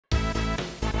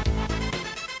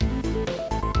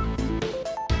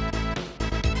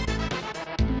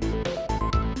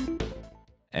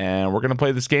and we're gonna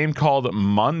play this game called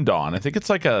Mundaun. I think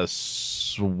it's like a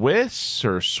Swiss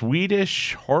or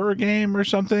Swedish horror game or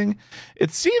something. It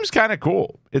seems kind of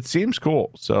cool. It seems cool.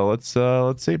 So let's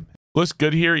see. Looks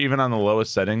good here, even on the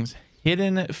lowest settings.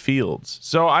 Hidden Fields.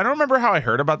 So I don't remember how I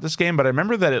heard about this game, but I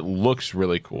remember that it looks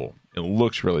really cool. It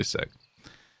looks really sick.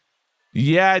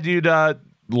 Yeah, dude.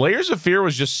 Layers of Fear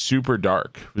was just super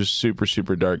dark. It was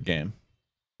super dark game.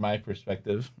 My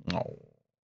perspective. Oh,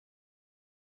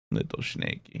 little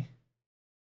snaky.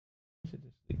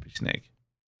 Sleepy snake.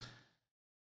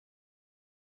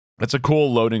 That's a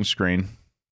cool loading screen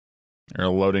or a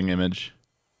loading image.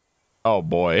 Oh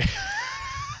boy.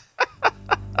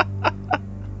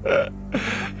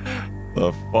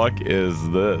 The fuck is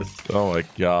this? Oh my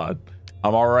god.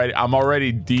 I'm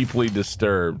already deeply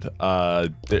disturbed.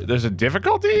 There's a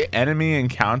difficulty? Enemy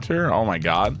encounter? Oh my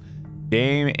god.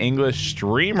 Game English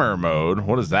streamer mode.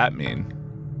 What does that mean?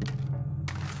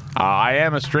 I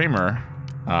am a streamer.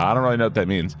 I don't really know what that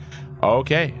means.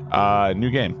 Okay. New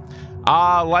game.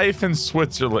 Life in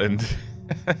Switzerland.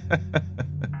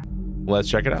 Let's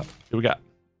check it out. What we got?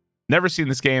 Never seen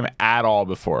this game at all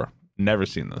before. Never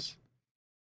seen this.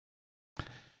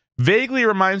 Vaguely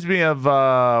reminds me of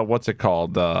what's it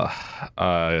called?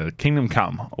 Kingdom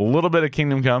Come. A little bit of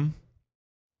Kingdom Come.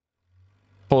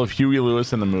 Full of Huey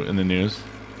Lewis in the news.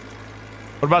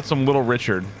 What about some Little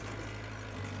Richard?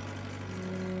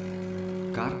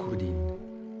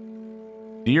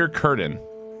 Dear Curtin.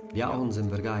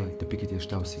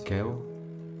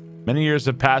 Many years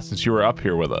have passed since you were up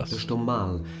here with us.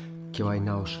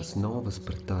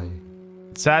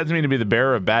 It saddens me to be the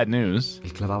bearer of bad news.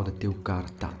 There's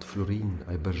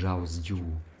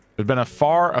been a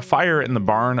fire in the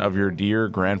barn of your dear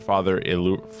grandfather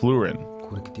Flurin.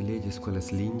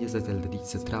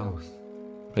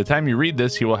 By the time you read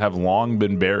this, he will have long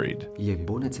been buried.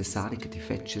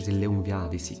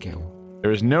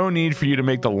 There is no need for you to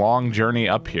make the long journey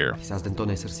up here. Be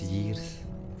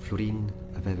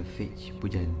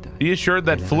assured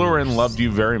that Flurin loved you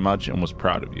very much and was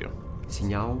proud of you.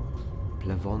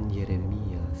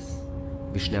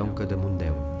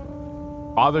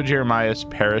 Father Jeremiah's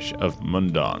parish of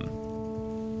Mundaun.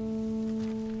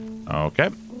 Okay.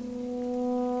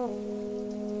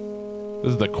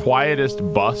 This is the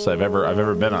quietest bus I've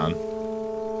ever been on.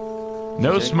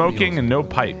 No smoking and no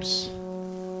pipes.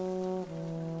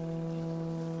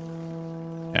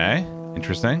 Okay,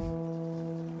 interesting.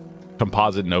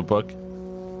 Composite notebook.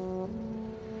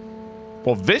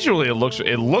 Well, visually it looks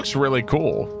really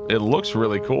cool. It looks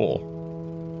really cool.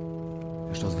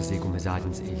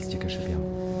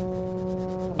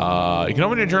 You can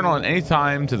open your journal at any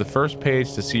time to the first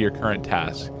page to see your current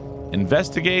task.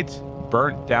 Investigate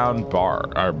burnt down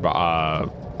barn.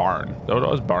 Oh, it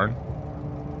was barn.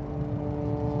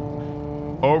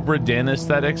 Obra Dinn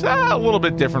aesthetics. A little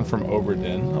bit different from Obra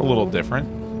Dinn. A little different.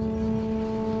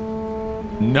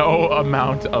 No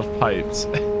amount of pipes.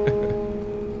 Okay.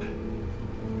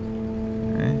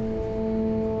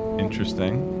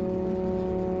 Interesting.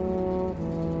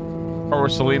 Or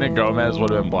Selena Gomez would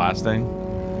have been blasting.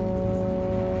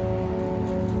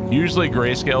 Usually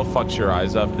grayscale fucks your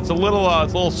eyes up. It's a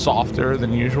little softer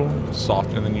than usual.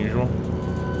 Softer than usual.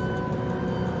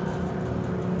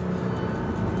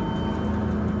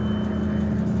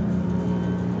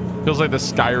 Feels like the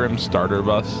Skyrim starter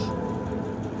bus.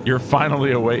 You're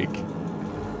finally awake.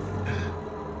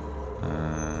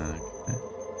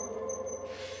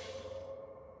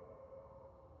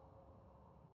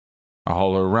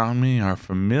 All around me are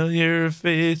familiar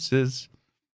faces.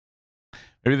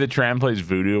 Maybe the tram plays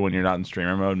voodoo when you're not in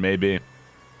streamer mode. Maybe.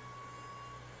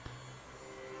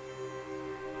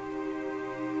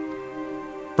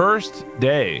 First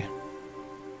day.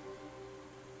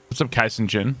 What's up,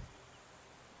 Kaisen-jin?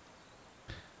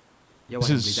 This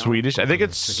is Swedish. I think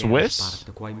it's Swiss.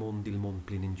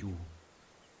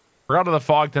 Out of the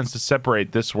fog tends to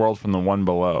separate this world from the one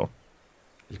below.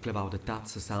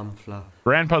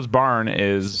 Grandpa's barn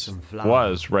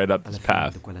was right up this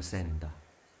path.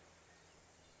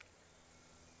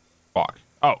 Fuck.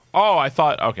 Oh, I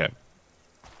thought, okay.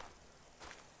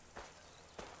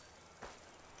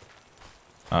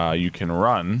 You can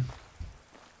run.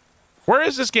 Where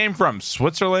is this game from?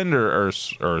 Switzerland or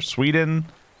Sweden?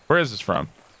 Where is this from?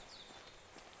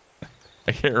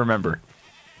 I can't remember.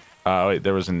 Wait,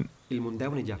 there was an...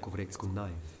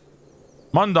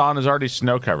 Mundaun is already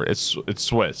snow covered. It's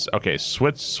Swiss. Okay,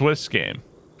 Swiss game.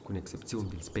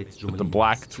 With the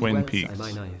black twin peaks.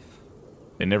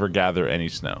 They never gather any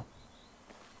snow.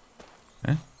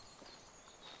 Eh?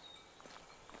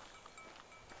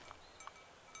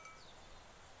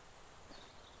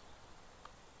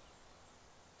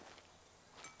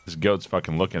 This goat's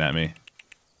fucking looking at me.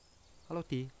 Hello,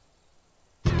 T.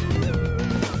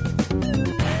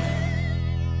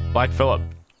 Black Phillip.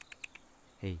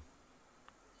 Hey.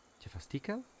 Ce faci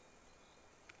sticker?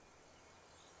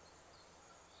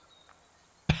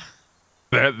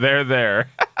 They're there.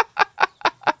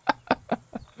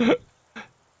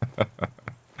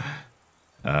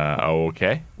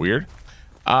 Okay. Weird.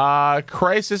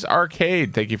 Crisis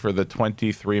Arcade. Thank you for the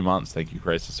 23 months. Thank you,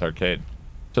 Crisis Arcade.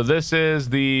 So this is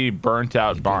the burnt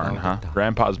out barn, huh?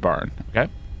 Grandpa's barn. Okay.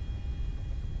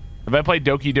 Have I played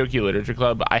Doki Doki Literature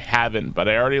Club? I haven't, but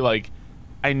I already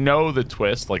I know the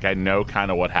twist. Like I know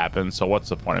kind of what happens. So what's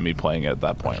the point of me playing it at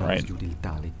that point, right?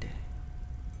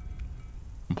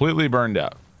 Completely burned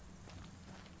out.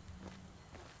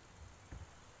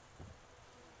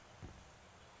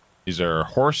 These are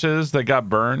horses that got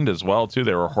burned as well, too.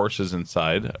 There were horses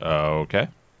inside. Okay.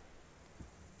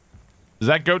 Is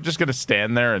that goat just going to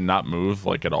stand there and not move,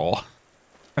 like, at all?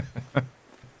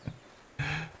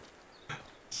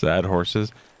 Sad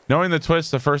horses. Knowing the twist,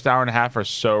 the first hour and a half are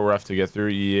so rough to get through.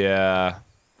 Yeah.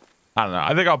 I don't know.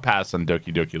 I think I'll pass on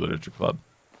Doki Doki Literature Club.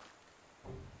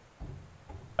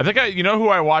 I think you know who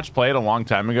I watched play it a long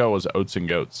time ago was Oats and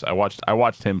Goats. I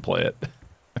watched him play it.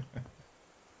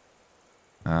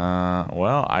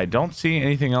 Well, I don't see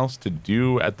anything else to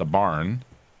do at the barn.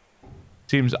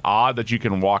 Seems odd that you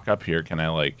can walk up here. Can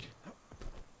I is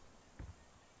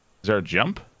there a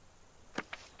jump?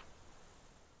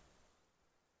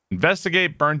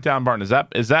 Investigate burnt down barn. Is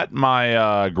that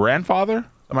my grandfather? Is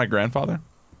that my grandfather?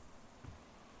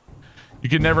 You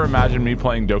can never imagine me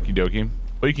playing Doki Doki.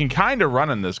 Well, you can kind of run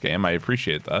in this game. I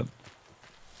appreciate that.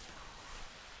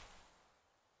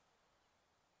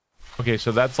 Okay,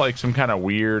 so that's like some kind of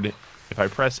weird... If I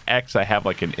press X, I have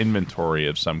like an inventory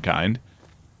of some kind.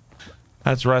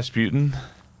 That's Rasputin.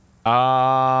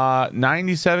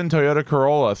 97 Toyota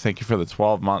Corolla. Thank you for the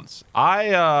 12 months. I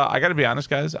gotta be honest,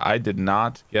 guys. I did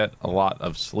not get a lot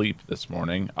of sleep this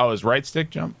morning. Oh, is right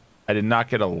stick jump? I did not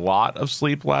get a lot of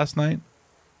sleep last night.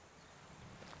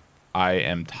 I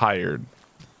am tired.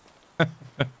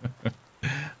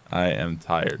 I am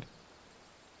tired.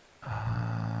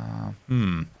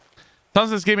 Sounds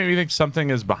this game made me think something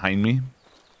is behind me.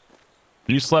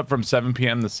 You slept from 7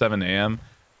 p.m. to 7 a.m.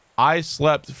 I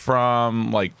slept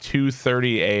from like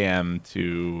 2:30 a.m.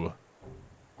 to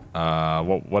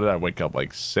what did I wake up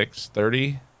like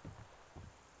 6:30?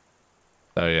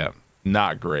 Oh yeah,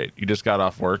 not great. You just got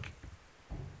off work.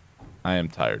 I am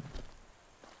tired.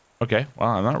 Okay, well,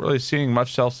 I'm not really seeing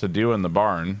much else to do in the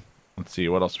barn. Let's see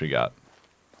what else we got.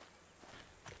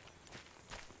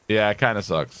 Yeah, it kind of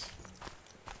sucks.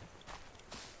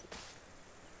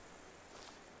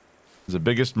 The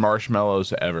biggest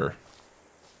marshmallows ever.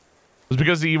 It's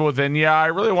because of Evil Within. Yeah, I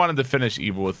really wanted to finish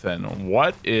Evil Within.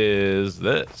 What is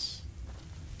this?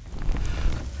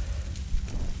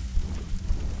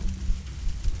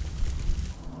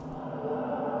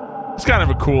 It's kind of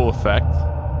a cool effect.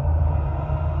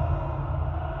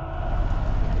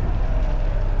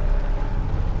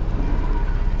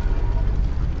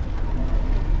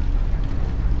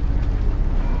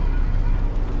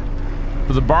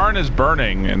 The barn is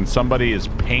burning and somebody is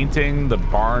painting the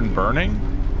barn burning.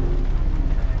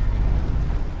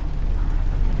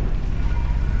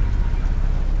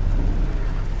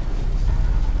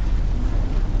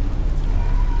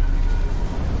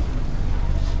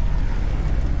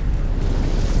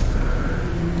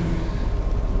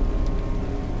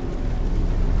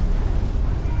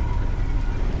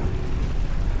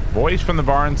 Voice from the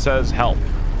barn says help.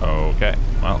 Okay,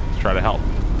 well, let's try to help.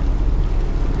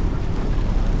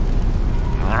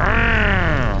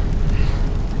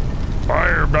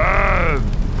 Fire bad.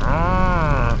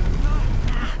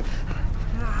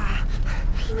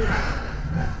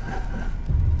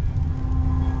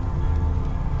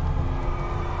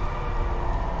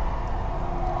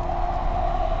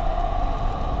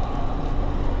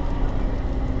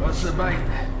 What's the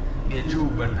bite? Get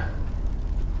open.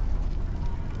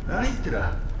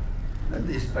 Aitra, that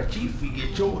is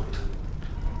Pacific chot.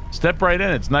 Step right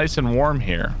in. It's nice and warm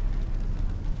here.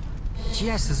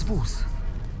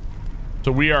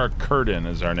 So we are Curtin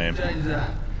is our name.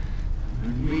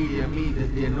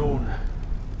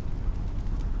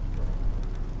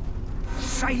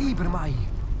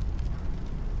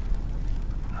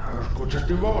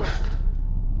 Ascoltati vostro.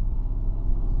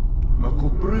 Ma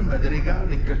con prima di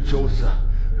regali cacciosa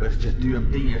perché tu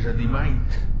amtinges di mind.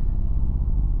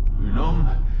 Un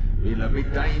homme e la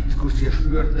beteint così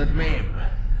spürt dat mem.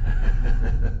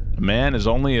 A man is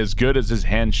only as good as his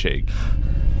handshake.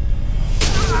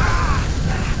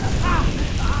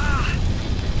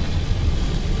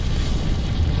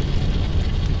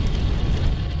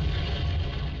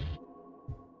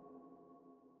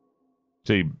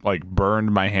 So he like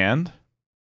burned my hand.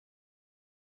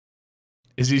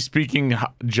 Is he speaking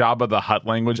Jabba the Hutt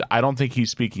language? I don't think he's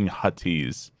speaking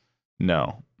Huttese.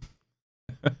 No.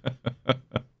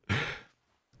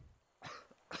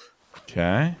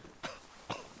 Okay.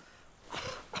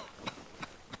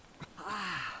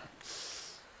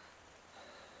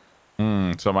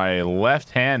 So my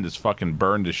left hand is fucking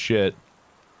burned to shit.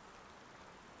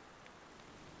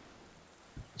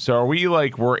 So are we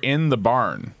like, we're in the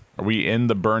barn? Are we in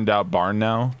the burned out barn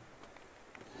now?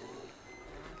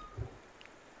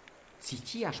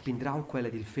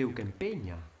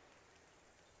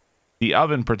 The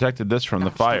oven protected this from the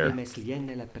fire.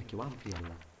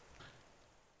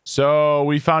 So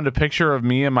we found a picture of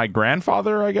me and my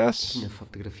grandfather, I guess?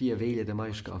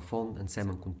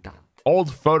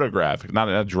 Old photograph, not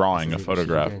a drawing, a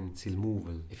photograph. We'll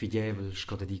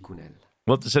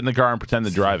have to sit in the car and pretend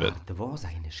to drive it.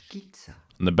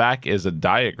 In the back is a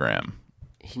diagram.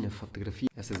 How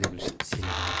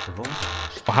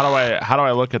do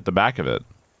I look at the back of it?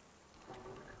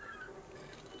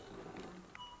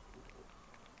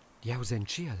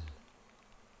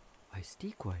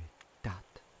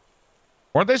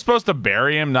 Weren't they supposed to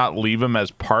bury him, not leave him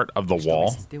as part of the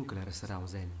wall?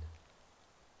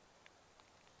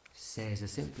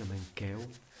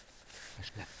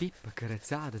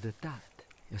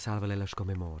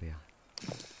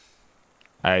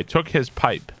 I took his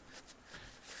pipe.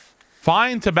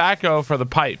 Find tobacco for the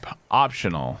pipe.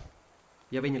 Optional.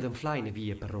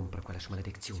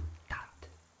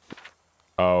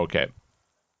 Okay.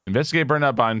 Investigate burned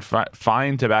out barn.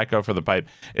 Find tobacco for the pipe.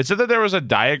 It said that there was a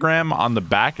diagram on the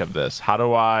back of this. How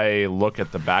do I look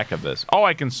at the back of this? Oh,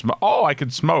 I can smoke. Oh, I can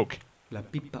smoke.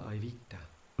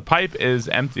 The pipe is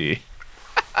empty.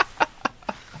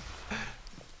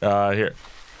 Here.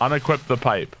 Unequip the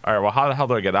pipe. All right, well, how the hell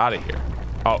do I get out of here?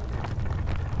 Oh.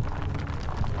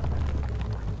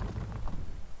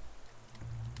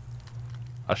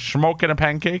 A smoke and a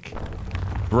pancake?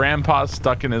 Grandpa's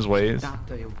stuck in his ways.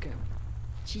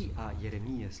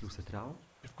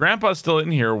 If Grandpa's still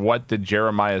in here, what did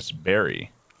Jeremiah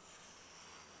bury?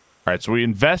 All right, so we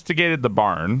investigated the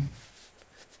barn.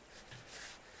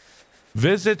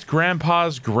 Visit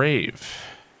Grandpa's grave.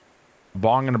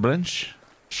 Bong and a blinch.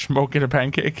 Smoke and a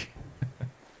pancake.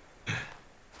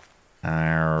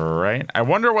 All right. I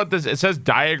wonder what this... It says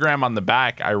diagram on the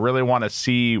back. I really want to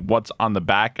see what's on the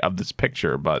back of this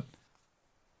picture, but...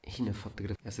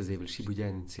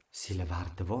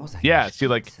 Yeah, see,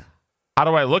 like... How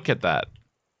do I look at that?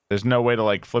 There's no way to,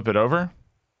 like, flip it over?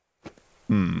 I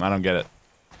don't get it.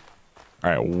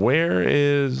 All right, where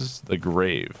is the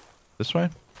grave? This way?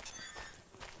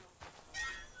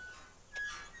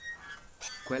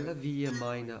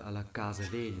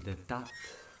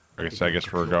 I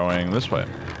guess we're going this way.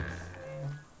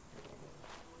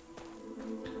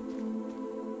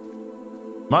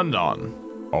 Mundaun.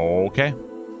 Okay.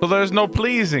 So there's no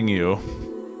pleasing you.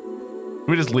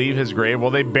 We just leave his grave.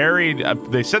 Well, they buried...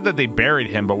 they said that they buried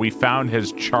him, but we found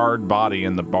his charred body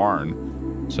in the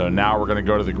barn. So now we're going to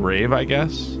go to the grave, I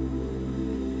guess.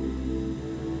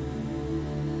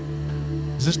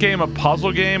 Is this game a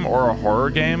puzzle game or a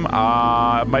horror game?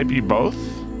 It might be both.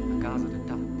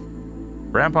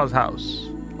 Grandpa's house.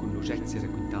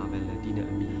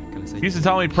 He used to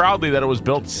tell me proudly that it was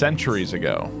built centuries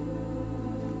ago.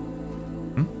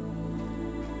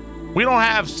 We don't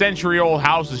have century-old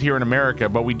houses here in America,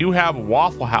 but we do have a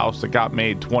Waffle House that got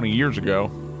made 20 years ago.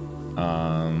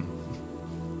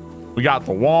 We got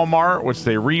the Walmart, which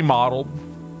they remodeled.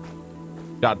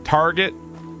 Got Target.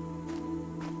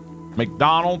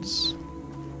 McDonald's.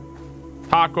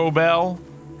 Taco Bell.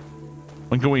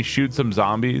 When can we shoot some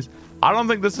zombies? I don't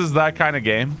think this is that kind of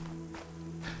game.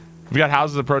 We got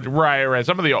houses approaching. Right.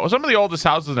 Some of the oldest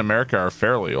houses in America are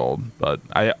fairly old, but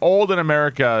old in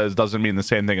America doesn't mean the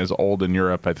same thing as old in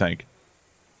Europe, I think.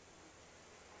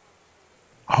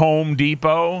 Home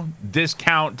Depot,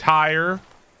 Discount Tire.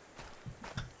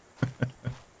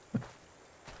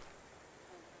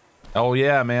 Oh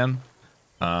yeah, man.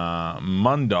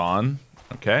 Mundaun.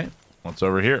 Okay, what's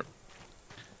over here?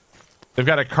 They've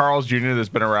got a Carl's Jr. that's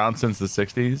been around since the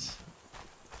 60s.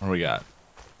 What do we got?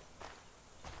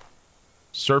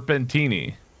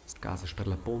 Serpentini.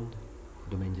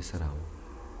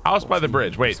 House by the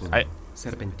bridge. Wait,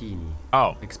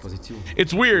 oh,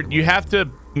 it's weird. You have to,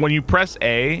 when you press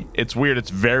A, it's weird. It's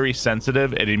very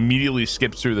sensitive. It immediately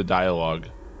skips through the dialogue.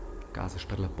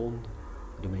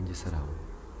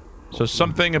 So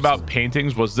something about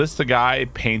paintings. Was this the guy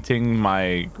painting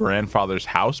my grandfather's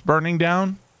house burning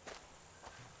down?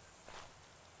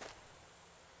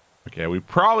 Okay, we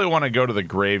probably want to go to the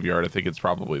graveyard. I think it's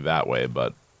probably that way,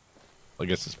 but I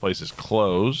guess this place is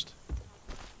closed.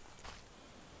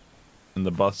 And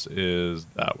the bus is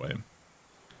that way.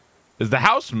 Is the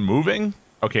house moving?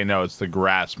 Okay, no, it's the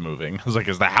grass moving. I was like,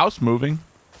 is the house moving?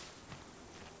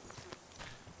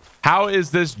 How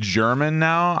is this German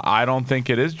now? I don't think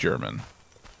it is German.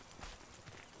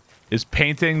 Is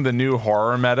painting the new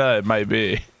horror meta? It might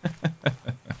be.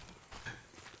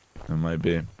 It might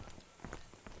be.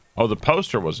 Oh, the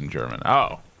poster wasn't German.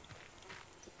 Oh.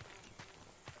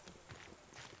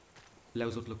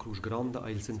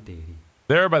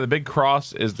 There by the big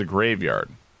cross is the graveyard.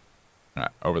 All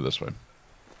right, over this way.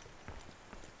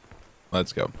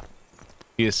 Let's go.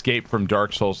 He escaped from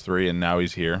Dark Souls 3 and now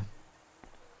he's here.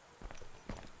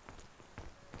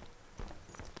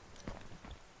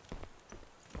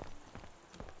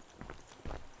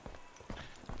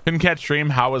 Couldn't catch stream.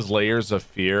 How was Layers of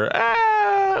Fear?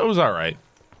 It was all right.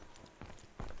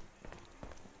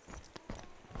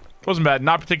 Wasn't bad.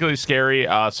 Not particularly scary.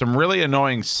 Some really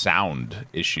annoying sound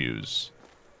issues.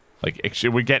 Like, it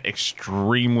would get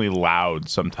extremely loud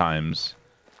sometimes.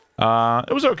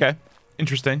 It was okay.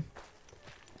 Interesting.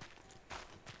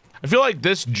 I feel like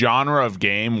this genre of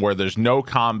game where there's no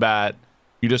combat,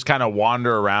 you just kind of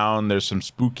wander around, there's some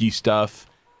spooky stuff,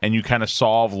 and you kind of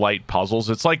solve light puzzles.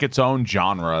 It's like its own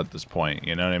genre at this point,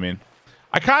 you know what I mean?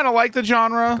 I kind of like the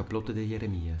genre.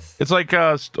 It's like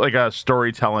a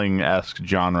storytelling-esque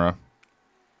genre.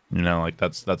 You know, like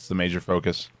that's the major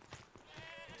focus.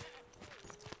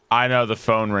 I know, the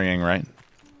phone ringing, right?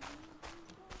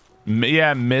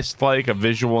 Yeah, Myst, like a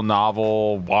visual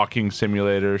novel, walking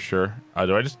simulator, sure.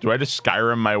 Do I just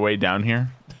Skyrim my way down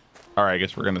here? All right, I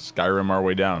guess we're gonna Skyrim our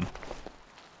way down.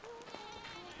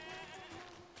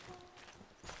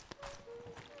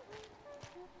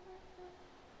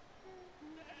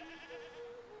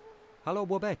 Hallo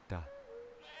Bobetta.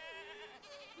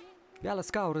 Biala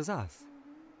skaura zas.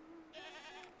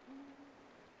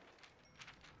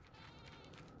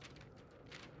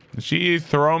 Did she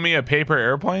throw me a paper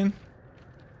airplane?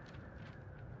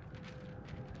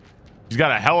 She's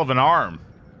got a hell of an arm.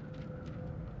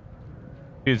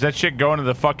 Dude, is that shit going to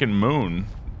the fucking moon?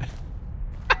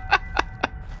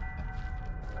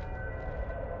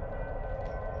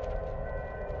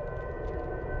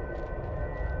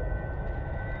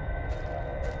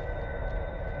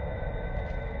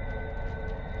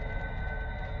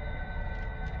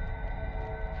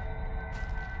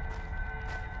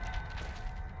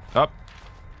 Up.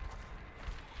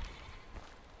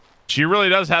 She really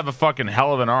does have a fucking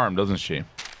hell of an arm, doesn't she?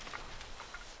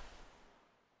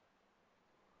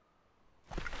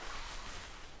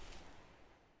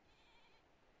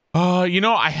 You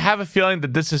know, I have a feeling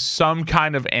that this is some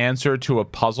kind of answer to a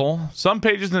puzzle. Some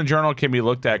pages in the journal can be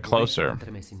looked at closer.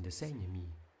 That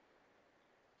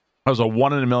was a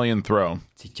 1 in a million throw.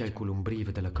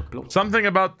 Something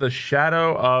about the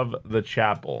shadow of the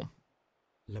chapel.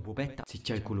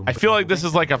 I feel like this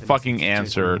is like a fucking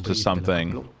answer to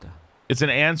something. It's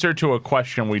an answer to a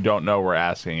question we don't know we're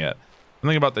asking it.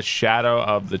 Something about the shadow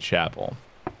of the chapel.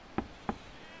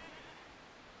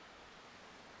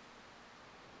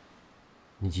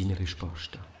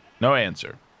 No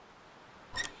answer.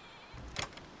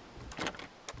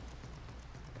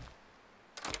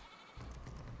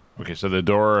 Okay, so the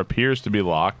door appears to be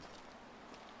locked.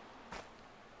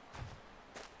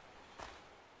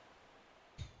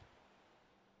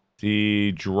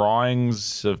 The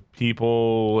drawings of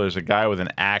people. There's a guy with an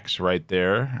axe right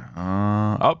there.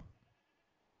 Oh.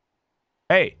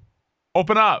 Hey,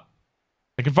 open up.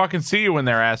 I can fucking see you in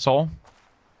there, asshole.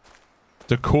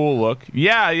 It's a cool look.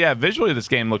 Yeah, visually this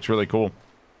game looks really cool.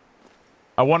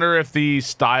 I wonder if the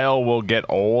style will get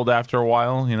old after a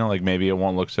while. You know, like maybe it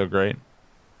won't look so great.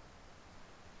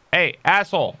 Hey,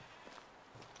 asshole.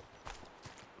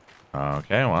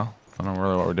 Okay, well, I don't know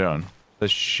really what we're doing. The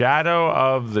shadow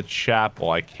of the chapel.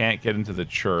 I can't get into the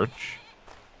church.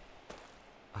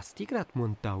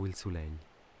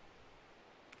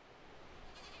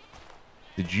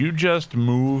 Did you just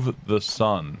move the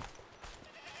sun?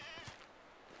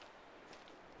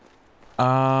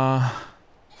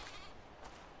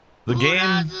 The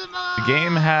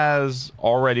game has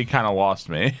already kind of lost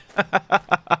me.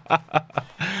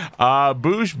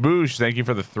 Boosh, thank you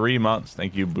for the 3 months.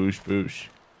 Thank you, Boosh.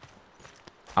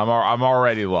 I'm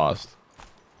already lost.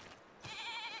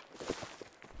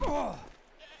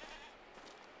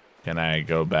 Can I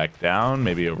go back down?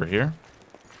 Maybe over here?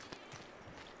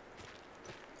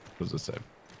 What does it say?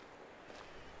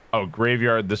 Oh,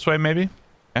 graveyard this way, maybe?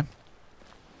 Okay.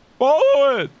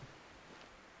 Follow it!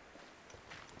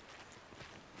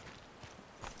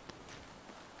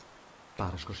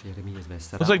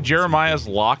 Looks like Jeremiah's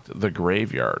locked the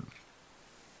graveyard.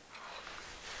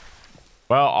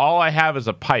 Well, all I have is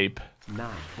a pipe. Na,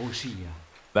 Boshia.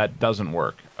 That doesn't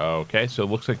work. Okay, so it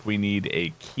looks like we need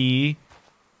a key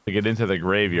to get into the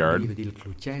graveyard.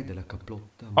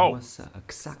 Oh.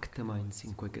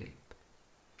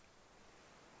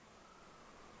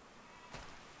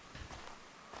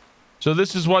 So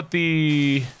this is what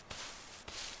the...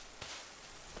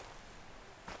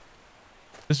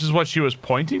 This is what she was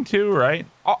pointing to, right?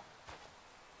 Oh.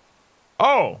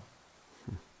 Oh.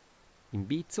 In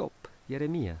beats up,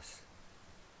 Jeremias.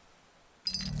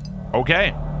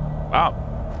 Okay.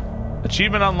 Wow.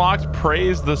 Achievement unlocked.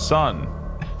 Praise the sun.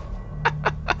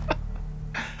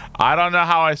 I don't know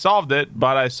how I solved it,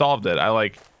 but I solved it. I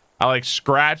like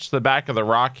scratched the back of the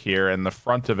rock here, and the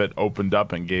front of it opened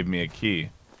up and gave me a key.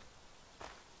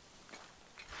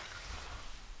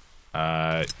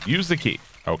 Use the key.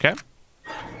 Okay.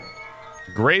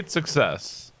 Great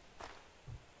success.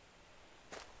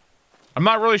 I'm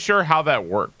not really sure how that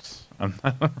works. I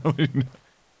feel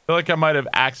like I might have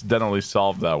accidentally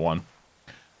solved that one.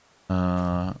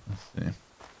 Let's see.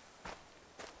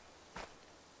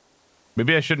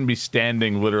 Maybe I shouldn't be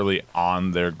standing literally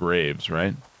on their graves,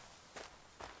 right?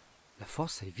 La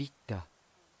fossa è vita.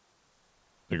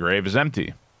 The grave is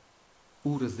empty.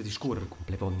 Uras de discorrer com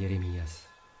plebon Jeremias.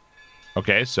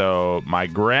 Okay, so my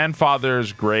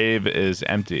grandfather's grave is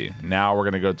empty. Now we're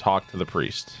gonna go talk to the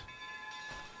priest.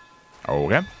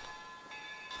 Okay.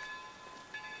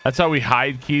 That's how we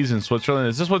hide keys in Switzerland.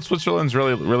 Is this what Switzerland's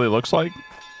really looks like?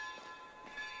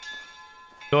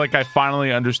 I feel like I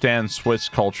finally understand Swiss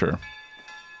culture.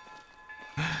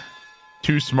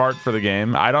 Too smart for the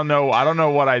game. I don't know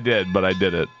what I did, but I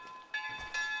did it.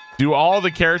 Do all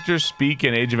the characters speak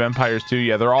in Age of Empires 2?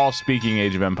 Yeah, they're all speaking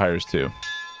Age of Empires 2.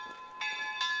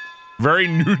 Very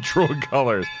neutral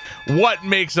colors. What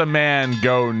makes a man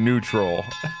go neutral?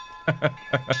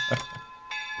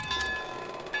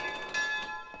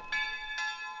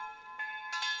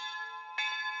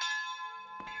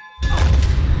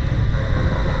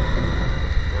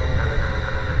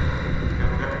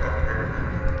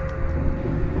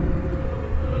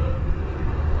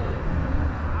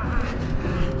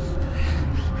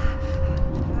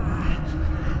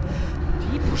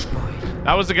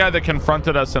 That was the guy that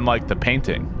confronted us in, like, the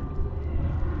painting.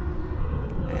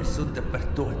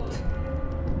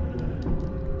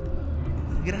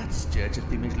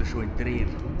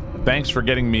 Thanks for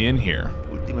getting me in here.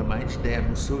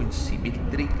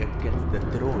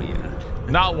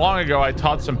 Not long ago, I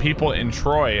taught some people in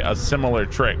Troy a similar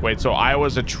trick. Wait, so I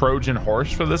was a Trojan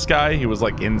horse for this guy? He was,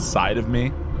 like, inside of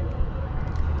me?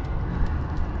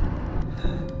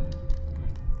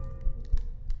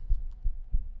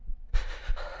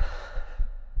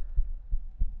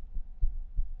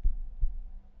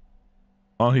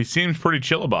 Well, he seems pretty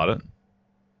chill about it.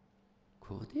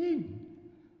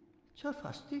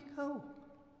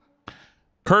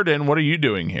 Curtin, what are you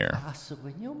doing here?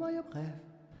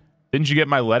 Didn't you get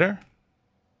my letter?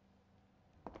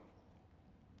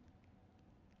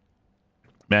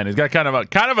 Man, he's got kind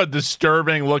of a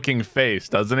disturbing looking face,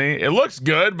 doesn't he? It looks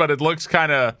good, but it looks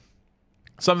kind of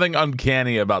something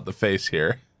uncanny about the face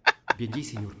here.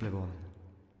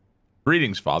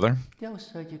 Greetings, Father.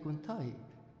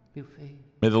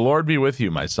 May the Lord be with you,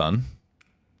 my son.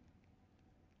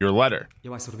 Your letter.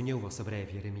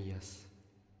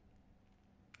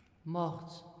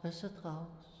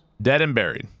 Dead and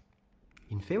buried.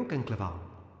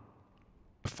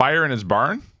 A fire in his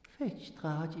barn?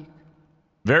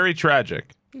 Very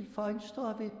tragic.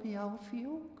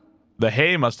 The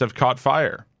hay must have caught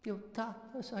fire.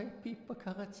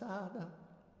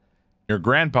 Your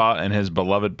grandpa and his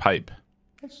beloved pipe.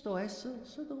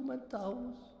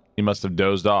 He must have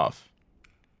dozed off.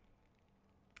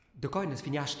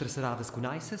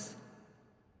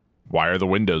 Why are the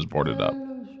windows boarded up?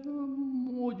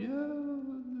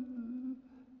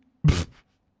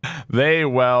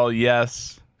 Well,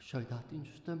 yes.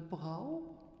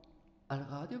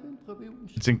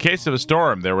 It's in case of a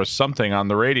storm. There was something on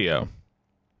the radio.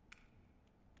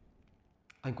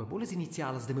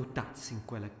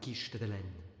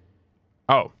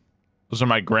 Oh, those are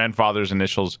my grandfather's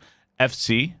initials.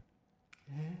 FC?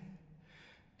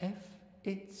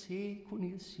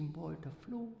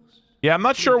 Yeah, I'm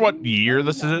not sure what year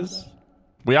this is.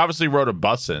 We obviously rode a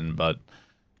bus in, but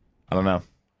I don't know.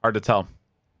 Hard to tell.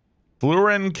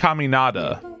 Fluorin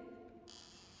Caminada.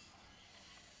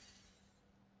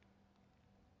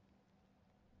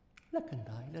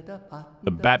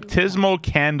 The baptismal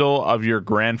candle of your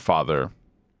grandfather.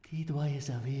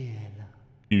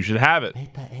 You should have it.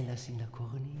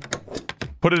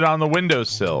 Put it on the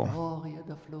windowsill.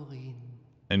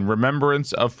 In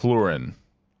remembrance of Fluorin.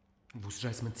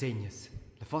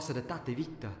 fossa de tate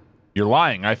vita. You're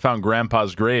lying. I found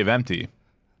Grandpa's grave empty.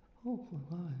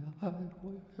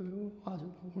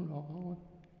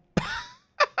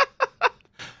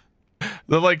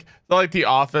 They're like The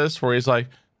Office, where he's like,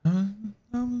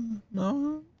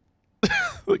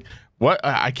 like, what?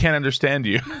 I can't understand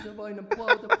you.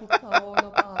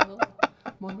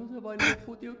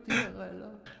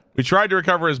 We tried to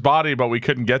recover his body, but we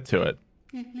couldn't get to it.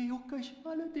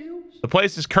 The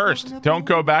place is cursed. Don't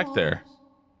go back there.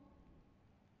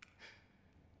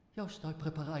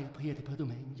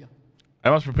 I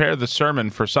must prepare the sermon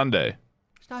for Sunday.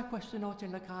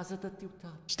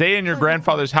 Stay in your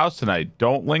grandfather's house tonight.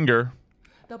 Don't linger.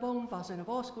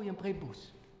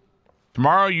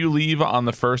 Tomorrow you leave on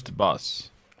the first bus.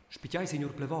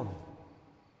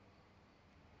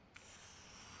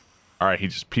 All right, he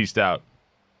just peaced out.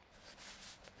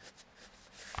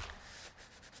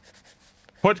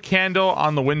 Put candle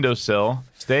on the windowsill.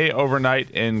 Stay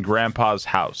overnight in Grandpa's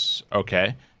house.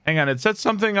 Okay. Hang on, it said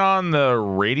something on the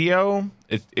radio.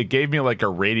 It gave me like a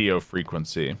radio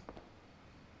frequency.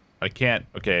 I can't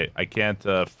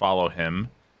follow him,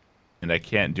 and I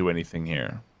can't do anything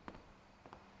here.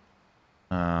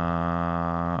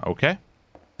 Okay.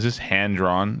 Is this hand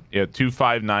drawn? Yeah,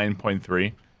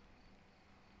 259.3.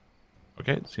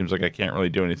 Okay, it seems like I can't really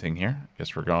do anything here.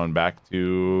 Guess we're going back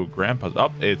to Grandpa's.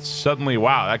 Oh, it's suddenly,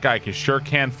 wow, that guy sure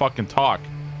can fucking talk.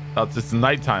 It's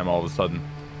nighttime all of a sudden.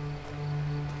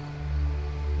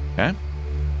 Okay.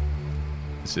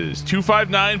 This is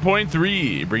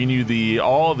 259.3, bringing you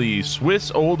all the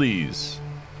Swiss oldies.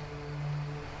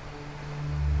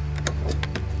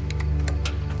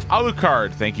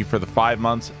 Alucard, thank you for the 5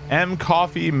 months. M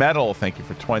Coffee Metal, thank you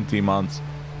for 20 months.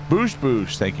 Boosh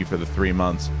Boosh, thank you for the 3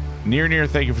 months. Near,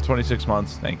 thank you for 26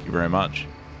 months. Thank you very much.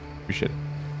 Appreciate it.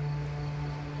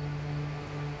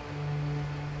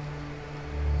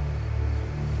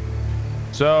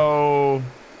 So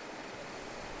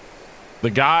the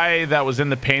guy that was in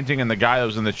the painting and the guy that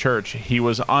was in the church, he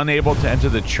was unable to enter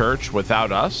the church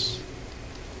without us.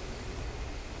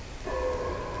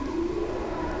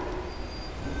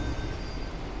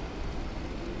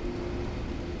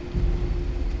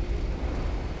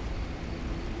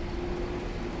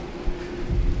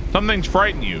 Some things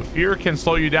frighten you. Fear can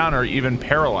slow you down or even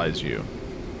paralyze you.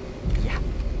 Yeah.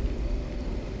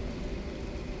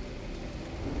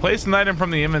 Place an item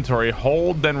from the inventory.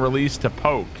 Hold, then release to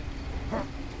poke.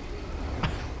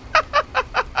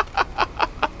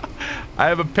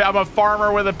 I'm a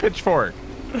farmer with a pitchfork.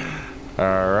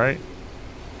 All right.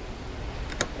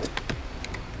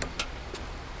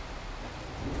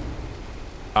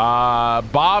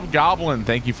 Bob Goblin,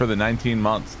 thank you for the 19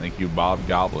 months. Thank you, Bob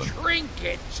Goblin.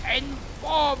 Trinkets and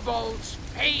baubles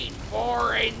paid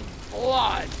for in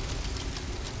blood.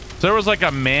 So there was like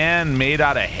a man made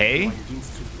out of hay.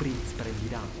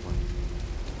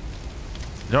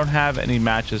 I don't have any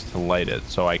matches to light it,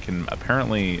 so I can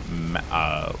apparently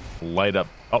light up.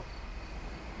 Oh,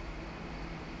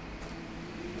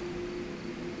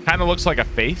 kind of looks like a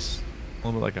face, a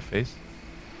little bit like a face.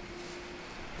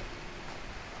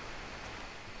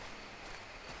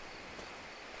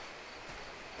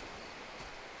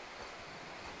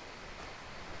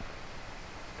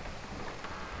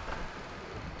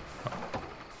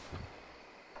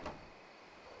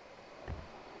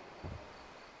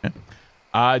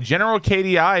 General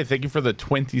KDI, thank you for the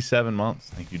 27 months.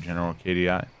 Thank you, General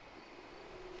KDI.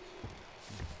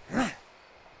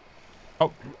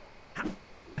 Oh.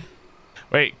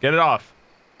 Wait, get it off.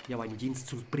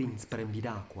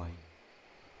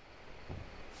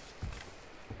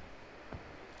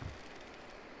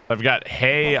 I've got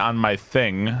hay on my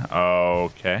thing.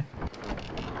 Okay.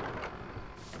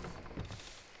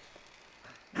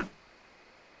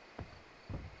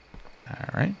 All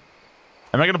right.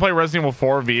 Am I going to play Resident Evil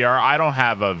 4 VR? I don't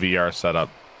have a VR setup.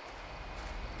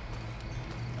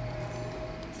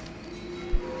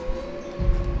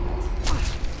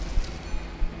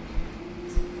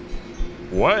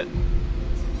 What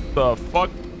the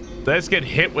fuck? Did I just get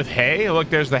hit with hay? Look,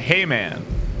 there's the hay man.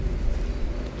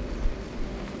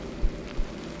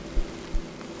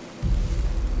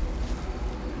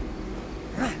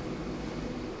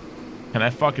 Can I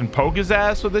fucking poke his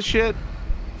ass with this shit?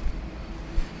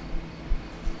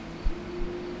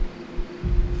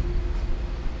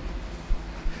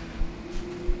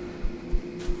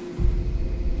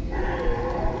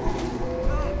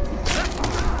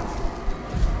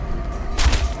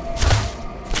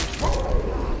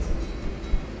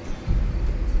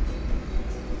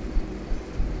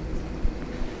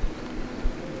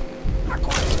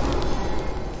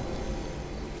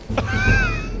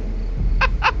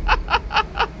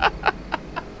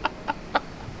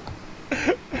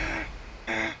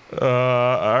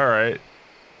 All right.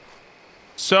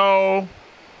 So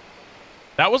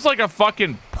that was like a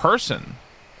fucking person.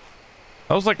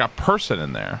 That was like a person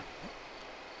in there.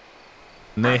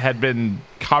 And they had been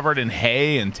covered in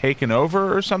hay and taken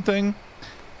over or something.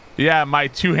 Yeah, my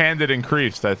two-handed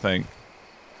increased, I think.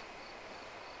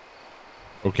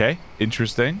 Okay,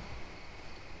 interesting.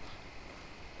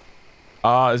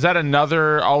 Is that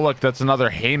another? Oh, look, that's another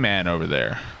hay man over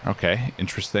there. Okay,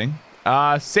 interesting.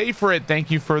 Save for it. Thank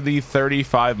you for the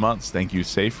 35 months. Thank you,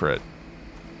 Save for it.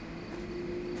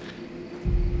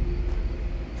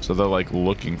 So they're like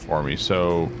looking for me.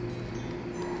 So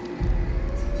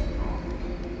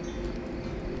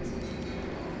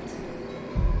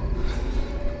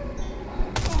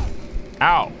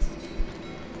ow.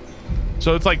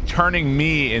 So it's like turning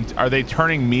me into, are they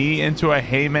turning me into a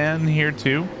hay man here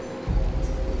too?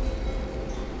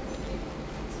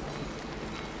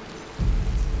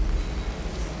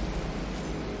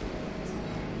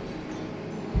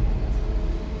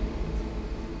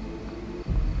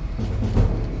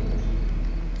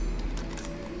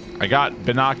 I got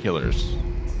binoculars.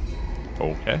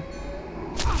 Okay.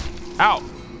 Ow.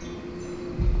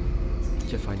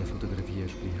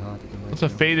 What's a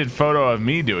faded photo of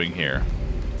me doing here?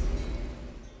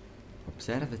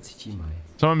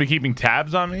 Someone be keeping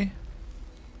tabs on me?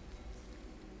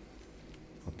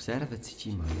 Looks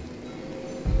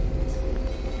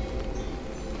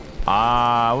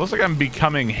like I'm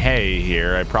becoming hay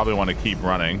here. I probably want to keep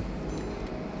running.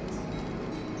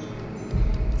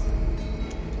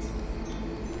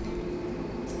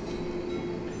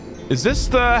 Is this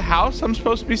the house I'm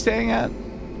supposed to be staying at?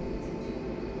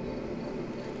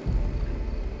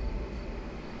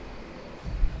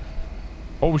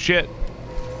 Oh shit.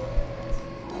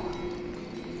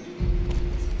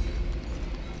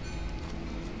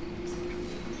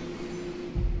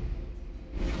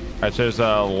 Alright, so there's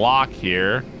a lock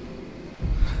here.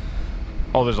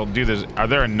 Oh, there's a dude. Are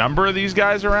there a number of these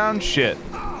guys around? Shit.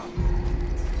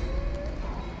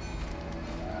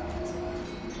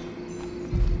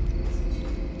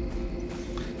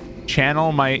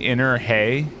 Channel my inner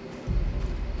hay.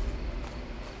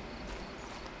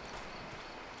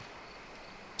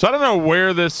 So I don't know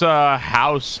where this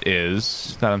house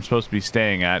is that I'm supposed to be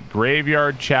staying at.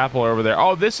 Graveyard Chapel over there.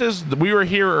 Oh, this is, we were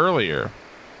here earlier.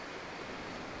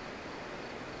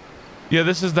 Yeah,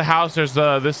 this is the house. There's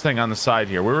this thing on the side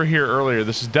here. We were here earlier.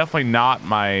 This is definitely not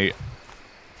my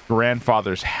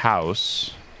grandfather's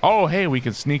house. Oh, hey, we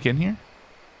can sneak in here.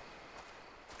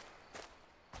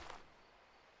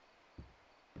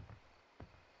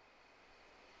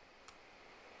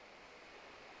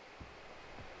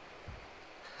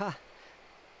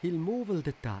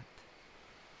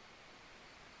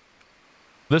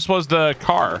 This was the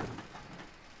car.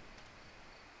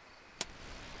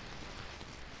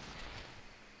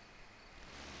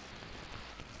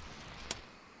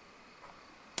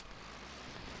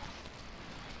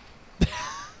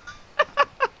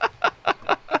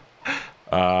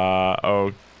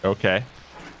 Oh, okay.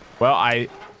 Well, I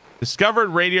discovered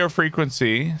radio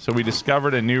frequency, so we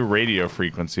discovered a new radio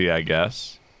frequency, I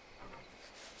guess.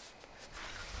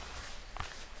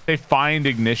 They find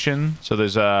ignition, so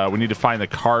there's we need to find the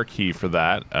car key for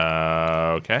that.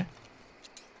 Okay.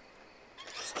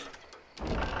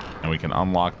 And we can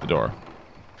unlock the door.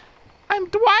 I'm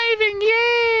driving,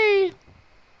 yay!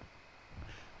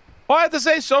 Well, I have to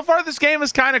say, so far this game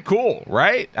is kind of cool,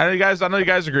 right? I know you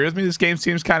guys agree with me. This game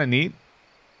seems kind of neat.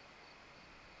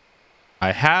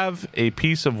 I have a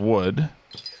piece of wood.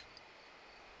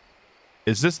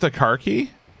 Is this the car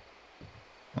key?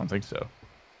 I don't think so.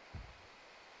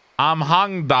 Am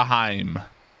hang daheim.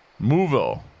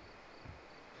 Movil.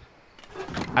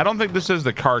 I don't think this is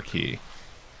the car key.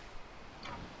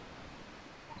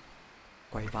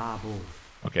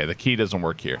 Okay, the key doesn't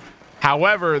work here.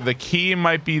 However, the key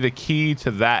might be the key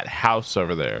to that house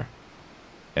over there.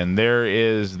 And there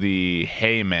is the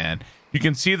hay man. You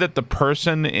can see that the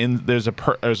person in there's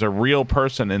a real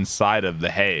person inside of the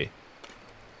hay.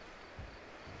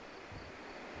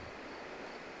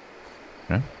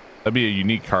 Okay. That'd be a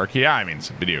unique car key. Yeah, I mean,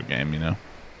 it's a video game, you know.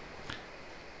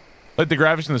 Like the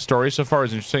graphics and the story so far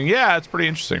is interesting. Yeah, it's pretty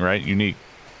interesting, right? Unique.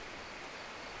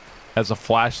 Has a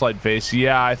flashlight face.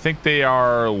 Yeah, I think they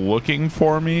are looking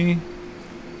for me.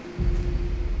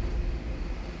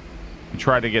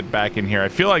 Try to get back in here. I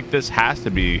feel like this has to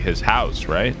be his house,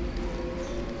 right?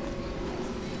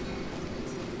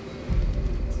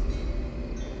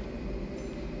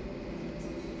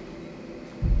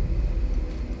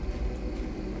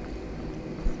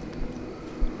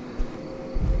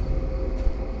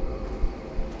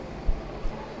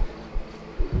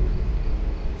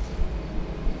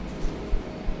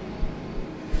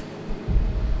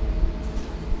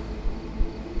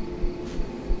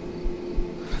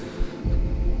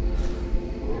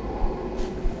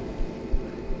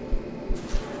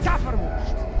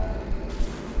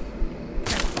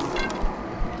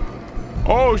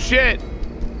 Oh shit!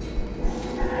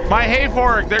 My hay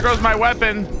fork! There goes my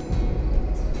weapon!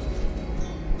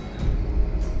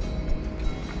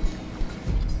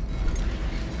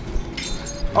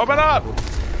 Open up!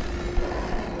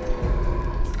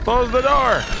 Close the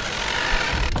door!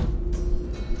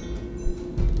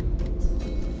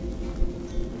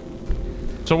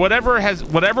 So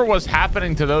whatever was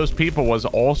happening to those people was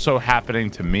also happening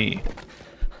to me.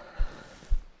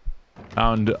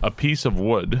 Found a piece of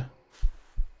wood.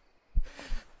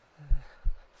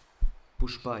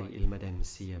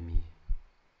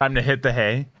 Time to hit the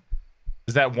hay.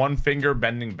 Is that one finger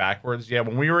bending backwards? Yeah,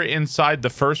 when we were inside the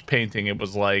first painting, it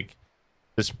was like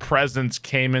this presence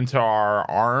came into our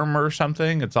arm or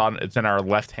something. It's in our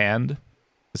left hand.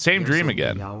 The same dream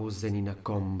again.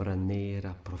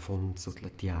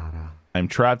 I'm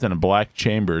trapped in a black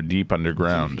chamber deep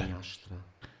underground.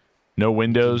 No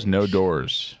windows, no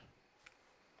doors.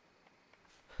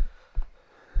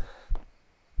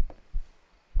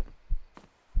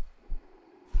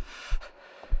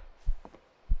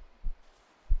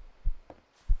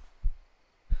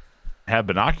 I have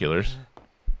binoculars.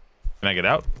 Can I get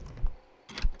out?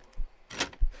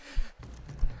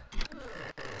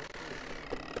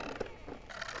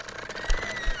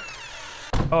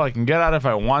 Oh, I can get out if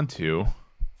I want to.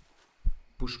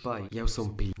 So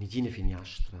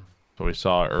we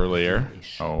saw earlier.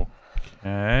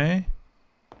 Okay.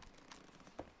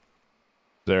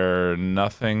 There's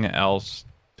nothing else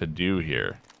to do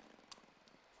here.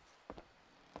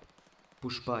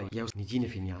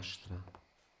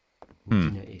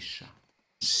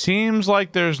 Seems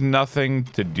like there's nothing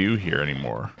to do here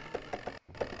anymore.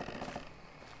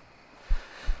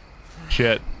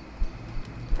 Shit.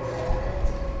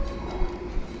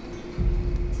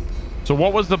 So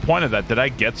what was the point of that? Did I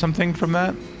get something from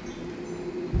that?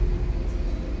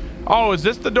 Oh, is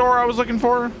this the door I was looking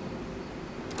for?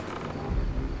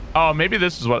 Oh, maybe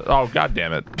this is what... Oh, god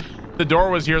damn it. The door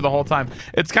was here the whole time.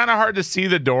 It's kind of hard to see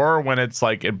the door when it's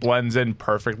like it blends in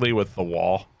perfectly with the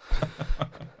wall.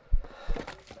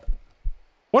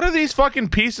 What are these fucking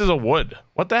pieces of wood?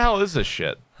 What the hell is this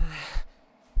shit?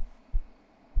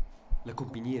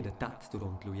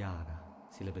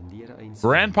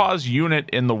 Grandpa's unit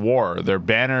in the war. Their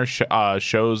banner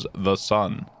shows the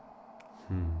sun.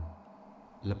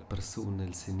 The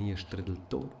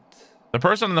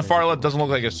person on the far left doesn't look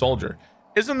like a soldier.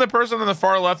 Isn't the person on the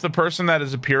far left the person that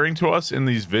is appearing to us in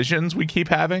these visions we keep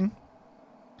having?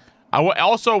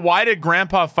 Also, why did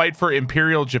Grandpa fight for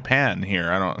Imperial Japan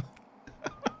here? I don't...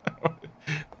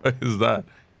 What is that?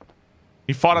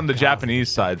 He fought on the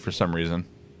Japanese side for some reason.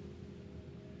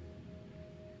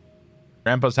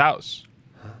 Grandpa's house.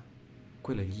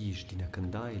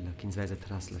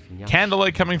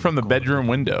 Candlelight coming from the bedroom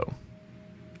window.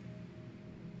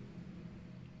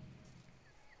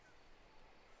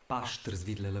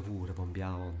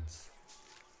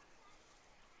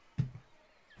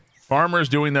 Farmers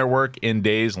doing their work in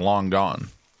days long gone.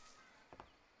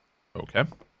 Okay.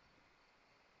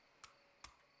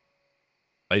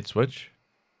 Light switch.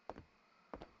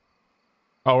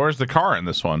 Oh, where's the car in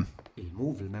this one?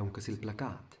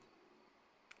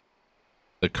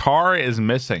 The car is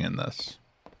missing in this.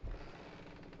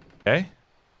 Okay.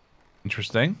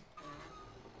 Interesting.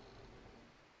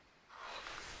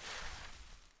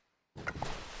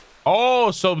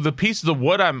 Oh, so the pieces of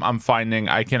wood I'm finding,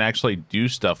 I can actually do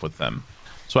stuff with them.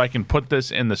 So I can put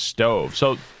this in the stove.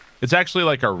 So it's actually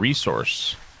like a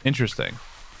resource. Interesting.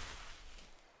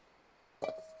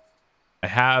 I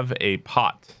have a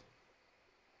pot.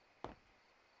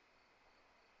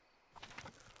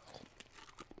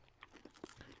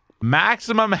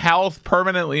 Maximum health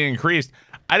permanently increased.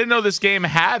 I didn't know this game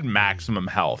had maximum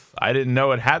health. I didn't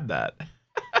know it had that.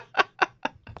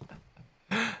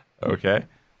 Okay.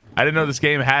 I didn't know this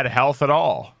game had health at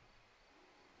all.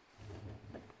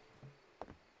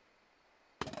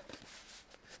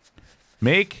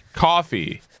 Make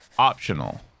coffee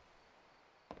optional.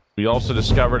 We also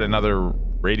discovered another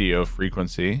radio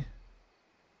frequency.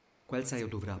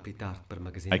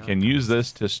 I can use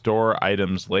this to store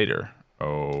items later.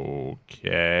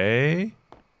 Okay.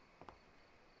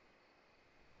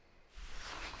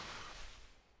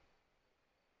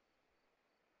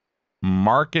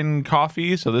 Markin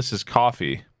coffee. So this is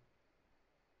coffee.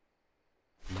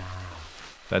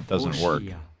 That doesn't work.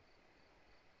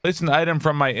 Place an item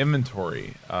from my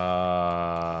inventory.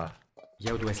 I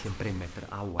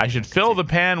should fill the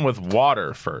pan with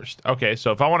water first. Okay,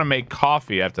 so if I want to make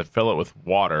coffee, I have to fill it with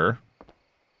water.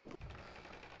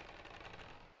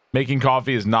 Making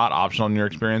coffee is not optional in your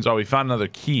experience. Oh, we found another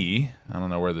key. I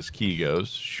don't know where this key goes.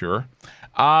 Sure.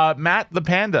 Matt the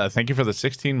Panda, thank you for the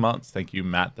 16 months. Thank you,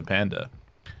 Matt the Panda.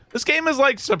 This game is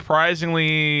like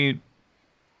surprisingly,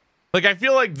 like I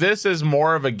feel like this is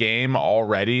more of a game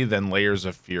already than Layers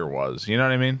of Fear was. You know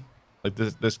what I mean? Like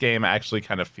this game actually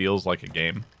kind of feels like a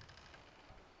game.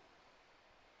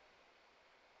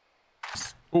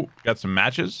 Ooh, got some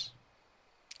matches.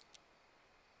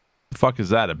 The fuck is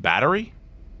that? A battery?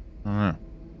 I don't know.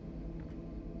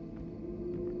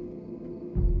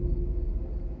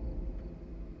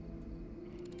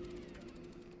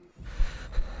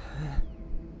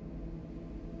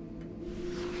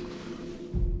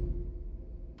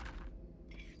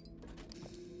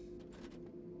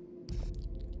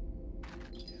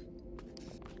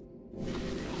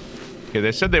 Okay,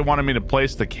 they said they wanted me to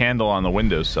place the candle on the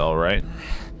windowsill, right?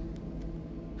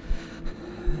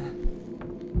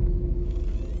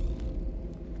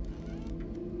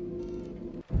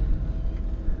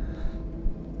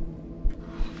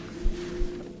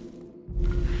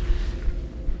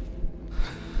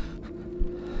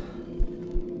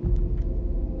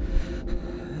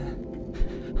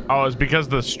 Oh, it's because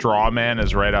the straw man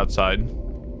is right outside.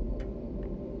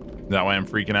 That why I'm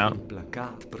freaking out.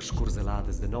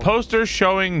 Poster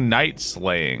showing night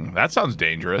slaying. That sounds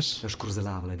dangerous.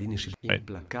 Wait.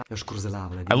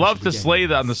 I love to slay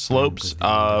on the slopes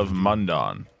of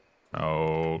Mundaun.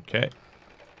 Okay.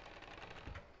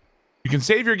 You can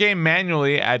save your game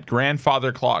manually at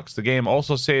grandfather clocks. The game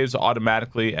also saves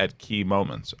automatically at key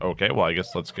moments. Okay, well, I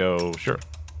guess let's go. Sure.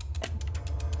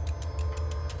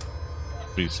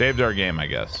 We saved our game, I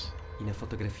guess.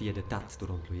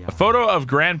 A photo of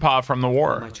Grandpa from the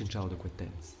war.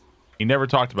 He never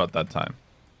talked about that time.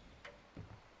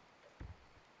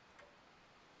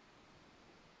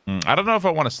 I don't know if I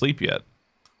want to sleep yet.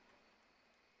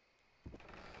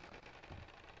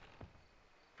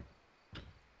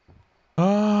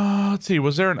 Let's see.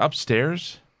 Was there an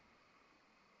upstairs?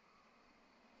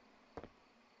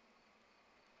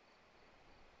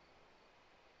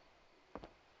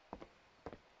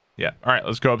 Yeah. All right,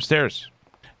 let's go upstairs.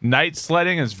 Night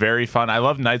sledding is very fun. I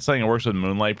love night sledding. It works with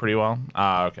moonlight pretty well.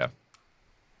 Okay.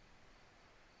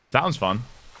 Sounds fun.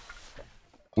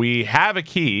 We have a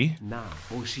key.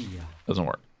 Doesn't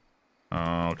work.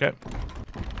 Okay.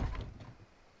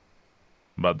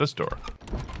 About this door.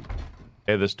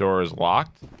 Okay, this door is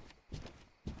locked.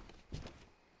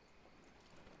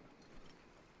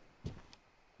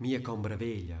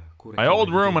 My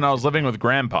old room when I was living with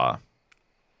Grandpa.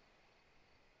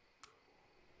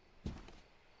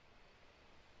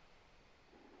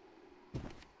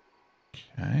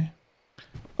 Okay.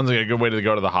 Sounds like a good way to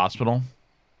go to the hospital.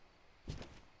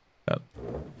 Yep.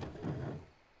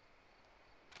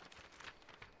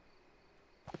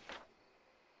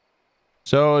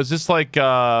 So is this like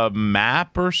a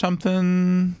map or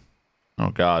something? Oh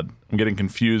God, I'm getting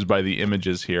confused by the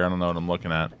images here. I don't know what I'm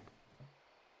looking at.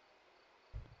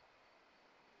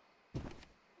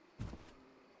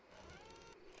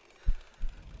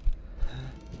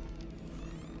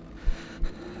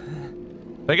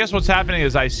 I guess what's happening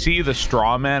is I see the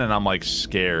straw man and I'm like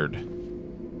scared.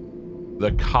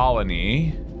 The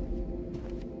colony.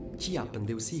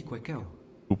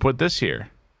 Who put this here?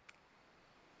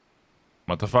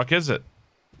 What the fuck is it?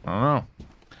 I don't know.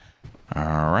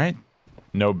 All right.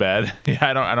 No bed. Yeah,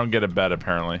 I don't get a bed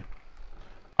apparently.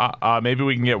 Maybe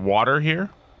we can get water here.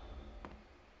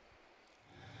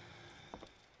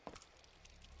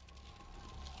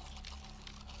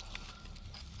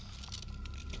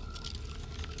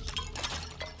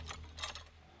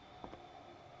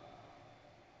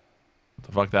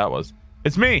 The fuck that was.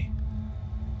 It's me.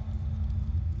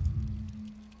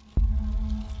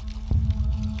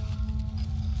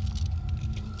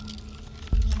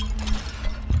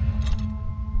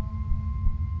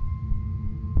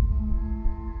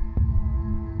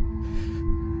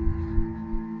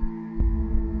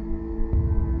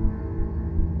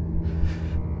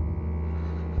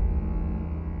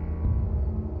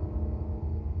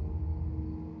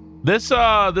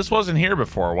 This wasn't here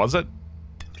before, was it?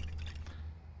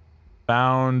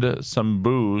 Found some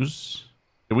booze.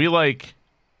 Did we like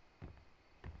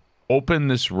open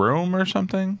this room or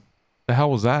something? The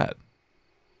hell was that?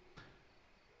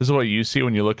 This is what you see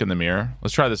when you look in the mirror.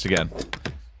 Let's try this again.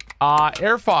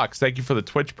 Air Fox, thank you for the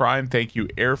Twitch Prime. Thank you,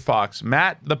 Air Fox.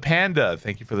 Matt the Panda,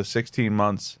 thank you for the 16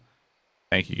 months.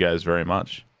 Thank you guys very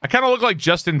much. I kind of look like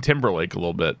Justin Timberlake a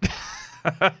little bit.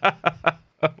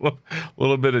 A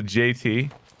little bit of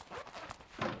JT.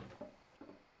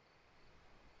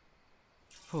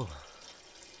 Are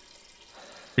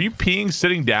you peeing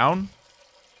sitting down?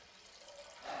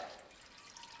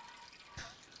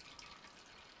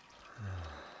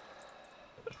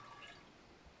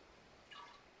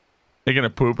 Taking a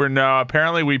pooper? No,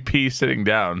 apparently we pee sitting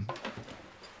down.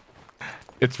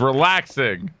 It's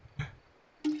relaxing.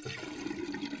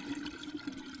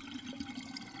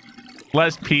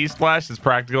 Less pee splash is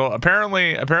practical.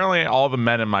 Apparently all the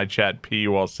men in my chat pee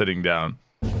while sitting down.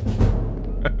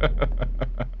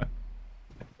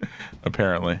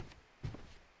 Apparently.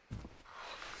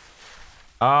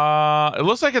 It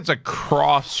looks like it's a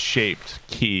cross-shaped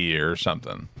key or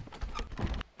something.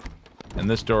 And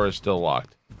this door is still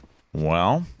locked.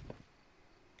 Well,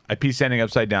 I pee standing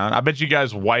upside down. I bet you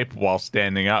guys wipe while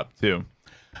standing up too.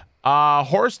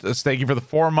 Horst, thank you for the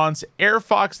 4 months. Air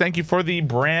Fox, thank you for the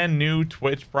brand new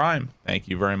Twitch Prime. Thank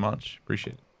you very much.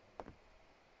 Appreciate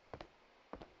it.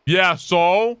 Yeah,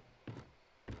 so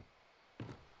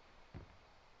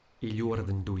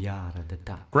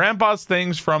Grandpa's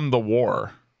things from the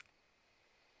war.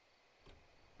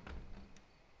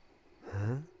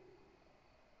 Huh?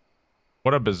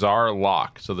 What a bizarre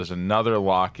lock. So there's another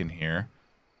lock in here.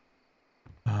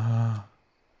 Let's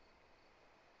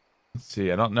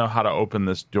see. I don't know how to open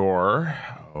this door.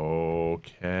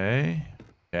 Okay.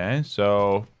 Okay.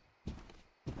 So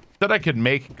said I could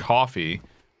make coffee.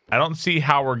 I don't see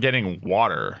how we're getting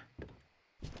water.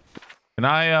 Can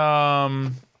I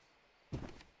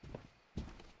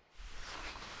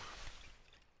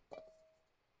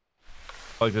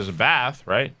like there's a bath,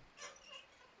 right?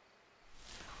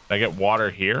 Did I get water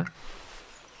here?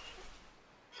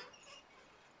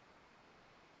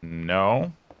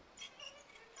 No.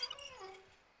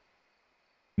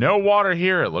 No water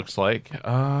here, it looks like.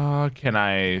 Can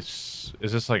I... Is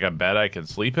this like a bed I can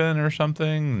sleep in or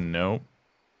something? Nope.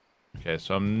 Okay,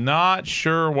 so I'm not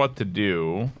sure what to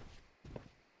do.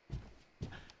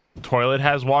 Toilet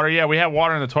has water? Yeah, we have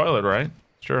water in the toilet, right?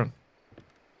 Sure.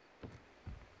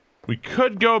 We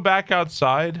could go back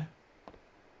outside.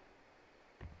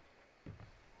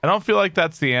 I don't feel like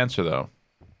that's the answer, though.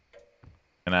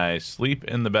 Can I sleep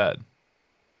in the bed?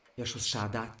 I should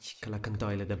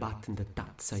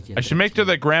make sure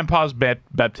that Grandpa's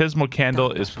baptismal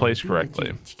candle is placed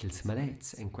correctly.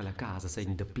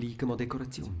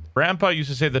 Grandpa used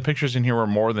to say the pictures in here were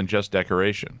more than just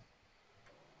decoration.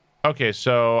 Okay,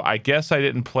 so I guess I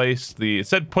didn't place the... It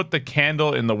said put the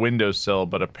candle in the windowsill,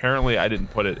 but apparently I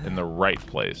didn't put it in the right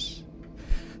place.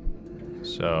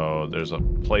 So there's a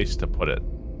place to put it.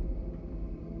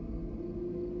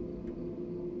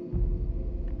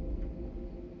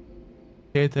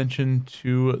 Pay attention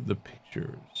to the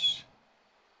pictures.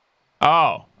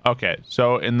 Oh, okay.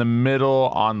 So in the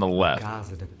middle on the left. I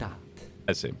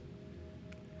see.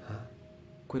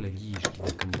 In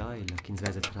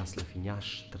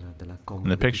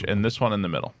the picture, and this one in the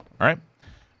middle. All right.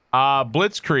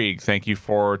 Blitzkrieg, thank you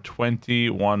for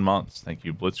 21 months. Thank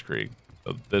you, Blitzkrieg.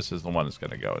 So this is the one it's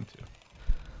going to go into.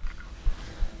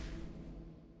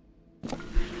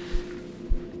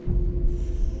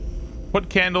 Put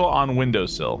candle on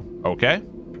windowsill. Okay.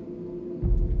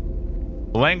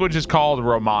 The language is called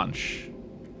Romansh.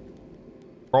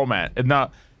 Romance. No,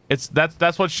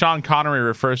 that's what Sean Connery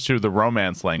refers to the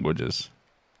romance languages.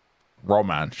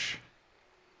 Romansh.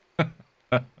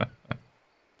 A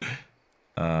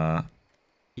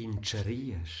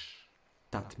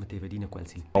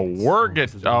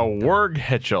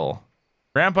Wurghitchel.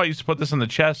 Grandpa used to put this on the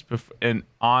chest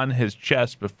on his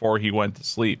chest before he went to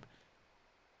sleep.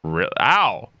 Really?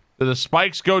 Ow! Do the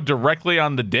spikes go directly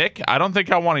on the dick? I don't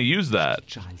think I want to use that.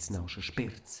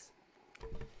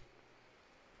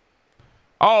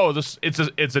 Oh,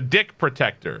 it's a dick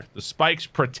protector. The spikes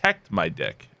protect my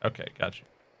dick. Okay, gotcha.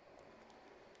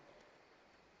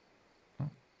 I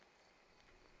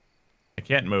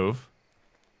can't move.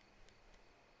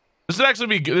 This would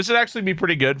actually be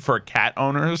pretty good for cat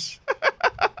owners.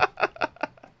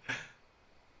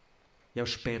 I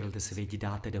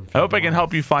hope I can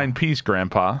help you find peace,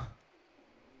 Grandpa.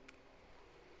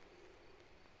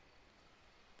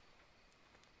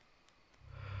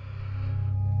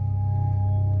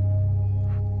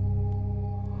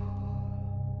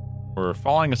 We're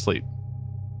falling asleep.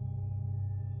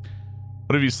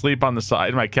 What if you sleep on the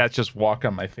side? My cats just walk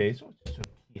on my face. Oh, it's so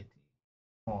kitty.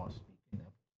 Oh, speaking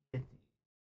of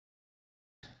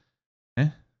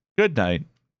kitty. Good night.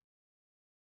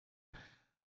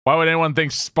 Why would anyone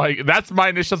think spike? That's my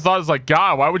initial thought. Is like,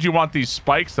 God, why would you want these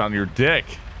spikes on your dick?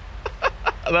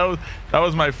 that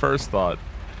was my first thought.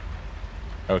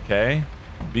 Okay,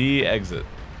 B exit.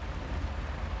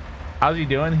 How's he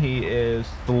doing? He is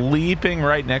sleeping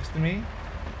right next to me.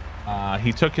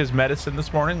 He took his medicine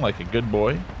this morning like a good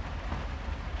boy.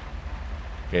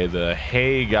 Okay, the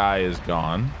hay guy is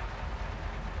gone.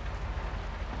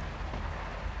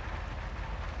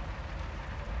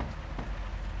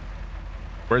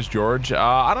 Where's George?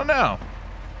 I don't know.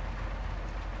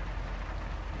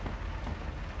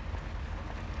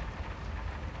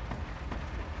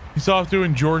 He's off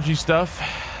doing Georgie stuff.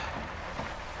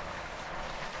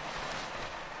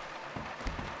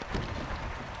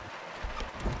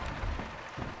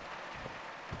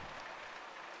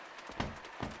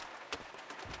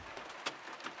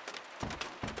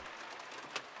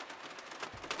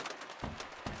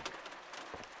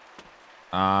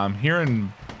 I'm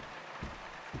hearing...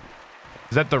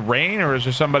 Is that the rain or is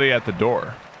there somebody at the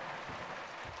door?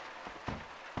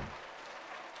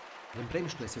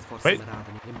 Wait.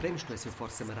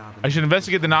 I should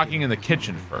investigate the knocking in the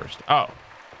kitchen first. Oh.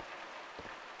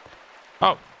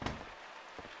 Oh.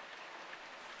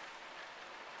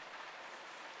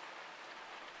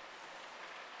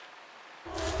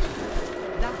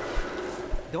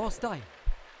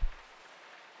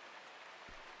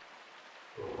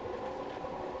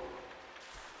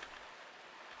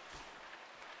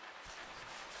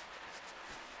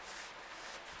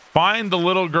 Find the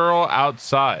little girl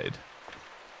outside.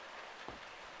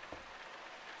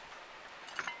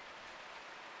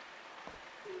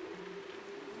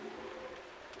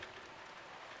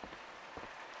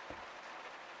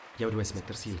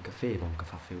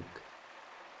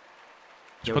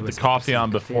 Just put the coffee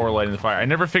on before lighting the fire. I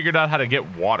never figured out how to get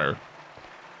water.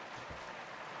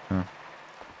 I don't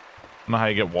know how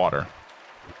you get water.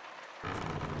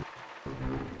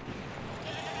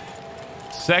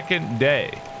 Second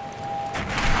day.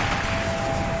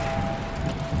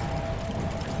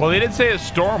 Well, they did say a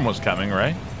storm was coming,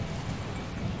 right?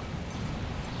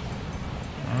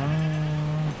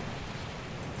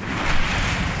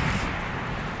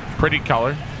 Pretty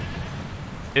color.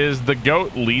 Is the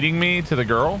goat leading me to the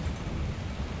girl?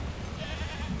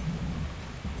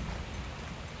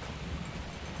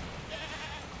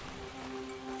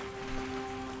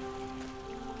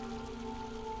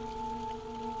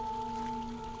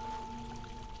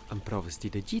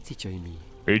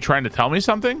 Are you trying to tell me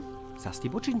something?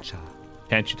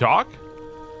 Can't you talk?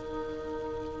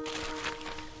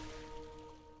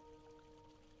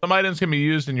 Some items can be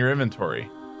used in your inventory.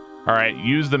 All right,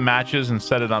 use the matches and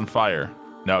set it on fire.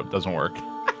 No, it doesn't work.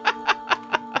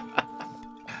 I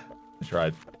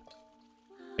tried.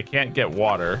 I can't get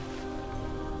water.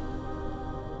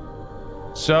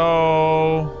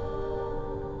 So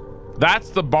that's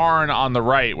the barn on the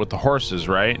right with the horses,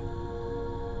 right?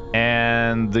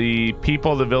 And the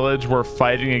people of the village were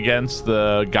fighting against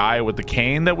the guy with the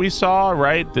cane that we saw,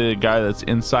 right? The guy that's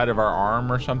inside of our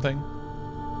arm or something.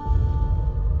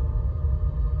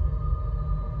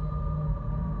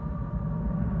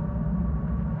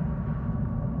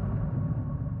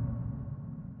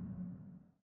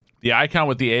 The icon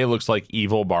with the A looks like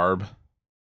evil Barb.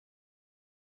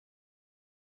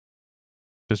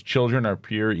 Because children are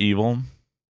pure evil.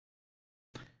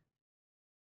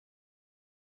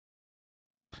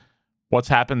 What's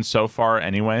happened so far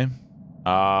anyway?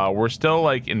 We're still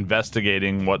like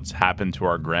investigating what's happened to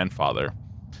our grandfather.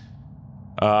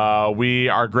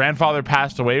 Our grandfather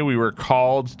passed away. We were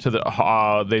called to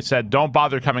the, they said, don't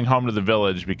bother coming home to the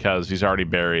village because he's already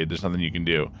buried. There's nothing you can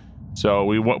do. So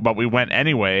we went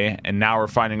anyway, and now we're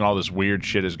finding all this weird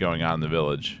shit is going on in the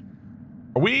village.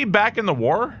 Are we back in the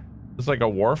war? It's like a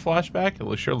war flashback?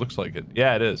 It sure looks like it.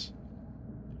 Yeah, it is.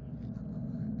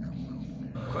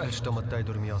 It's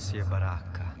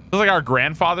like our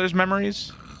grandfather's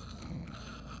memories.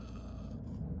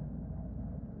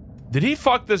 Did he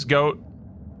fuck this goat?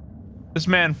 This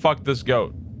man fucked this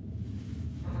goat.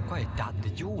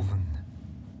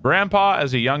 Grandpa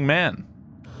as a young man.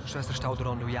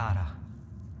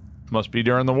 Must be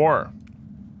during the war.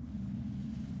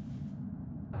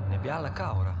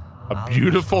 A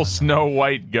beautiful snow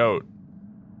white goat.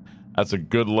 That's a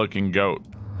good looking goat.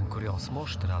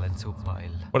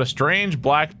 What a strange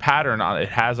black pattern it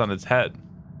has on its head.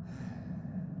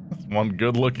 That's one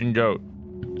good looking goat.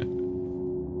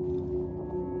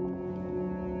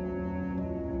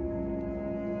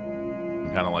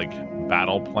 Kind of like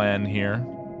battle plan here.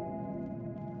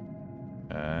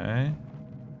 Okay.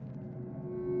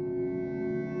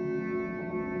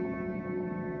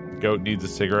 Goat needs a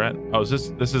cigarette. Oh, this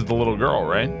is the little girl,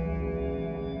 right?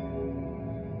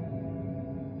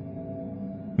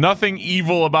 Nothing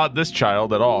evil about this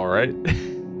child at all, right?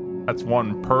 That's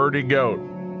one purty goat.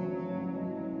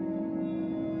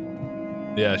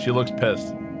 Yeah, she looks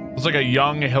pissed. Looks like a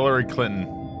young Hillary Clinton.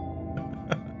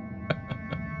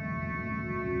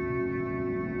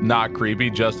 Not creepy,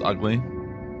 just ugly.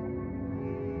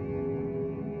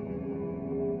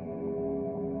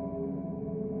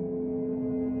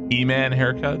 E-man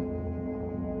haircut.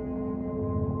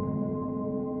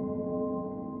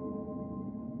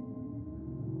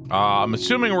 I'm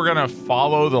assuming we're gonna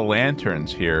follow the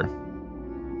lanterns here.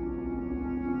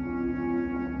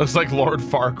 Looks like Lord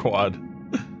Farquaad.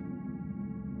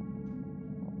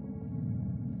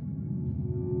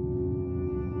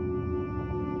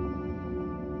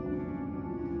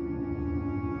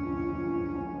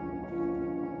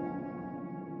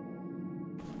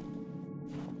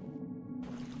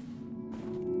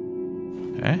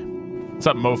 Okay. What's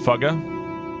up, mofugga?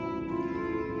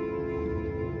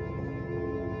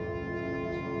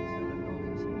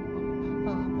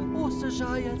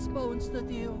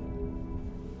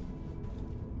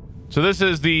 So this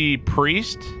is the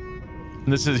priest.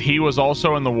 And this is he was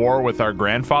also in the war with our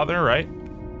grandfather, right?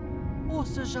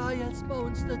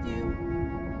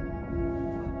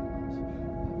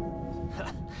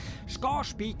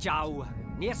 Skårspitjau,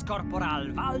 Nies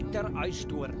Corporal Walter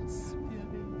Eusturz.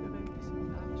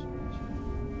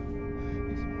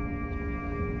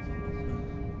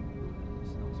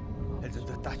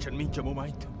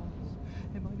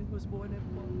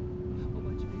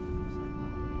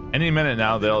 Any minute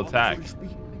now, they'll attack.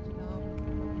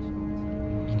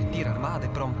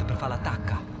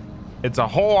 It's a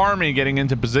whole army getting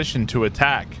into position to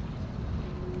attack.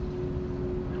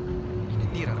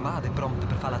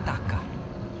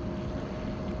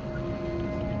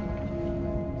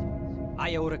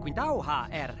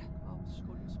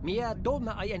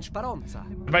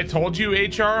 Have I told you,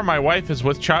 HR? My wife is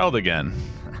with child again.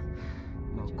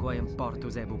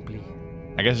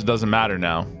 I guess it doesn't matter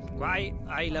now.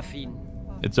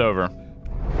 It's over.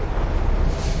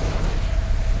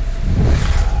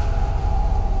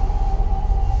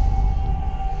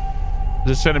 Is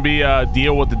this going to be a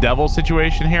deal with the devil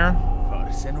situation here?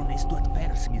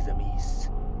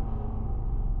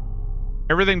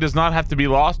 Everything does not have to be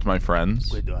lost, my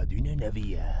friends.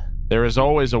 There is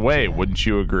always a way, wouldn't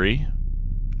you agree?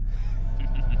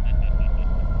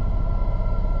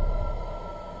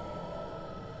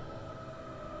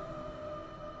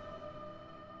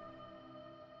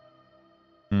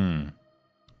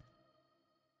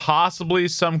 Possibly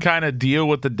some kind of deal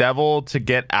with the devil to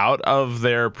get out of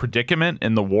their predicament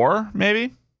in the war,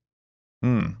 maybe?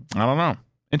 I don't know.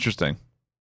 Interesting.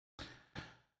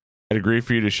 I'd agree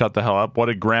for you to shut the hell up. What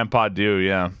did Grandpa do?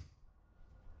 Yeah.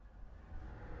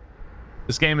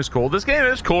 This game is cool. This game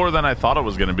is cooler than I thought it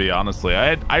was going to be, honestly.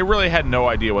 I really had no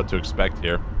idea what to expect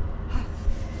here.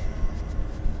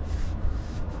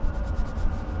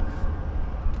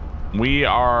 We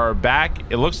are back.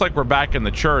 It looks like we're back in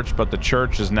the church, but the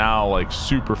church is now like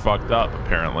super fucked up,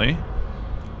 apparently.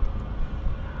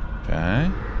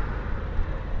 Okay.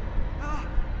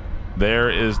 There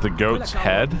is the goat's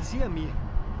head.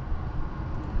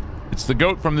 It's the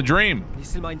goat from the dream.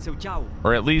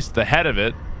 Or at least the head of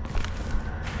it.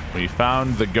 We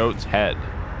found the goat's head.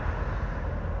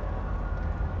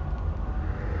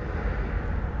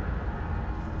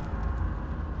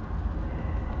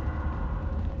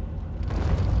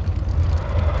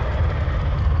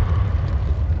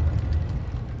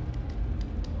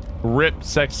 Rip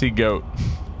sexy goat.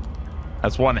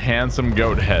 That's one handsome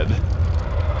goat head.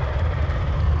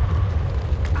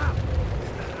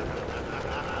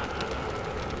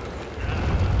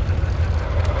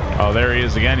 Oh, there he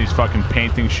is again. He's fucking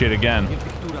painting shit again.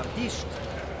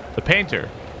 The painter.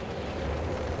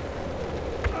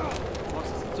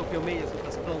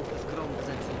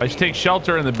 I should take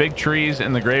shelter in the big trees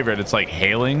in the graveyard. It's like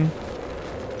hailing.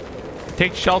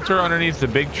 Take shelter underneath the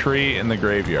big tree in the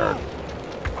graveyard.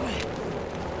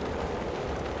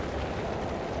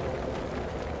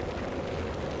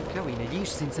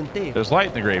 There's light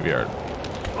in the graveyard.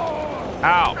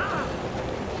 Ow.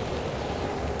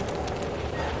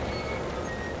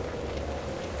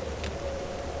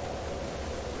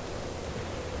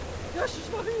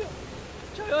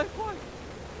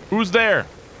 Who's there?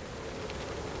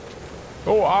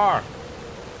 O.R.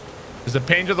 Is the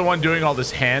painter the one doing all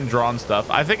this hand-drawn stuff?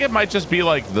 I think it might just be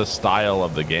like the style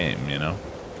of the game, you know?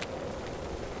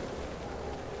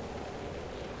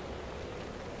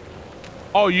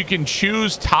 Oh, you can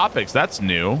choose topics. That's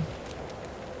new.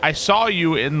 I saw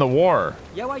you in the war.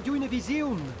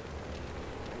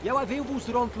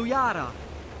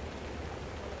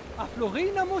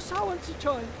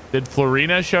 Did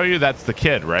Florina show you? That's the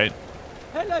kid, right?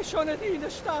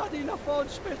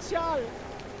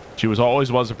 She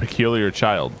always was a peculiar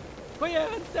child.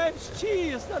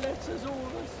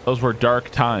 Those were dark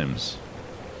times.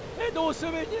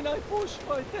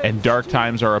 And dark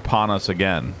times are upon us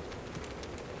again.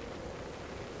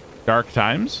 Dark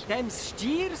times? Did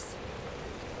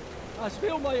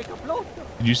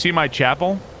you see my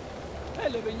chapel?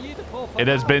 It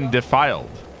has been defiled.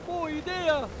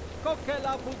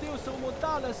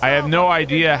 I have no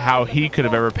idea how he could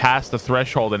have ever passed the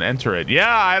threshold and enter it.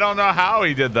 Yeah, I don't know how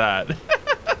he did that.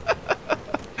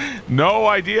 No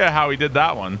idea how he did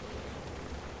that one.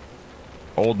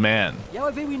 Old man.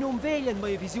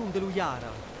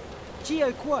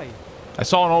 I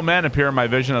saw an old man appear in my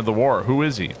vision of the war. Who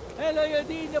is he?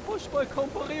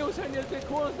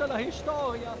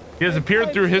 He has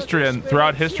appeared through history and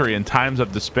throughout history in times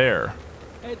of despair.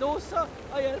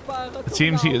 It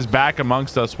seems he is back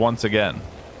amongst us once again.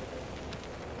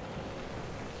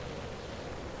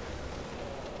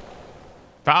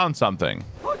 Found something.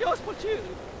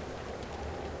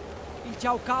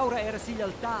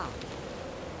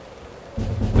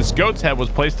 This goat's head was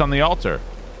placed on the altar.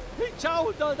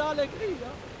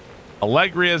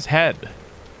 Allegria's head.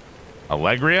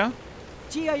 Allegria?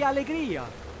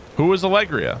 Who is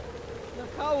Allegria?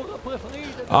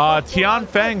 Tian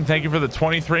Feng, thank you for the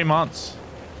 23 months.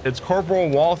 It's Corporal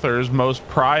Walther's most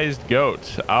prized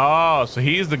goat. Oh, so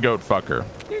he's the goat fucker.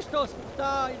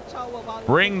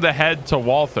 Bring the head to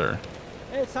Walther.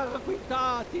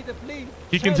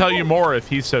 He can tell you more if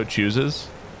he so chooses.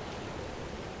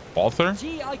 Walther?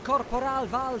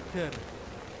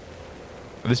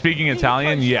 Are they speaking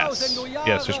Italian? Yes.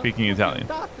 Yes, they're speaking Italian.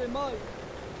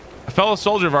 A fellow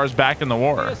soldier of ours back in the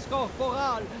war.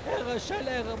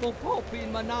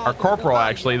 Our corporal,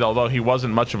 actually, although he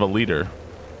wasn't much of a leader.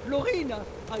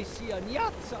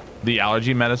 The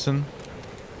allergy medicine?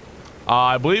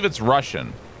 I believe it's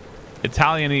Russian.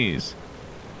 Italianese.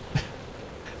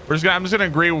 I'm just gonna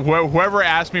agree. Whoever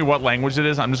asked me what language it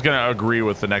is, I'm just gonna agree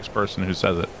with the next person who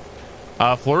says it.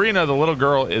 Florina, the little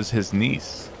girl, is his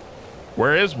niece.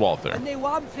 Where is Walther?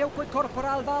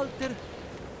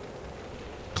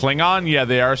 Klingon? Yeah,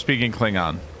 they are speaking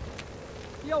Klingon.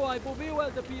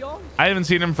 I haven't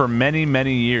seen him for many,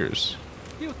 many years.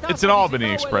 It's an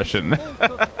Albany expression.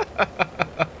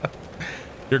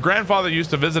 Your grandfather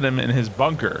used to visit him in his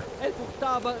bunker.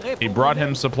 He brought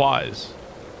him supplies.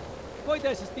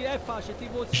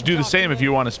 You should do the same if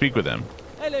you want to speak with him.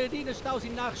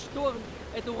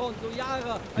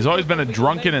 He's always been a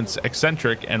drunken and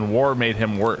eccentric, and war made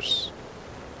him worse.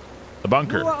 The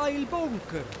bunker.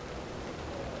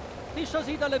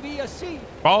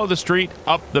 Follow the street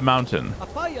up the mountain.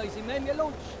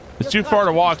 It's too far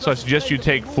to walk, so I suggest you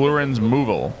take Florin's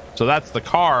Movil. So that's the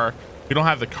car. You don't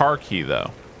have the car key,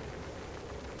 though.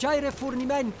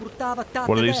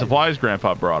 What are these supplies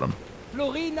Grandpa brought him?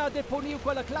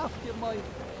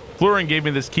 Florin gave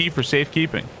me this key for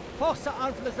safekeeping.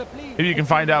 Maybe you can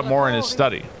find out more in his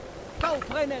study.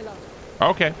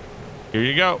 Okay. Here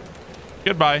you go.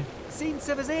 Goodbye.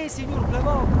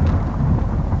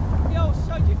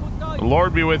 The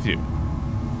Lord be with you.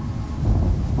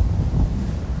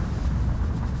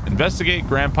 Investigate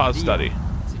Grandpa's study.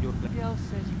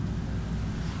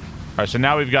 Alright, so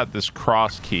now we've got this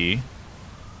cross key.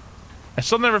 I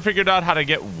still never figured out how to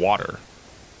get water.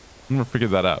 I never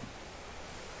figured that out.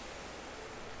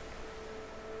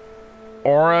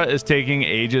 Aura is taking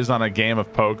ages on a game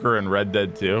of poker in Red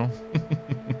Dead 2.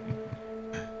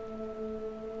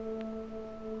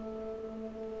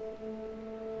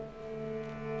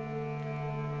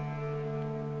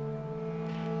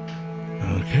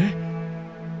 Okay.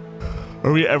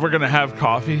 Are we ever gonna have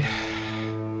coffee?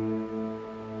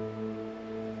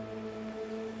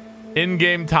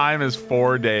 In-game time is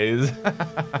 4 days.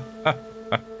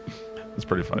 That's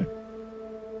pretty funny.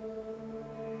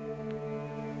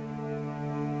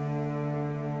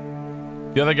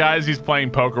 The other guys he's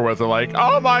playing poker with are like,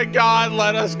 oh my God,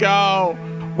 let us go.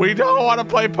 We don't want to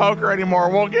play poker anymore.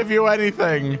 We'll give you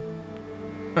anything.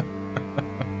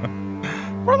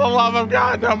 For the love of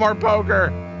God, no more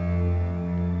poker.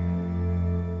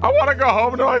 I want to go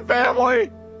home to my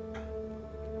family.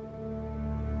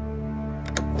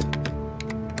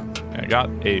 I got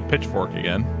a pitchfork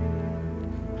again.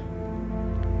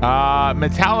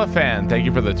 Metallifan, thank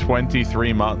you for the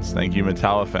 23 months. Thank you,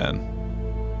 Metallifan.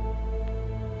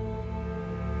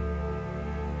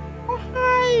 Oh,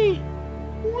 hi.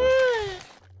 What?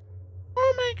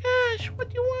 Oh my gosh, what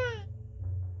do you want?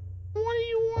 What do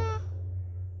you want?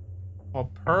 Oh,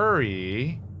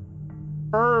 Purry.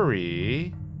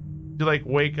 Purry. Did you like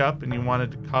wake up and you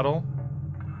wanted to cuddle?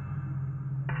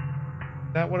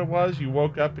 Is that what it was? You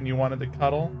woke up and you wanted to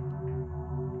cuddle?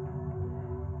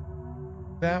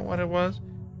 Is that what it was?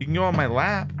 You can go on my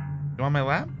lap. You want my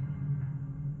lap?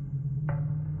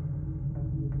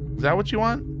 Is that what you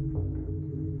want?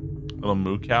 Little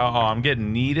moo cow. Oh, I'm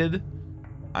getting needed.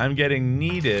 I'm getting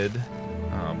needed.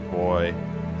 Oh boy.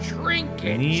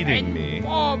 Trinkets Needing and me.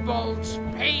 baubles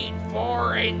paid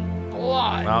for in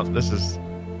blood. Well, this is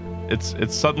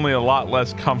it's suddenly a lot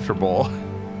less comfortable.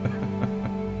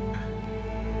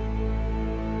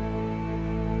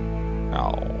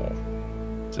 Oh,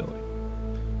 silly.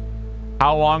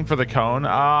 How long for the cone?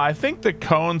 I think the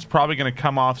cone's probably going to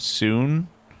come off soon.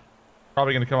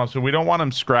 Probably going to come off soon. We don't want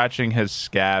him scratching his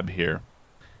scab here.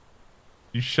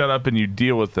 You shut up and you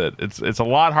deal with it. It's a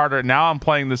lot harder. Now I'm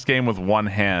playing this game with one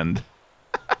hand.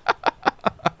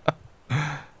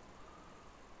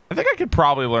 I think I could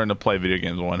probably learn to play video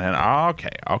games with one hand. Okay,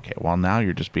 okay. Well, now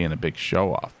you're just being a big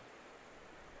show off.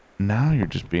 Now you're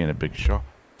just being a big show.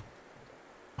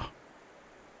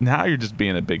 Now you're just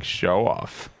being a big show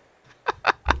off.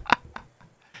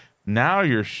 Now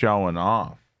you're showing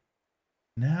off.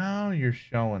 Now you're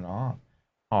showing off.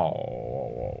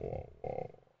 Oh,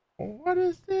 what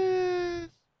is this?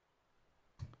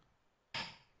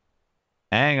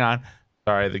 Hang on.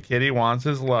 Sorry, the kitty wants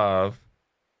his love.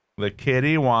 The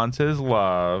kitty wants his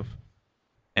love.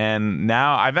 And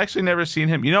now I've actually never seen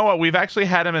him. You know what? We've actually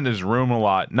had him in his room a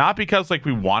lot. Not because like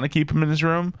we want to keep him in his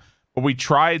room, but we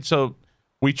tried to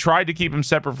keep him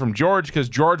separate from George because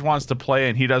George wants to play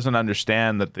and he doesn't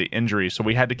understand that the injury. So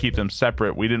we had to keep them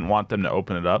separate. We didn't want them to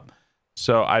open it up.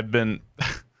 So I've been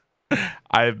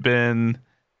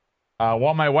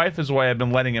while my wife is away, I've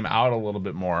been letting him out a little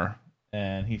bit more,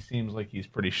 and he seems like he's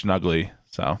pretty snuggly.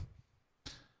 So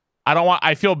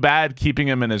I feel bad keeping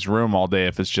him in his room all day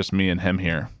if it's just me and him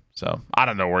here. So I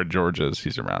don't know where George is.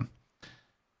 He's around.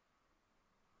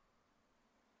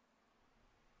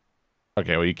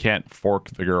 Okay, well, you can't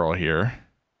fork the girl here.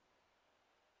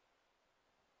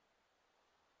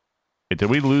 Wait, did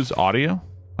we lose audio?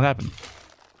 What happened?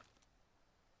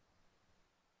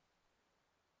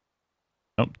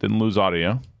 Nope, didn't lose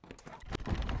audio.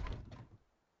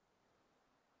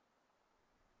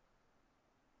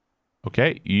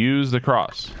 Okay, use the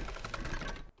cross.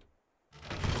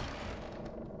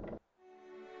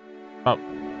 Oh.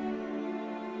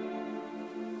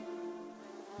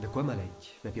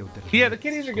 Yeah, the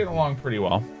kitties are getting along pretty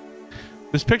well.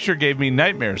 This picture gave me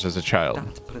nightmares as a child.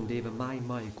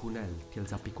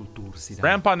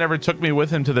 Grandpa never took me with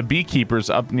him to the beekeepers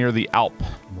up near the Alp.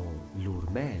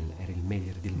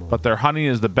 But their honey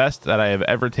is the best that I have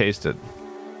ever tasted.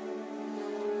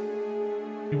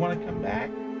 You want to come back?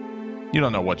 You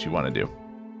don't know what you want to do.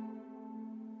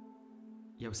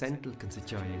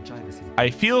 I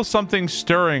feel something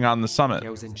stirring on the summit.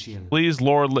 Please,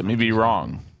 Lord, let me be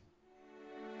wrong.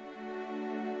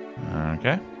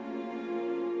 Okay.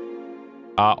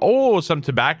 Oh, some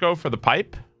tobacco for the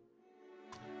pipe.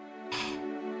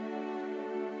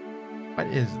 What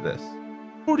is this?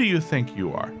 Who do you think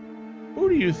you are? Who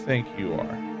do you think you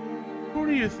are? Who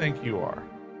do you think you are?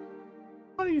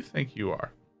 What do you think you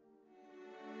are?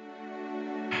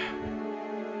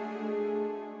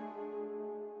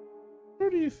 Who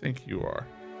do you think you are?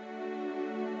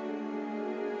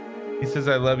 He says,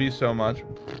 I love you so much.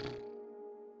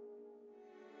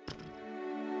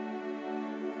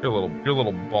 Your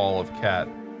little ball of cat.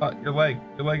 Your leg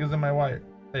is in my wire.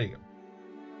 There you go.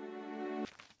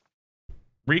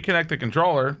 Reconnect the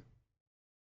controller.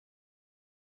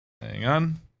 Hang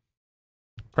on.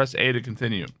 Press A to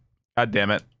continue. God damn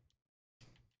it.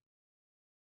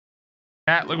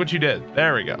 Cat, look what you did.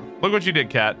 There we go. Look what you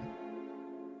did, cat.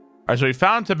 All right, so we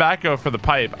found tobacco for the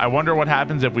pipe. I wonder what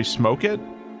happens if we smoke it.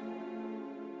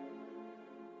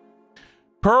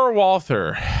 Per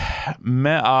Walther.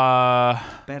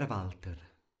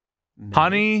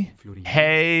 Honey,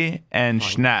 hay, and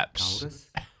schnapps.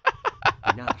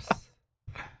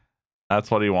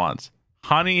 That's what he wants.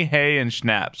 Honey, hay, and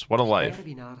schnapps. What a life.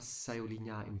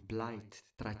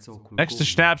 Next to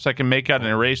schnapps, I can make out an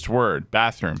erased word.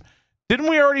 Bathroom. Didn't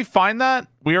we already find that?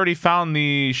 We already found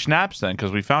the schnapps then,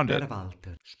 because we found it.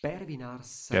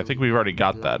 Yeah, I think we've already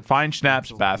got that. Find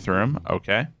schnapps, bathroom.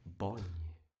 Okay.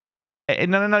 Hey,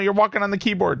 no. You're walking on the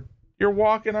keyboard. You're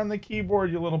walking on the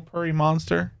keyboard, you little purry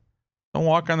monster. Don't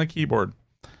walk on the keyboard.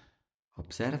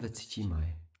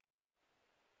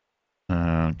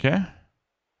 Okay.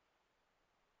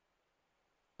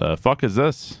 The fuck is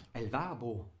this?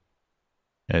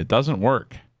 It doesn't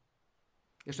work.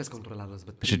 I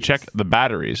should check the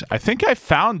batteries. I think I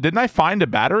found... Didn't I find a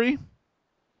battery?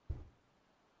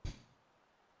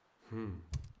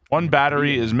 One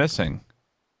battery is missing.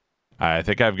 I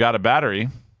think I've got a battery.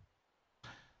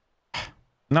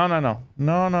 No.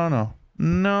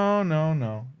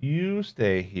 You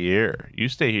stay here. You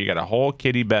stay here. You got a whole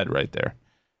kitty bed right there.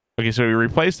 Okay, so we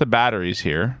replaced the batteries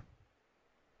here.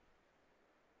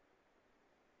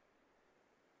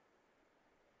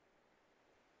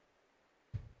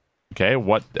 Okay,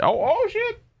 what? Oh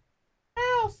shit!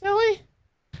 Oh, silly.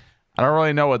 I don't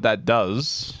really know what that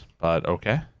does, but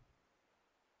okay.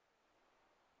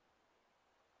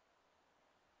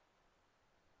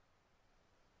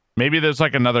 Maybe there's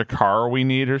like another car we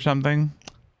need or something.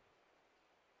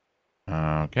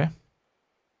 Okay.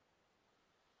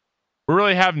 We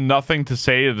really have nothing to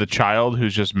say to the child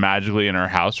who's just magically in our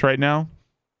house right now.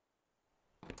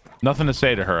 Nothing to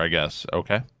say to her, I guess.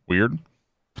 Okay. Weird.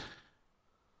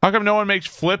 How come no one makes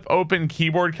flip open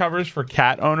keyboard covers for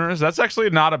cat owners? That's actually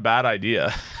not a bad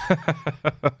idea.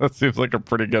 That seems like a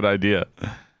pretty good idea.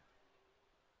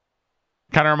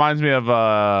 Kind of reminds me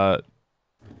of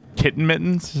kitten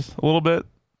mittens a little bit.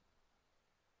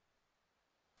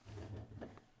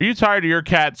 Are you tired of your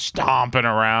cat stomping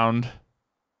around?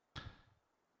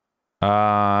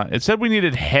 It said we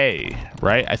needed hay,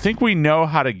 right? I think we know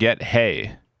how to get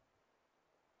hay.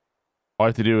 All I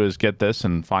have to do is get this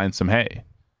and find some hay.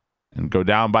 And go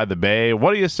down by the bay.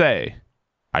 What do you say?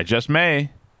 I just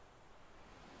may.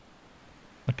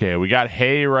 Okay, we got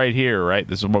hay right here, right?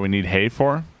 This is what we need hay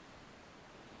for.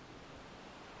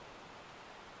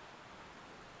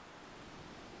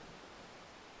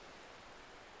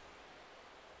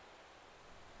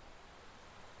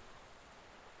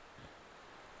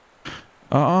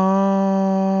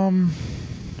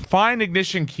 Find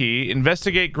ignition key.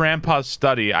 Investigate Grandpa's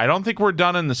study. I don't think we're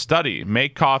done in the study.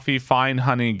 Make coffee, find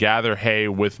honey, gather hay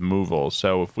with movil.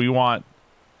 So if we want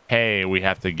hay, we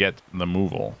have to get the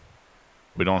movil.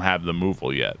 We don't have the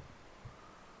movil yet.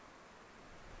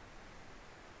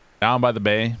 Down by the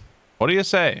bay. What do you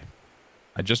say?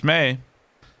 I just may.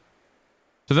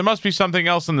 So there must be something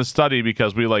else in the study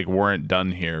because we like weren't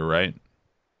done here, right?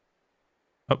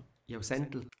 Oh.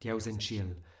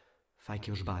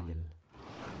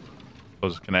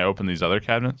 Can I open these other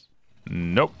cabinets?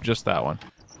 Nope, just that one.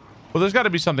 Well, there's got to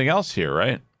be something else here,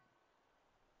 right?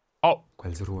 Oh,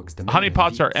 honey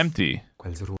pots are empty.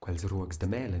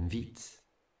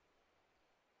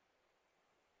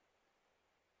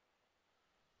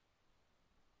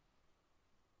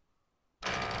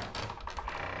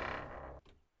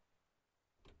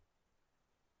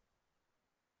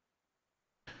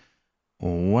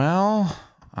 Well,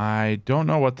 I don't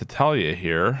know what to tell you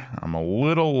here. I'm a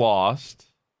little lost.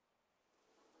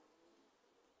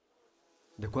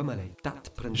 Did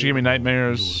you give me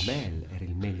nightmares?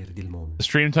 The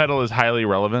stream title is highly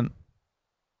relevant.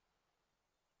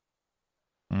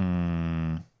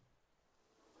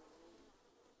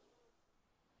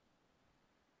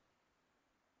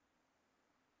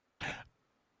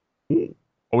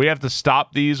 We have to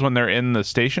stop these when they're in the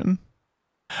station?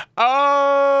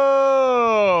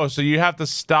 Oh, so you have to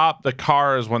stop the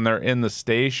cars when they're in the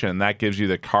station. That gives you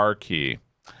the car key.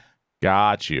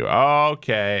 Got you.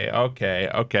 Okay.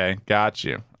 Got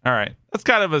you. All right. That's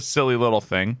kind of a silly little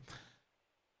thing.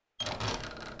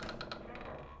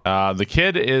 The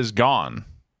kid is gone.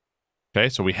 Okay,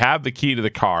 so we have the key to the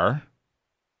car.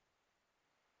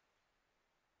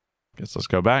 Guess let's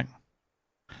go back.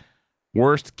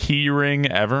 Worst key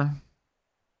ring ever.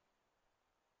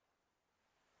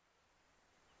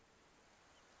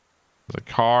 The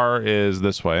car is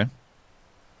this way.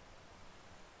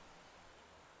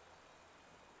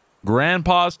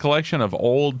 Grandpa's collection of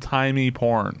old-timey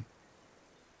porn.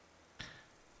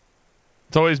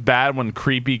 It's always bad when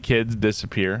creepy kids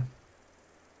disappear.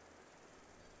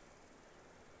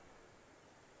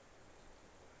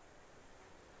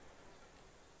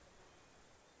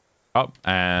 Oh,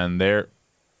 and there.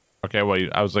 Okay, well,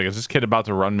 I was like, is this kid about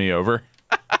to run me over?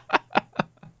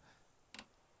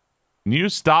 Can you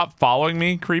stop following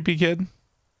me, creepy kid?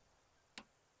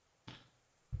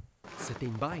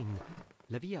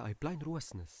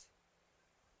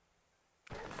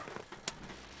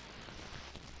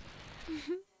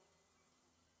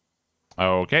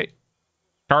 Okay.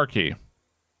 Car key.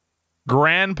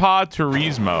 Grandpa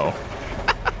Turismo.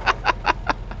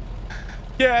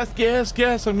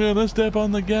 Gas. I'm gonna step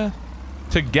on the gas.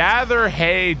 To gather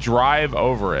hay, drive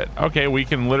over it. Okay, we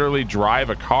can literally drive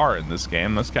a car in this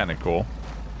game. That's kind of cool.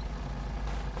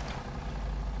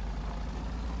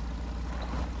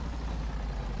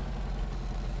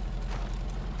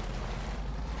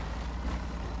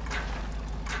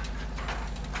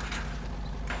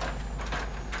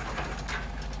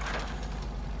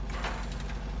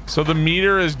 So the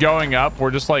meter is going up.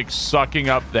 We're just like sucking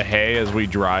up the hay as we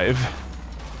drive.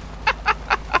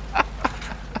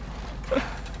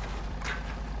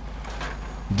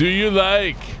 Do you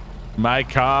like my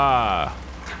car?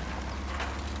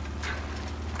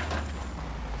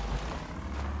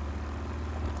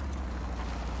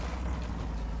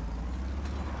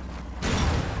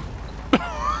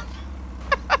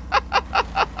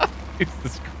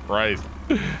 Jesus Christ.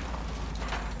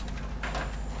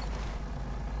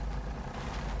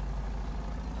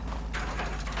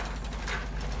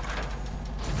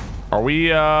 Are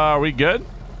we good?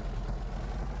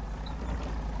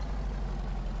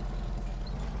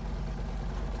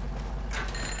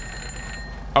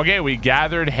 Okay, we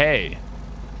gathered hay.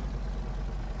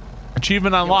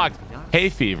 Achievement unlocked. Hay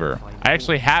fever. I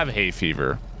actually have hay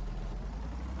fever.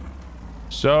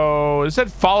 So it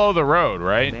said follow the road,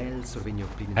 right?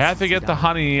 I have to get the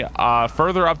honey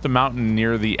further up the mountain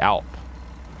near the Alp.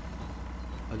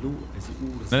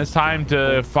 Then it's time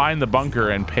to find the bunker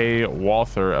and pay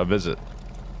Walther a visit.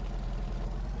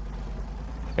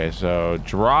 Okay, so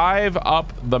drive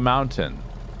up the mountain.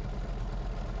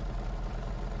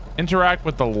 Interact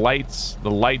with the lights,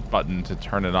 the light button to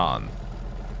turn it on.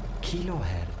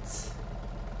 Kilohertz.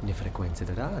 Le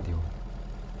frequenze da radio.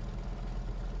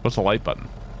 What's the light button?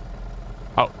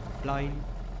 Oh. Blind.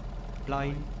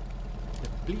 Blind. The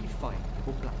bli fine.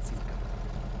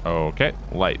 Okay,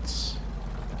 lights.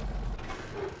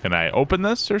 Can I open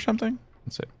this or something?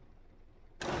 Let's see.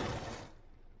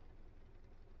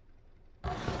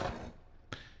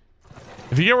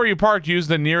 If you get where you parked, use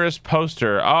the nearest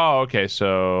poster. Oh, okay.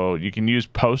 So you can use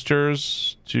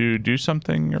posters to do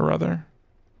something or other.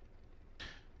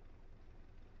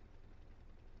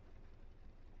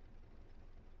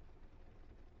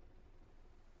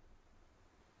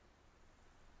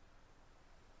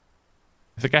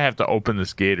 I think I have to open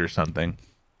this gate or something.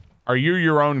 Are you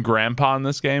your own grandpa in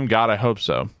this game? God, I hope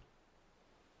so.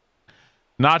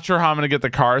 Not sure how I'm going to get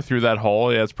the car through that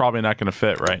hole. Yeah, it's probably not going to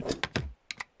fit, right?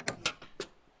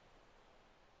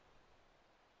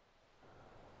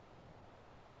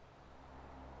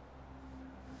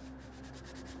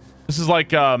 This is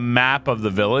like a map of the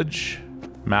village.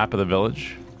 Map of the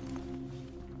village.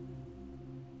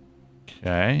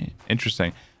 Okay,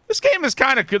 interesting. This game is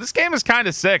kind of good. This game is kind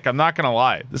of sick. I'm not gonna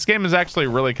lie. This game is actually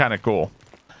really kind of cool.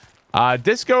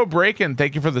 Disco Breakin',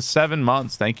 thank you for the 7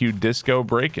 months. Thank you, Disco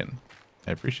Breakin'.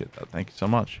 I appreciate that. Thank you so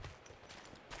much.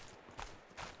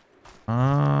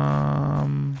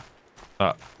 Well,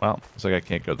 looks like I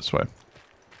can't go this way.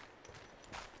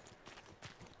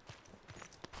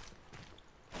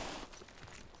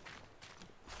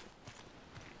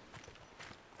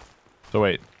 So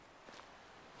wait.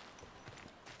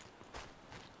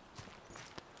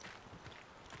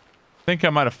 I think I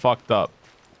might have fucked up.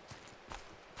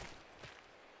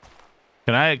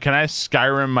 Can I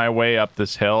Skyrim my way up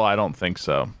this hill? I don't think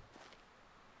so.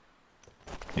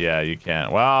 Yeah, you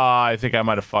can't. Well, I think I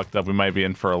might have fucked up. We might be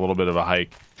in for a little bit of a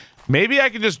hike. Maybe I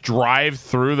can just drive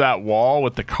through that wall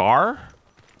with the car?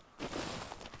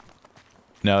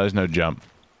 No, there's no jump.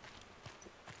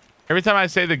 Every time I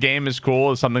say the game is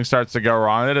cool, if something starts to go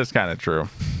wrong, it is kind of true.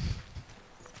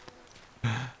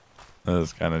 That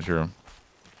is kind of true.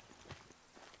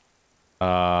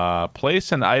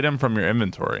 Place an item from your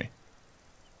inventory.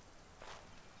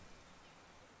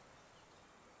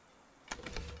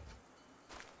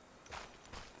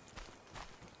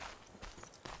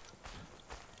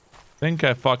 I think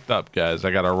I fucked up, guys.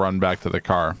 I gotta run back to the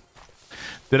car.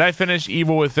 Did I finish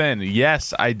Evil Within?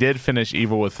 Yes, I did finish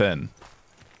Evil Within.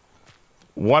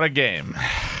 What a game.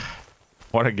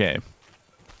 What a game.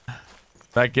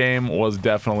 That game was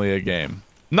definitely a game.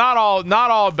 Not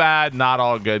all bad, not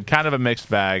all good. Kind of a mixed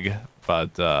bag,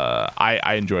 but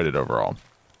I enjoyed it overall.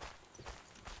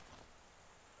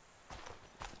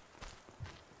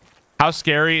 How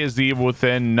scary is the Evil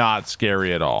Within? Not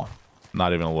scary at all.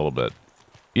 Not even a little bit.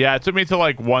 Yeah, it took me till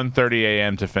like 1:30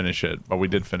 a.m. to finish it, but we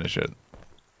did finish it.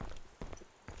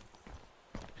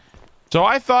 So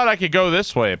I thought I could go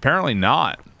this way. Apparently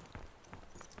not.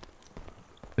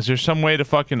 Is there some way to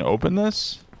fucking open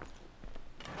this?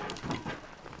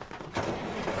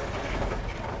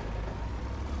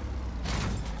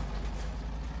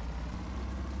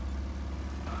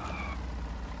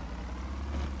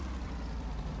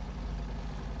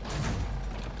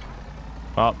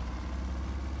 Well,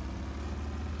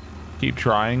 keep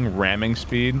trying. Ramming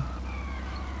speed.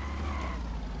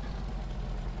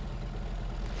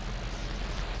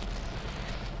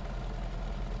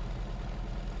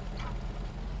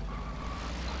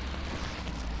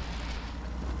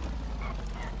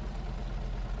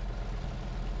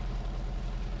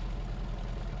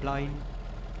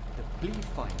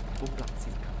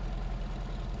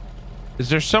 Is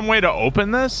there some way to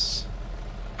open this?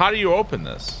 How do you open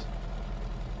this?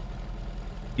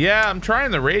 Yeah, I'm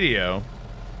trying the radio.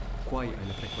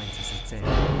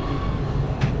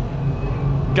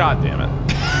 God damn it.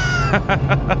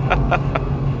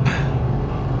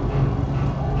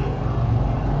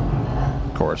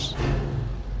 Of course.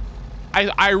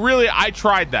 I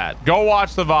tried that. Go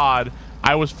watch the VOD.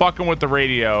 I was fucking with the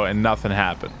radio and nothing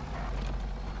happened.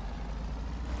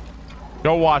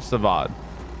 Go watch the VOD.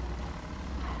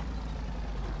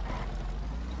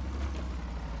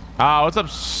 What's up,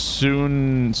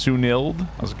 Sunild?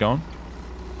 How's it going?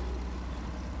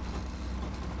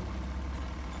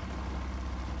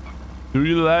 Do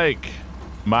you like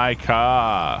my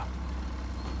car?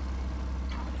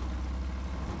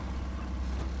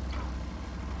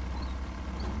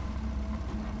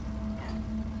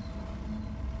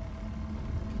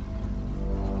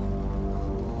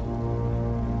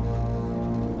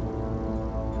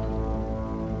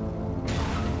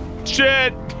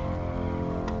 Shit.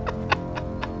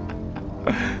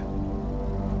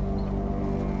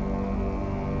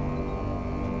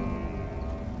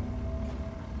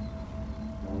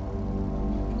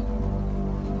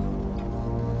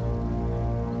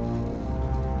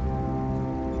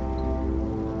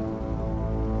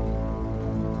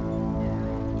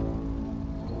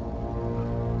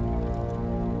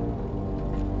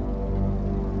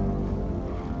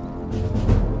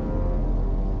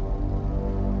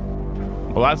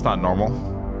 Well, that's not normal.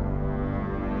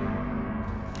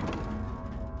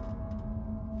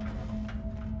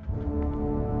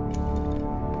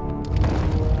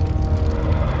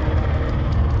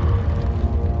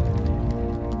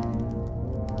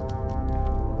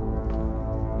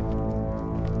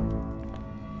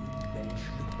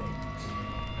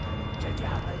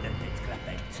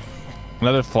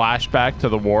 Another flashback to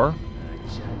the war.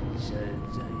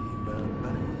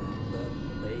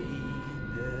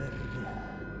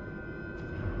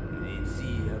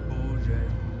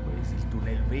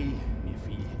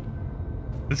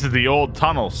 This is the old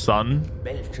tunnel, son.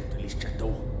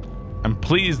 I'm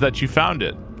pleased that you found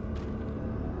it.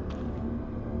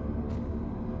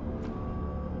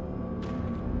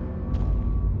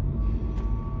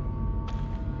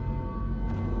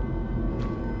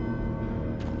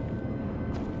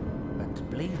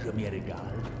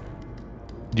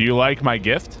 Do you like my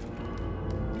gift?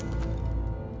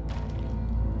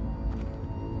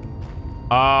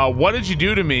 What did you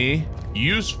do to me?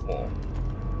 Useful.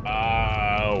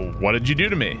 What did you do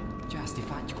to me?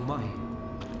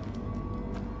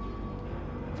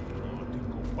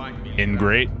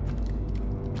 Ingrate.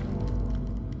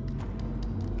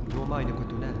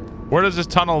 Where does this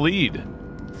tunnel lead?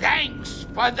 Thanks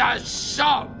for the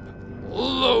sub,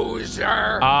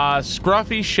 loser.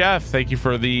 Scruffy Chef, thank you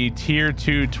for the tier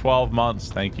 2 12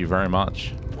 months. Thank you very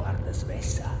much.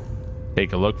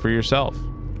 Take a look for yourself.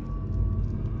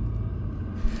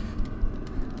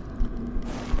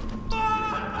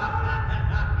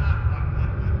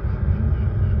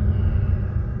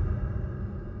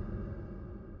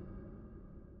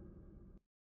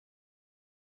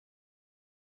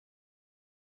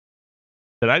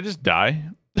 Did I just die?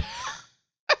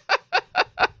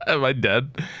 Am I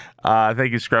dead?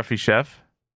 Thank you, Scruffy Chef.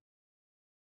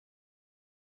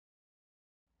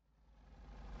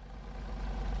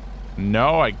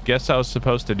 No, I guess I was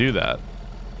supposed to do that.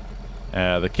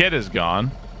 The kid is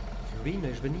gone.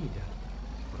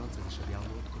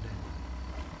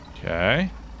 Okay.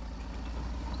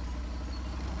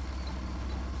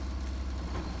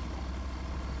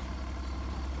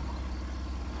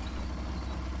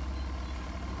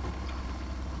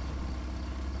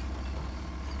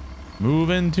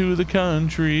 Moving to the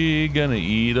country, gonna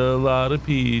eat a lot of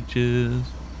peaches.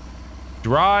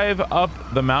 Drive up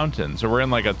the mountain. So we're in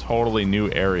like a totally new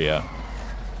area.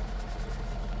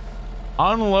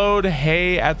 Unload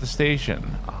hay at the station.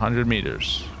 100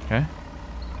 meters. Okay.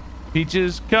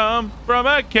 Peaches come from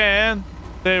a can.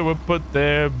 They were put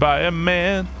there by a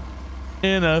man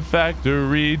in a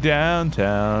factory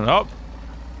downtown. Oh.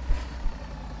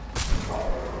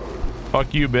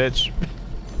 Fuck you, bitch.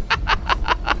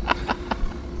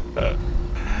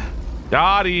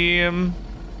 Got him.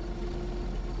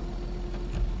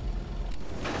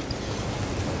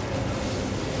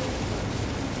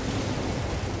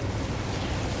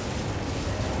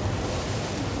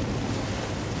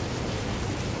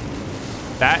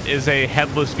 That is a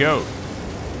headless goat.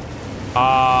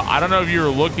 I don't know if you were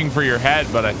looking for your head,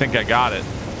 but I think I got it.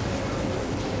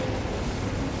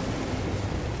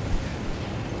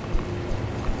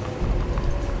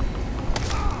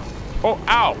 Oh,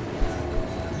 ow.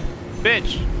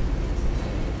 Bitch.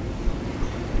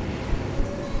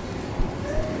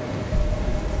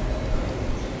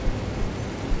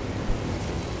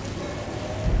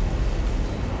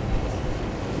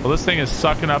 Well, this thing is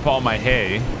sucking up all my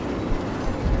hay.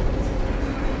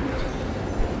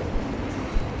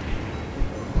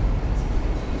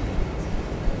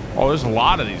 Oh, there's a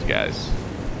lot of these guys.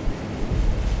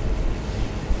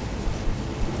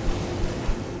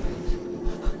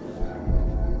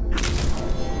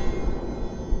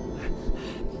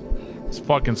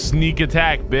 Fucking sneak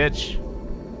attack, bitch.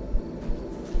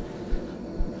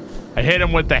 I hit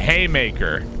him with the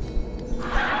haymaker.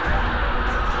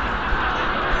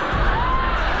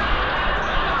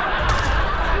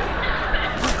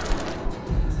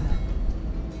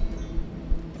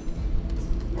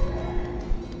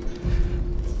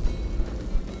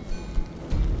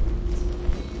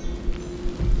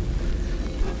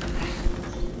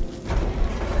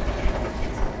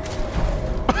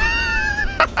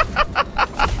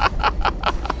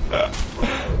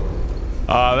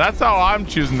 That's how I'm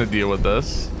choosing to deal with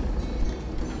this.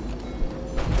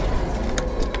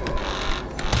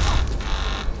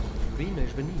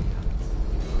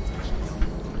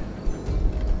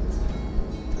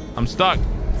 I'm stuck.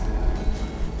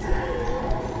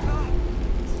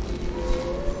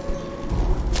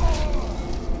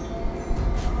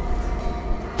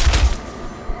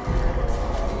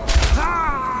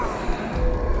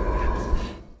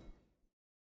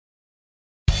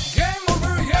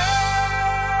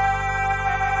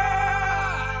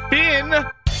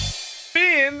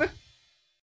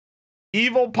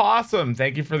 Evil Possum,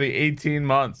 thank you for the 18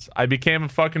 months. I became a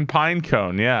fucking pine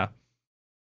cone, yeah.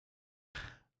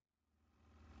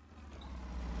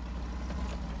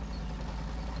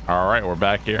 All right, we're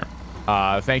back here.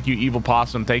 Thank you, Evil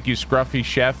Possum. Thank you, Scruffy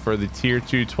Chef, for the tier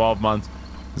 2 12 months.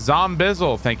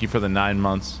 Zombizzle, thank you for the 9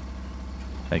 months.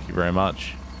 Thank you very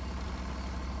much.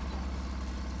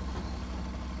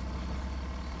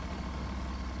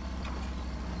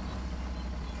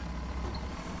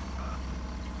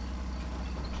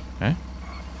 Okay.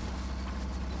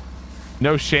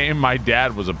 No shame, my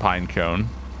dad was a pine cone.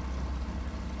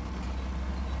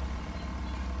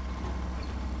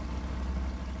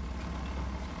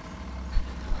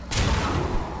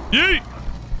 Yeet!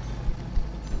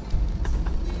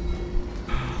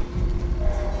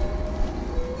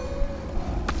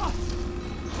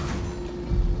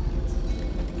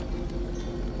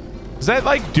 Is that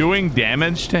like doing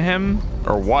damage to him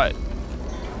or what?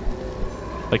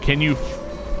 Like, can you...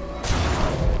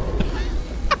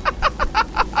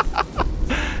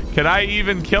 Can I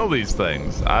even kill these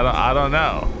things? I don't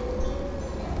know.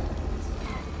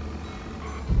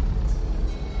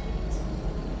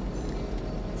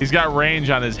 He's got range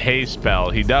on his hay spell.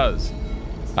 He does.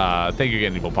 Thank you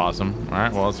again, Evil Possum. All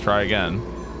right, well, let's try again.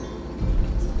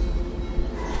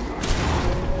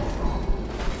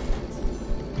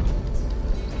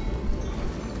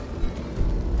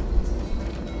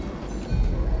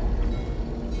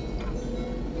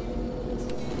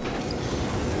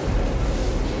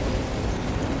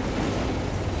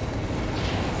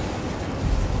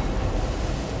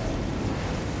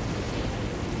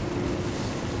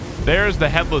 There's the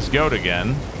headless goat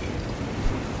again.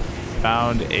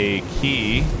 Found a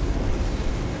key.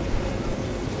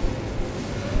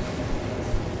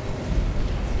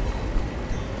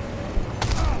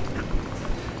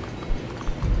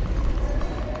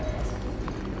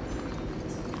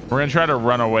 We're gonna try to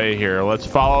run away here. Let's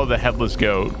follow the headless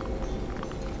goat.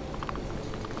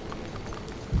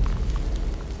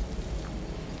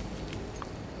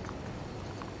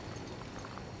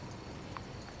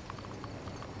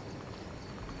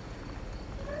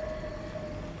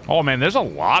 Oh man, there's a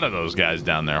lot of those guys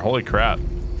down there. Holy crap.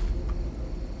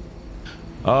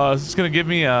 Is this gonna give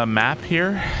me a map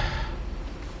here?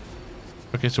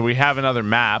 Okay, so we have another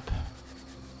map.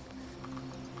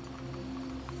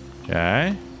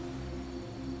 Okay.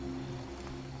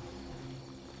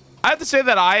 I have to say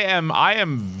that I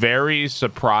am very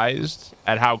surprised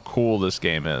at how cool this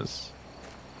game is.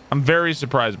 I'm very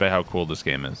surprised by how cool this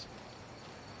game is.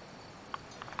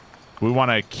 We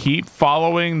want to keep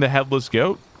following the headless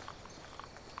goat.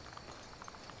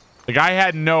 Like, I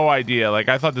had no idea. Like,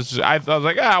 I thought this was... I was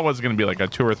like, it was going to be like a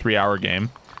 2 or 3 hour game.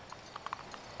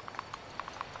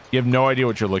 You have no idea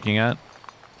what you're looking at.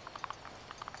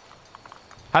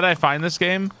 How did I find this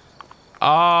game?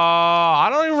 I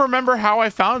don't even remember how I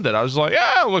found it. I was like,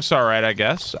 yeah, it looks all right, I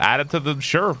guess. Add it to the...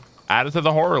 Sure. Add it to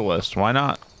the horror list. Why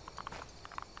not?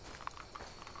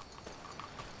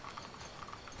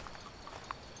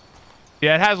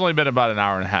 Yeah, it has only been about an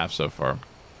hour and a half so far.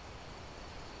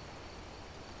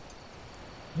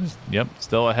 Yep,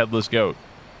 still a headless goat.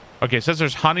 Okay, it says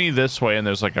there's honey this way and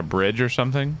there's like a bridge or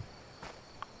something.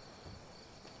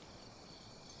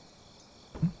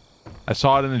 I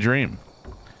saw it in a dream.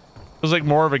 It was like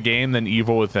more of a game than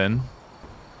Evil Within.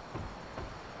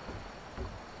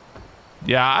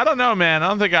 Yeah, I don't know, man. I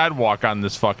don't think I'd walk on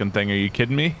this fucking thing. Are you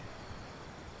kidding me?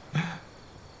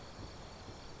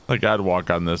 Like, I'd walk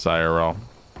on this IRL.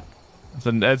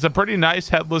 It's a pretty nice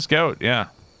headless goat, yeah.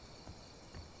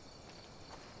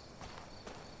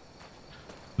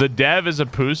 The dev is a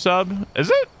poo sub? Is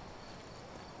it?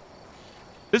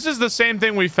 This is the same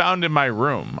thing we found in my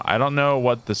room. I don't know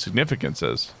what the significance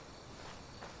is.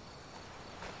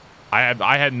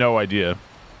 I had no idea.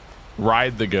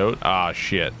 Ride the goat. Ah,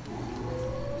 shit.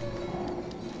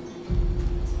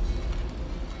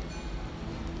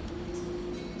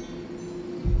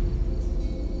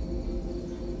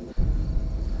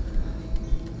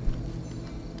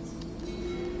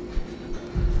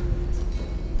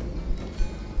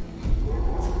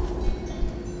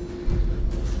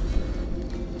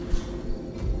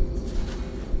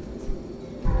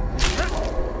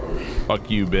 Fuck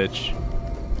you, bitch.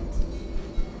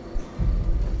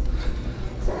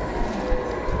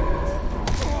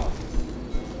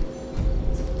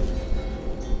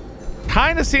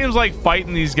 Kind of seems like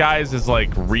fighting these guys is like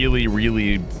really,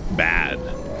 really bad.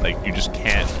 Like you just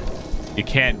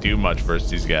can't do much versus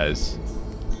these guys.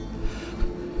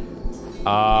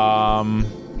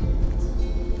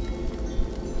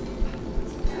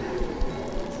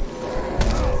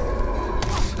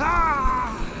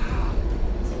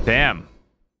 Damn.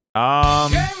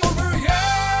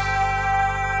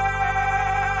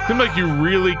 Seems like you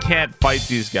really can't fight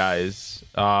these guys.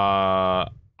 I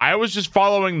was just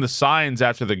following the signs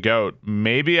after the goat.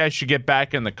 Maybe I should get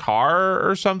back in the car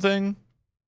or something.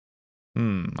 I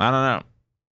don't know.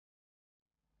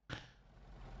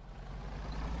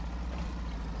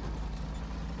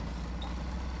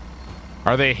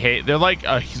 Are they hay? They're like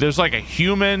there's like a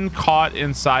human caught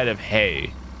inside of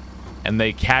hay. And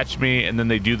they catch me, and then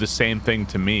they do the same thing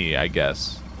to me, I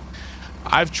guess.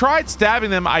 I've tried stabbing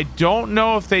them. I don't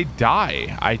know if they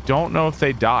die.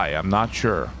 I'm not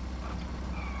sure.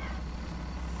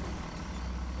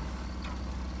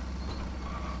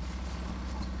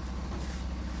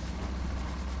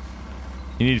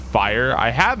 You need fire? I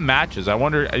have matches. I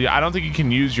wonder... I don't think you can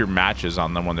use your matches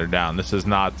on them when they're down. This is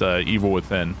not Evil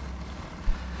Within.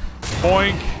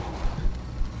 Boink.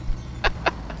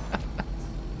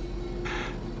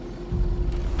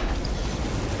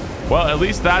 Well, at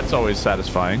least that's always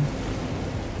satisfying.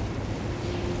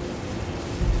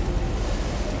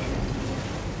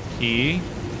 Key.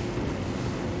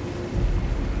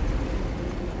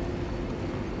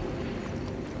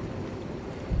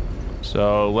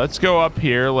 So let's go up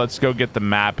here. Let's go get the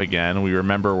map again. We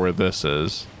remember where this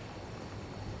is.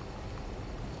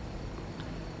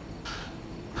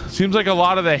 Seems like a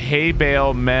lot of the hay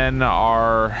bale men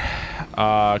are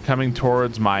coming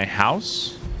towards my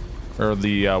house. Or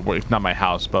the, not my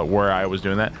house, but where I was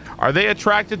doing that. Are they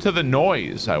attracted to the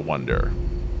noise, I wonder?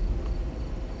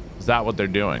 Is that what they're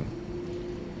doing?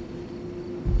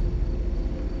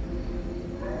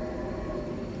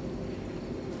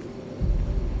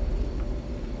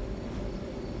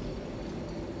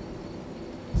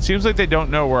 Seems like they don't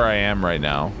know where I am right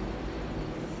now.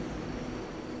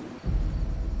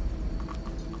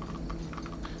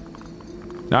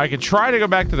 Now I could try to go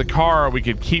back to the car, or we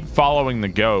could keep following the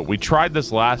goat. We tried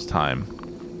this last time.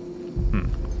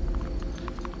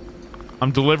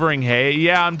 I'm delivering hay.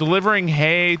 Yeah, I'm delivering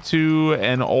hay to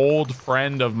an old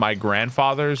friend of my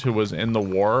grandfather's who was in the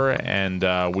war,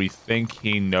 and we think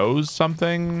he knows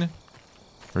something,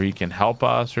 or he can help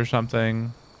us or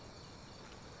something.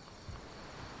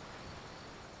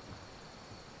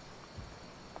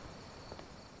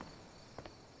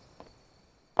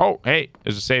 Oh, hey,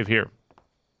 there's a save here.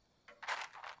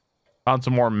 Found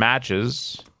some more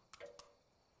matches.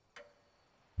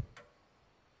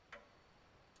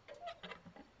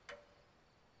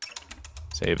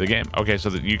 Save the game. Okay, so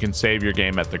that you can save your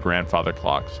game at the grandfather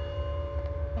clocks.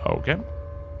 Okay,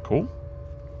 cool.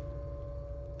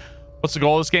 What's the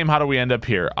goal of this game? How do we end up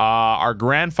here? Our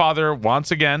grandfather, once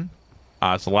again,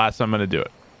 it's the last time I'm going to do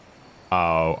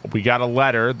it. We got a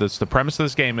letter. That's the premise of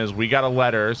this game is we got a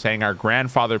letter saying our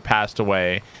grandfather passed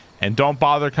away and don't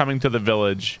bother coming to the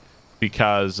village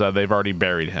because they've already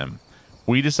buried him.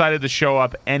 We decided to show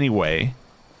up anyway,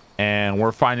 and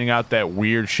we're finding out that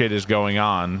weird shit is going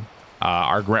on.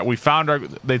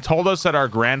 They told us that our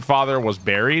grandfather was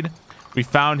buried. We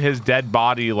found his dead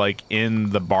body like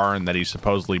in the barn that he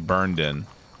supposedly burned in.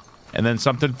 And then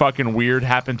something fucking weird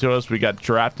happened to us. We got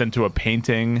trapped into a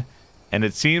painting, and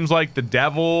it seems like the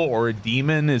devil or a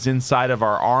demon is inside of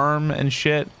our arm and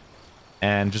shit.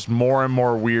 And just more and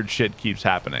more weird shit keeps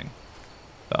happening.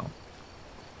 So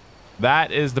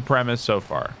that is the premise so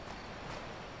far.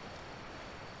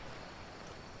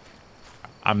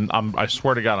 I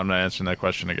swear to God, I'm not answering that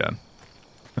question again.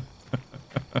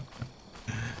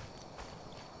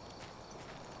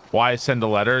 Why send a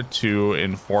letter to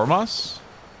inform us?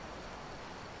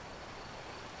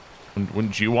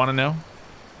 Wouldn't you want to know?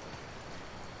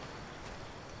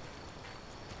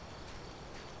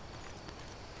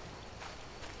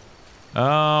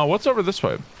 What's over this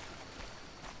way?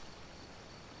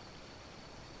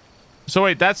 So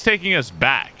wait, that's taking us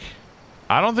back.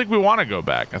 I don't think we want to go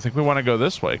back. I think we want to go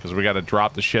this way because we got to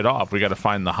drop the shit off. We got to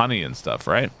find the honey and stuff,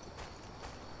 right?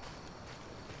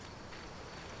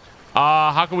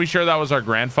 How can we sure that was our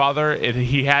grandfather?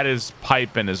 He had his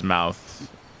pipe in his mouth.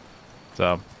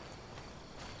 So.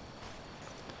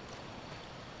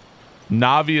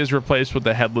 Navi is replaced with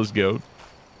the headless goat.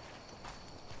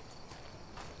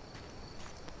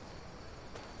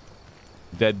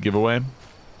 Dead giveaway.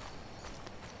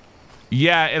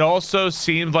 Yeah, it also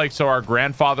seemed like so our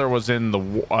grandfather was in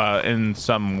the in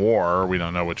some war. We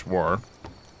don't know which war.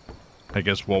 I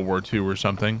guess World War II or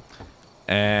something.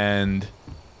 And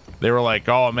they were like,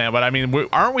 "Oh man, but I mean,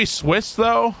 aren't we Swiss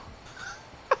though?"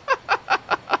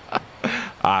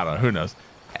 I don't know. Who knows?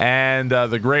 And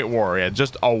the Great War, yeah,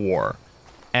 just a war.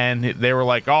 And they were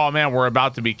like, "Oh man, we're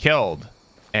about to be killed."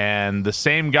 And the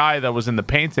same guy that was in the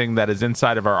painting that is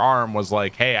inside of our arm was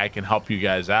like, "Hey, I can help you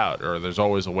guys out," or "There's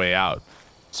always a way out."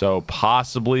 So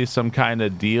possibly some kind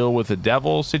of deal with the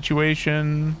devil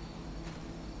situation.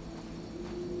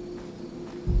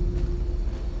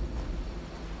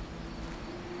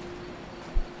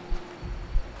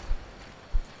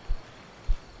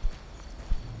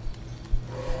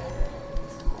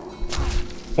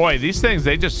 Boy, these things,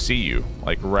 they just see you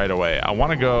like right away. I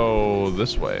want to go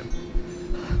this way.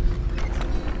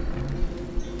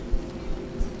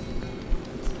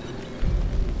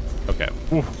 Okay.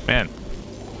 Ooh, man.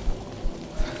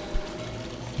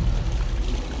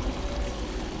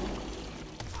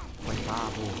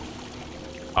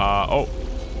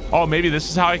 Oh, maybe this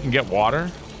is how I can get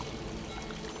water.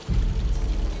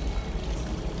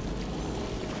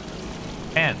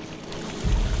 And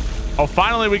oh,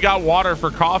 finally we got water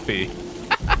for coffee.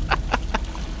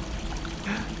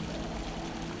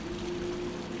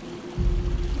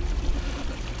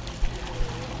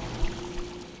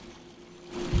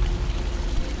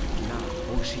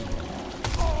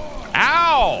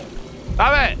 Ow!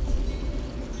 Stop it!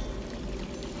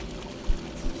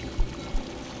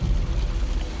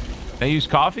 They use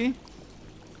coffee?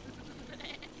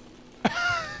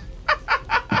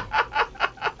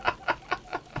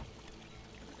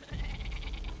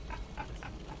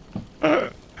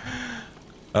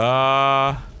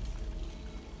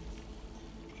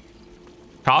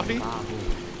 Coffee?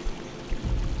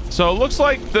 So it looks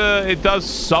like it does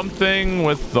something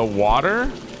with the water.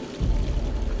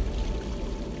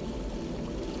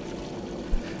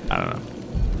 I don't know.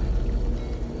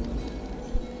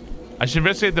 I should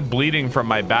investigate the bleeding from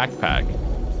my backpack.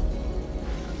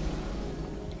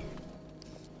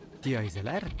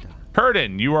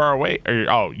 Curtin, you are awake.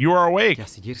 Oh, you are awake.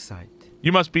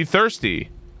 You must be thirsty.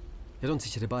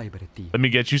 Let me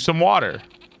get you some water.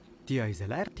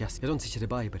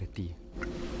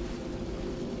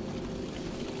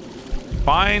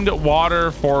 Find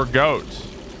water for goat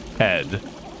head.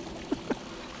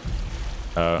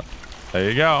 There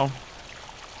you go.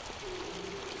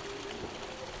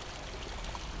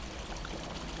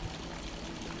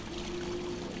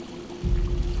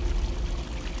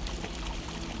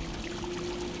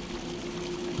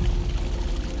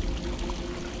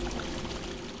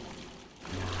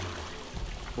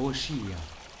 Oshia.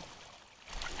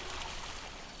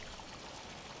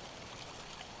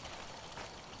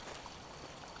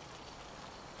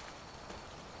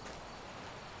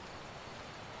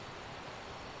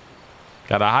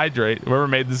 Gotta hydrate. Whoever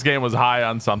made this game was high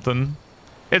on something.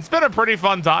 It's been a pretty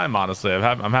fun time, honestly.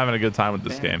 I'm having a good time with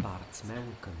this game.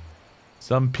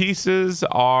 Some pieces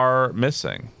are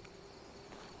missing.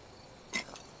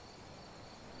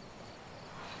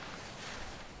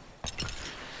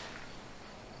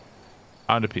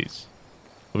 Found a piece.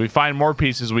 If we find more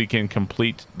pieces, we can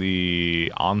complete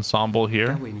the ensemble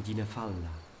here.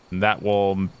 And that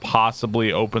will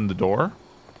possibly open the door.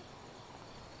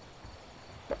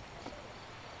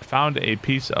 I found a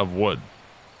piece of wood.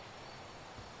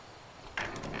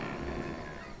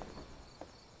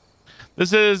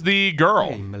 This is the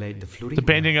girl. The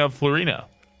painting of Florina.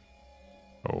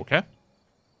 Okay.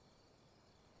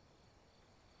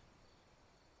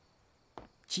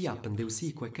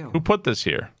 Who put this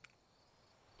here?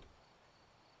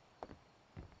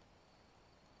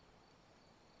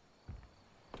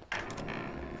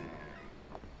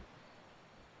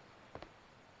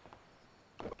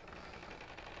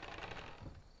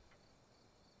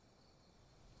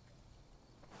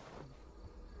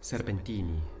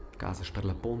 Serpentini, casas per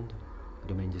la pond,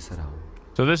 domenica sarau.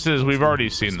 So this is, we've already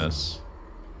seen this.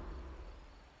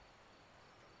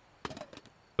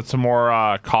 Got some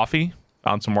more coffee.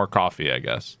 Found some more coffee, I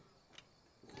guess.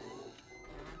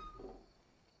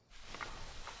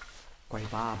 Quai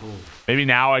vabo. Maybe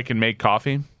now I can make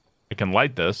coffee. I can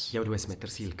light this. Jau dues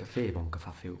mettersi il caffè bon che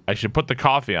fa fiu. I should put the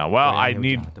coffee on. Well, I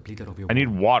need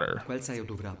water. Quel sai io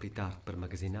dovrà pli tard per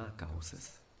magasinar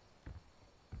causes.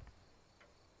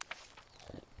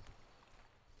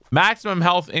 Maximum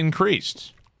health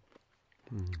increased.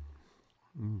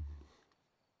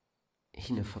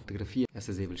 Una fotografia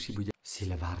essa sevel scibuia. Si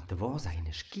levar de vosa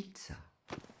una schizza.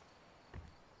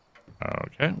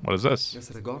 Okay, what is this?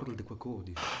 Essa regordel de qua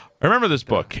codi. I remember this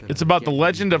book. It's about the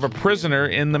legend of a prisoner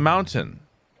in the mountain.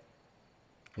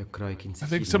 I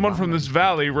think someone from this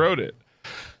valley wrote it.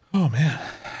 Oh man,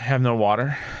 I have no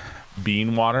water.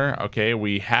 Bean water. Okay,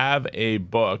 we have a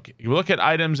book. You look at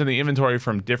items in the inventory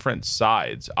from different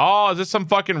sides. Oh, is this some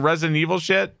fucking Resident Evil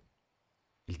shit?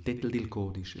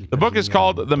 The book is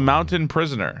called The Mountain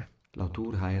Prisoner.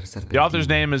 The author's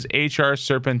name is H.R.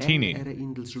 Serpentini.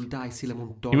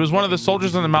 He was one of the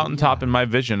soldiers on the mountaintop in my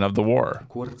vision of the war.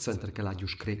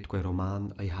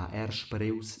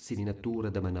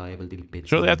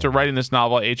 Shortly after writing this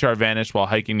novel, H.R. vanished while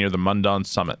hiking near the Mundaun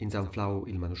summit.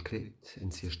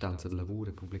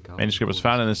 Manuscript was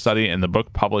found in his study and the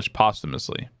book published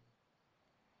posthumously.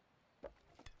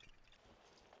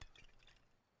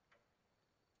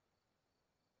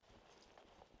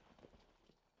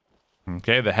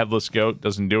 Okay, the headless goat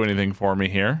doesn't do anything for me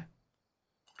here.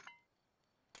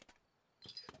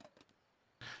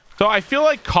 So I feel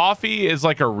like coffee is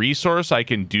like a resource I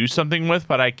can do something with,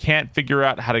 but I can't figure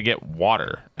out how to get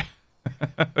water.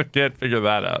 I can't figure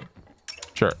that out.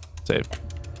 Sure, save.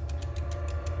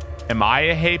 Am I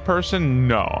a hay person?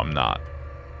 No, I'm not.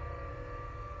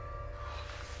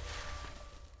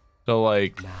 So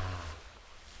like...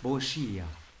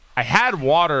 I had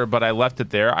water, but I left it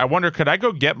there. I wonder, could I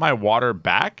go get my water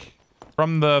back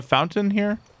from the fountain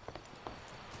here?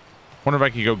 Wonder if I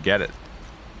could go get it.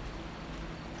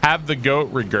 Have the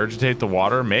goat regurgitate the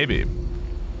water? Maybe.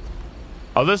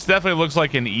 Oh, this definitely looks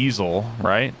like an easel,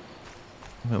 right?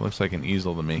 It looks like an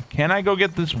easel to me. Can I go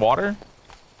get this water?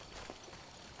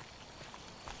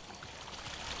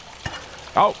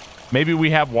 Oh, maybe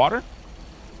we have water?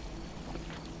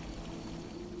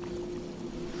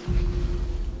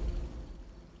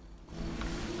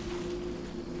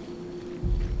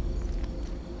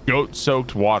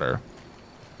 Goat-soaked water.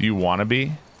 Do you want to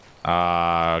be?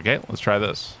 Okay, let's try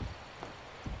this.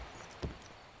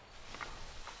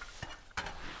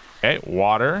 Okay,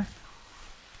 water.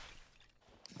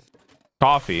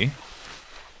 Coffee.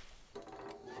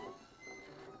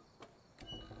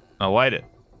 Now light it.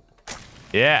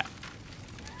 Yeah.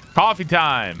 Coffee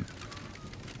time.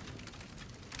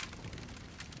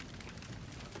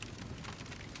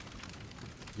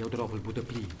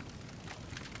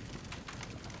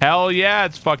 Hell yeah,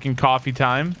 it's fucking coffee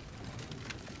time.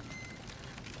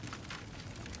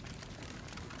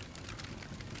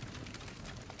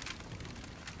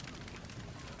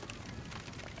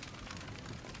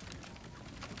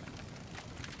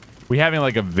 We having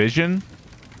like a vision?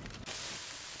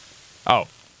 Oh,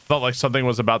 felt like something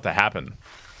was about to happen.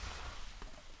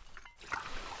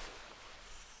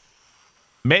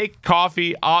 Make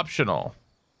coffee optional.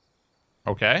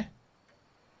 Okay.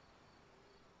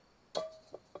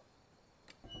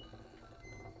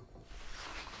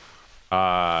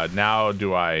 Now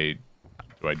do I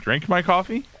drink my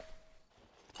coffee?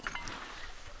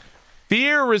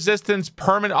 Fear resistance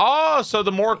permanent. Oh, so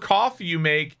the more coffee you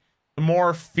make, the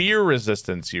more fear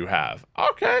resistance you have.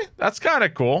 Okay, that's kind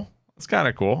of cool. That's kind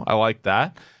of cool. I like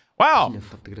that. Wow.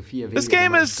 This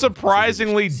game is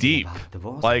surprisingly deep.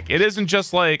 Like, it isn't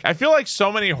just like, I feel like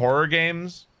so many horror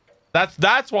games.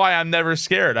 That's why I'm never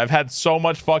scared. I've had so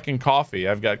much fucking coffee.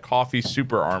 I've got coffee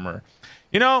super armor.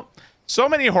 You know, so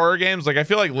many horror games, like I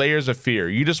feel like Layers of Fear.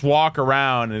 You just walk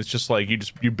around and it's just like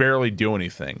you barely do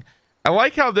anything. I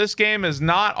like how this game is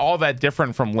not all that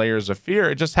different from Layers of Fear.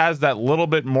 It just has that little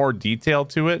bit more detail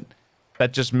to it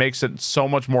that just makes it so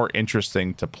much more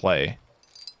interesting to play.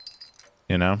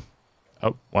 You know?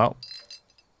 Oh, well.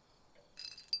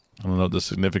 I don't know what the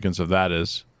significance of that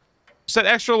is. Just that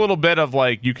extra little bit of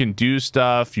like, you can do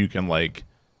stuff, you can like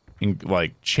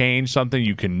change something,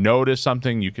 you can notice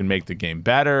something, you can make the game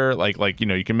better, like you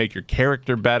know, you can make your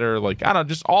character better, like I don't know,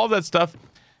 just all that stuff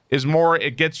is more,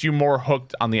 it gets you more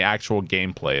hooked on the actual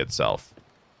gameplay itself.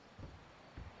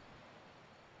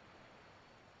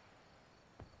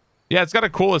 Yeah, it's got a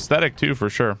cool aesthetic too, for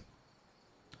sure.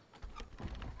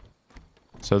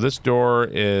 So this door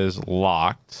is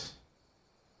locked.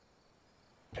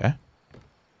 Okay.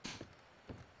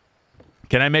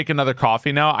 Can I make another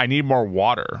coffee now? I need more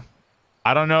water.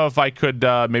 I don't know if I could,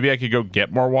 maybe I could go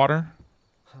get more water.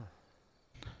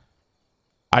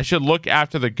 I should look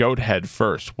after the goat head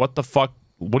first. What the fuck?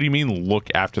 What do you mean look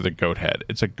after the goat head?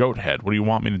 It's a goat head. What do you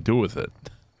want me to do with it?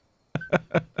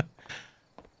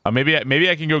 Maybe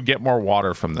I can go get more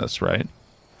water from this, right?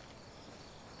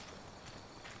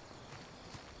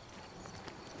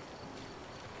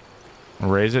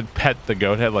 Raise it, pet the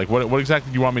goat head. Like, what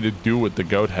exactly do you want me to do with the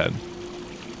goat head?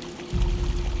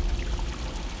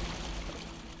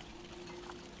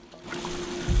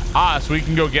 Ah, so we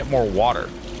can go get more water.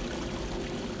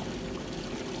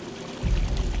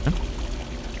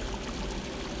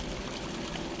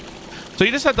 So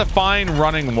you just have to find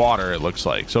running water, it looks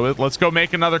like. So let's go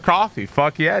make another coffee.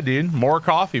 Fuck yeah, dude. More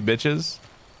coffee, bitches.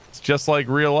 It's just like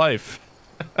real life.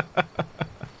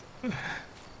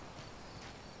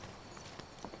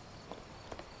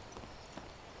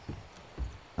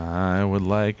 I would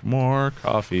like more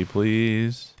coffee,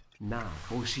 please.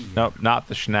 Nope, not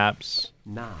the schnapps.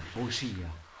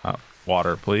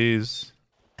 Water, please.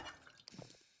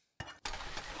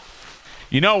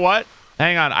 You know what?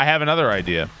 Hang on, I have another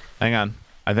idea. Hang on.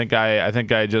 I think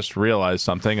I just realized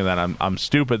something, and then I'm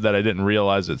stupid that I didn't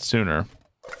realize it sooner.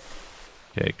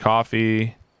 Okay,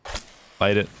 coffee.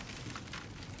 Light it.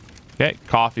 Okay,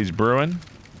 coffee's brewing.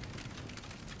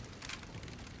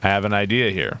 I have an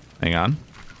idea here. Hang on.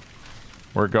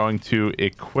 We're going to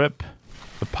equip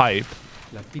the pipe.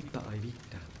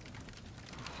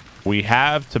 We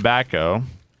have tobacco.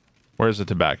 Where's the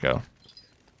tobacco?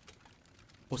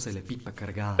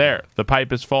 There. The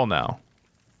pipe is full now.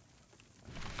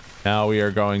 Now we are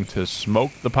going to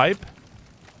smoke the pipe.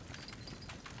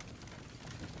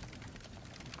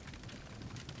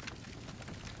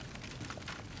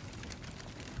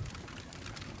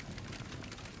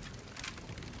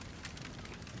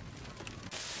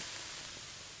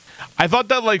 I thought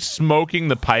that, like, smoking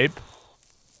the pipe...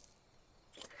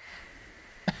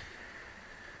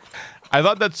 I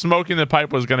thought that smoking the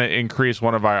pipe was going to increase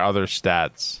one of our other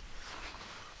stats.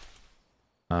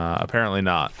 Apparently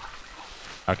not.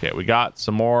 Okay, we got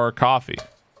some more coffee.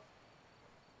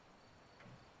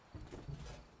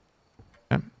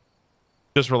 Okay.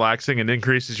 Just relaxing and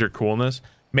increases your coolness.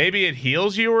 Maybe it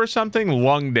heals you or something?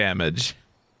 Lung damage.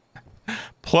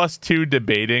 +2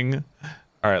 debating.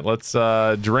 All right, let's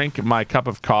drink my cup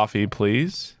of coffee,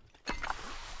 please.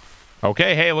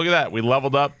 Okay, hey, look at that. We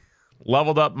leveled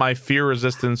up my fear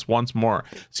resistance once more.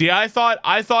 See, I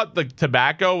thought the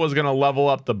tobacco was going to level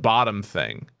up the bottom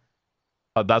thing.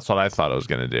 That's what I thought it was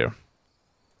going to do.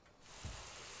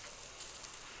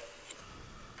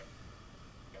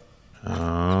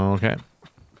 Okay.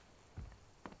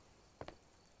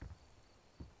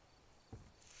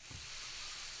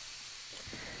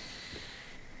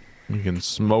 You can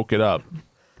smoke it up.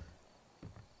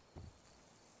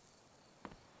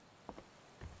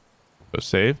 Go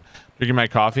save. Drinking my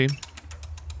coffee.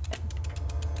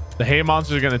 The hay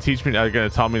monsters are going to teach me, are going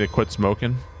to tell me to quit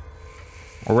smoking.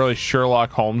 We're really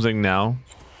Sherlock Holmesing now.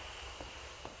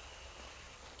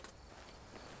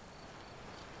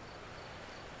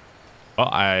 Well,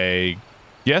 I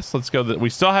guess let's go.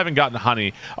 We still haven't gotten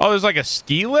honey. Oh, there's like a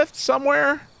ski lift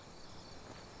somewhere?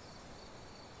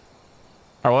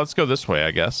 All right, well, let's go this way, I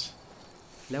guess.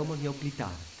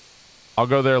 I'll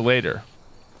go there later.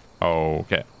 Oh,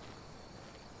 okay.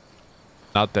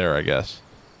 Not there, I guess.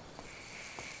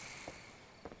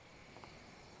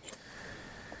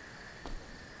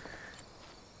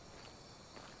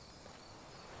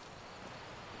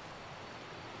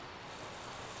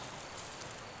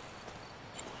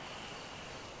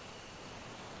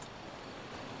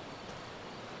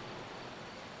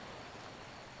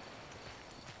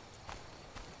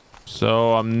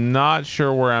 So I'm not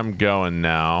sure where I'm going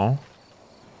now.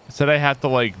 It said I have to,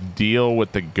 like, deal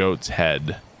with the goat's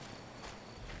head.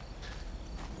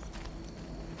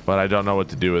 But I don't know what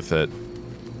to do with it.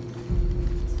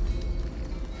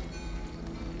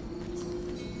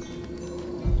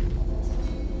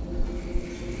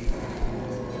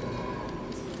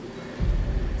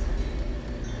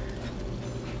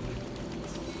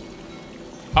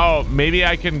 Oh, maybe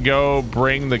I can go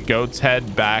bring the goat's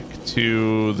head back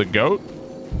to the goat?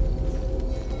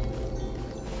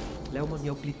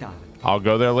 I'll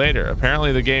go there later.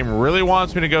 Apparently the game really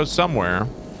wants me to go somewhere.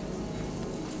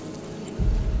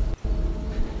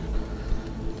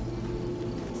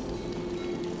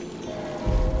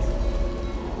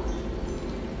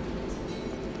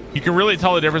 You can really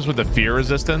tell the difference with the fear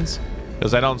resistance,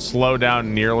 because I don't slow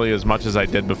down nearly as much as I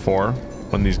did before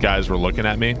when these guys were looking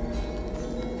at me.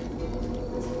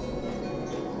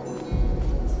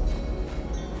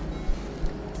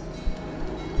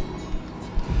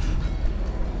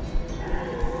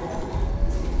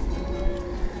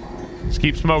 Just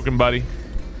keep smoking, buddy.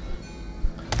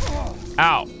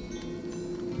 Ow.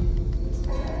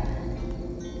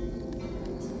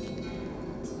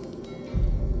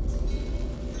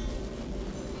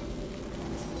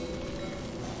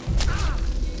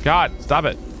 God, stop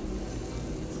it.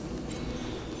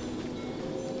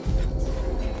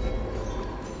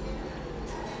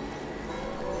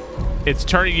 It's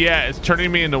turning, yeah, it's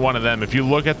turning me into one of them. If you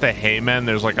look at the hay men,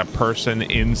 there's like a person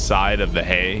inside of the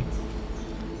hay.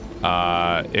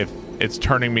 If it's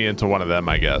turning me into one of them,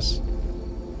 I guess.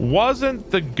 Wasn't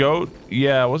the goat,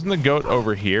 yeah, wasn't the goat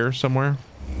over here somewhere?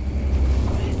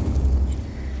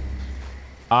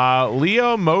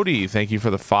 Leo Modi, thank you for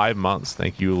the 5 months.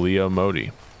 Thank you, Leo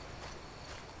Modi.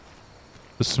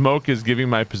 The smoke is giving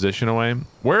my position away.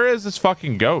 Where is this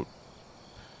fucking goat?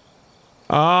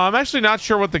 I'm actually not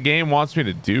sure what the game wants me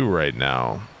to do right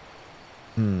now.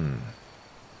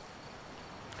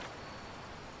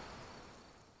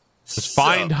 Just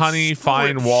find honey,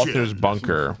 find Walter's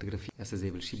bunker.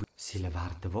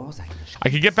 I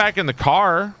could get back in the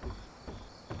car.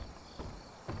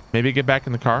 Maybe get back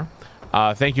in the car.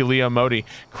 Thank you, Leo Modi.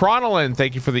 Chronolin,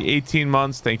 thank you for the 18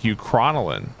 months. Thank you,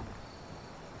 Chronolin.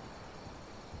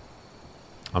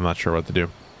 I'm not sure what to do.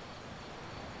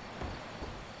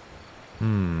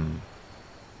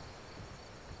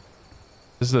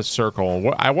 This is a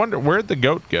circle. I wonder, where'd the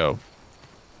goat go?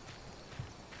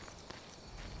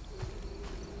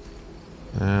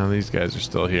 These guys are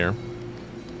still here.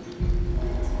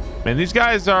 Man, these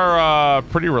guys are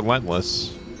pretty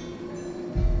relentless.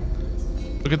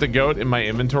 Look at the goat in my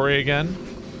inventory again.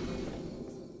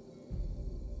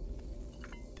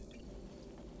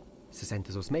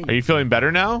 Are you feeling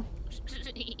better now?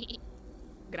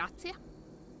 Grazie.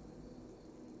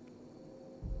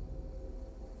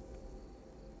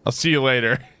 I'll see you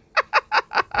later.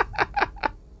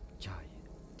 You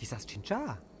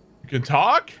can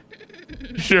talk?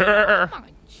 Sure.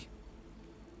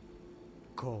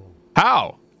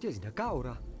 How?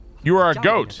 You are a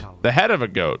goat. The head of a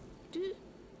goat.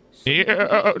 You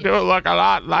do look a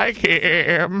lot like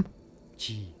him.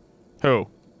 Who?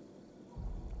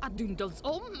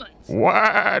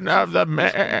 One of the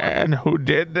men who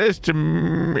did this to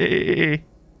me.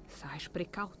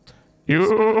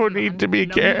 You need to be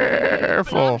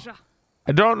careful.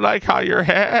 I don't like how your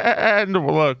hand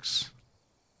looks.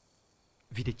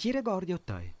 Who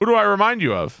do I remind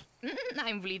you of?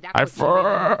 I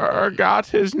forgot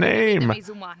his name.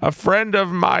 A friend of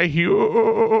my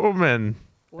human.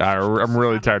 I'm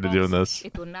really tired of doing this.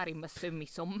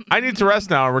 I need to rest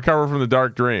now and recover from the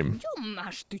dark dream.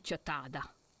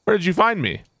 Where did you find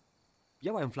me?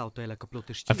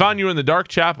 I found you in the dark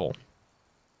chapel.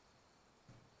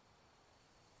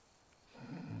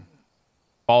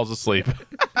 Falls asleep.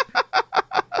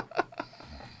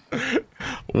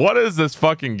 What is this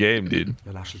fucking game, dude?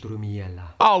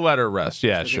 I'll let her rest.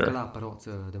 Yeah, sure.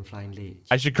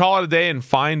 I should call it a day and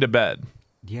find a bed.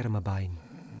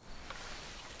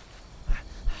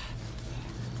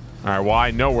 Alright, well, I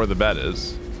know where the bed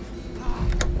is.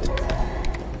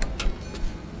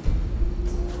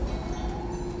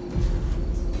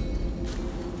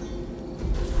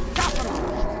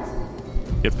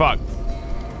 Get fucked.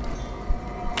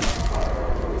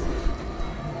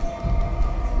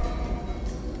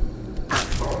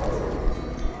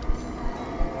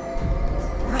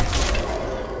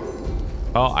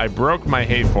 Well, I broke my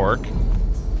hay fork.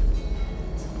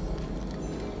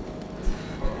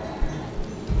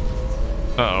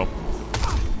 Uh-oh.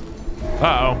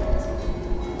 Uh-oh.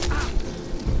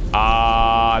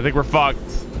 I think we're fucked.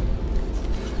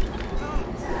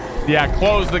 Yeah,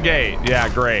 close the gate. Yeah,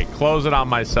 great. Close it on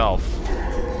myself.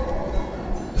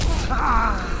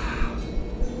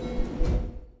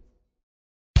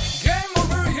 Game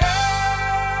over,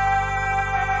 yeah!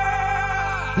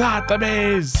 Not the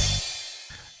maze.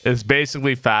 It's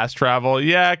basically fast travel.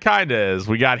 Yeah, it kind of is.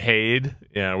 We got hayed.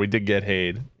 Yeah, we did get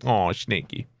hayed. Oh,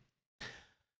 sneaky.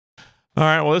 All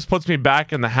right, well, this puts me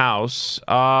back in the house.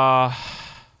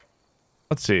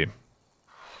 Let's see.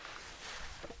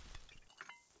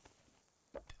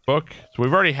 Book. So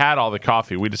we've already had all the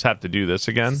coffee. We just have to do this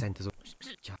again. Okay, so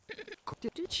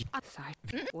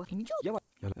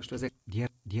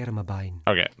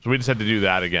we just had to do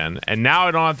that again. And now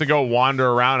I don't have to go wander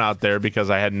around out there because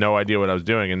I had no idea what I was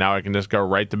doing. And now I can just go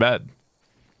right to bed.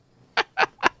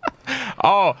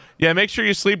 Oh, yeah, make sure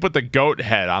you sleep with the goat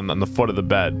head on the foot of the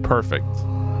bed. Perfect.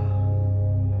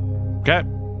 Okay.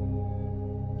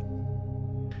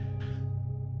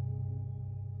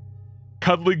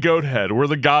 Cuddly goat head. We're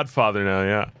the Godfather now,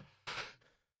 yeah.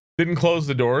 Didn't close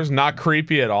the doors. Not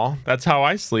creepy at all. That's how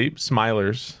I sleep.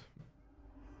 Smilers.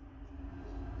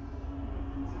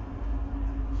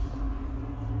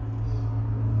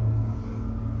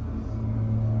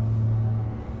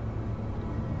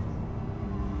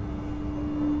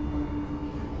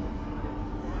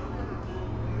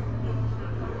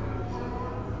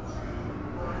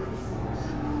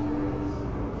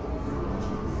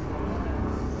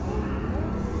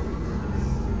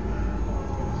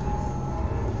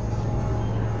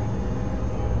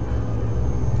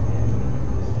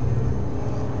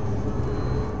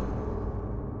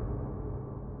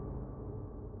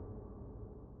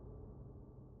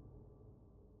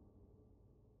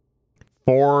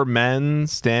 4 men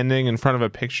standing in front of a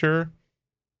picture.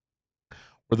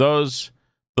 Were those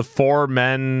the 4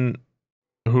 men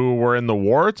who were in the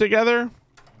war together?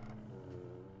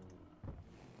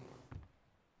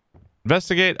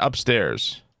 Investigate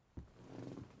upstairs.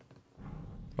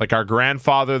 Like our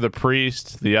grandfather, the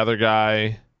priest, the other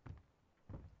guy.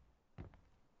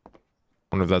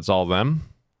 Wonder if that's all them.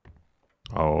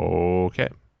 Okay.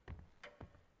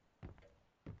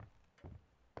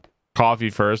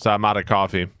 Coffee first. I'm out of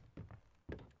coffee.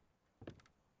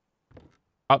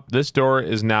 Up, this door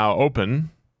is now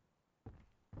open.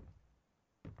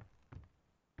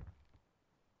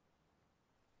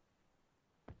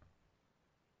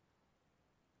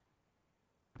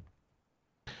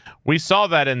 We saw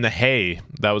that in the hay.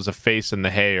 That was a face in the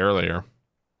hay earlier.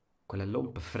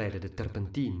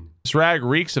 This rag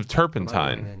reeks of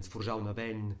turpentine.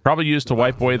 Probably used to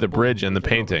wipe away the bridge and the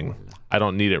painting. I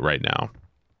don't need it right now.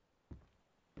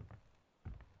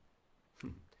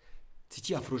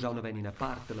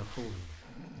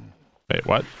 Wait,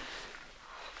 what?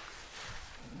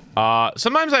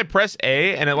 Sometimes I press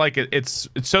A and it's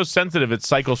so sensitive it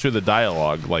cycles through the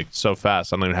dialogue like so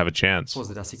fast I don't even have a chance.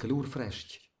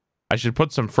 I should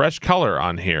put some fresh color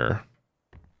on here.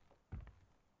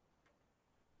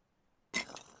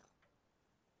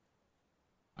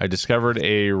 I discovered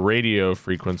a radio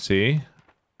frequency.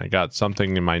 I got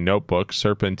something in my notebook.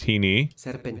 Serpentini.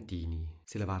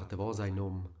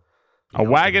 A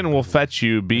wagon will fetch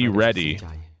you. Be ready.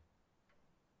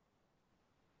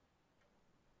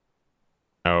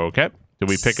 Okay. Did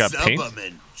we pick up paint?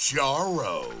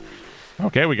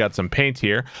 Okay, we got some paint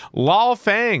here. Lol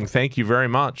Fang, thank you very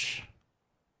much.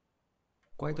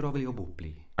 Alright,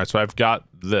 so I've got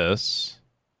this.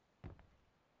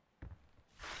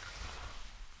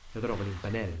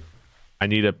 I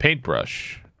need a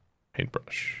paintbrush.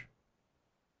 Paintbrush.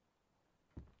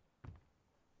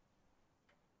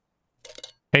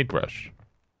 Paintbrush.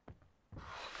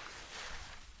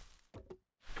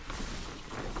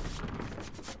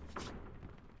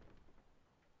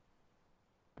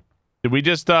 Did we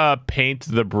just paint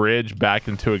the bridge back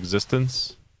into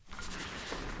existence?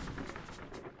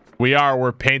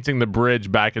 We're painting the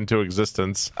bridge back into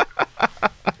existence.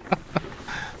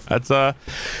 That's how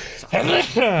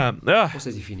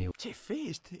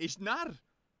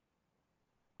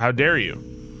dare you?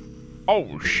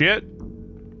 Oh shit.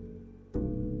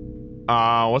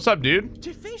 What's up, dude?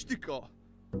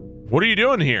 What are you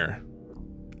doing here?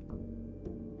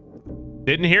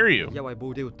 Didn't hear you.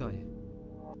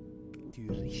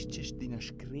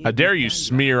 How dare you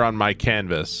smear on my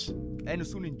canvas? I'm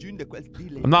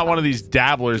not one of these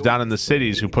dabblers down in the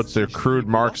cities who puts their crude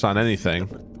marks on anything.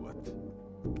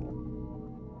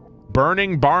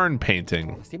 Burning barn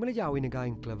painting. Did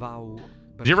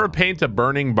you ever paint a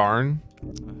burning barn?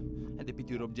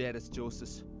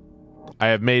 I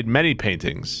have made many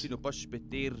paintings. You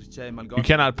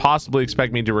cannot possibly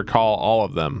expect me to recall all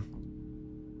of them.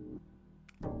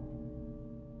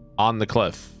 On the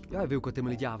cliff. I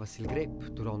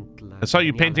saw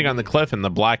you painting on the cliff in the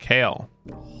black hail.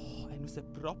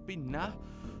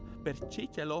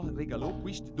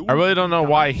 I really don't know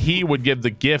why he would give the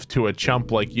gift to a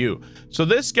chump like you. So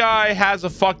this guy has a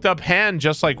fucked up hand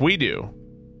just like we do.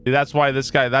 That's why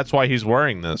he's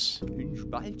wearing this.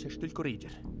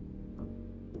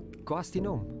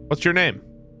 What's your name?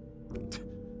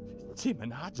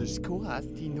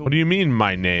 What do you mean,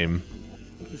 my name?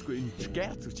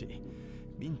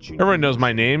 Everyone knows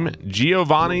my name,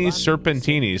 Giovanni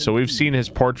Serpentini. So we've seen his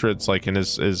portraits like in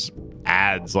his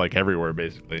ads like everywhere,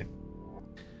 basically.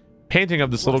 Painting of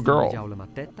this little girl.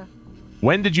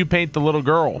 When did you paint the little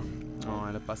girl?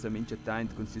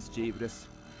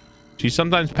 She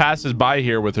sometimes passes by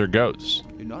here with her goats.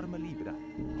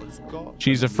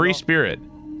 She's a free spirit.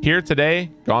 Here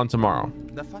today, gone tomorrow.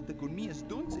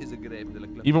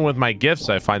 Even with my gifts,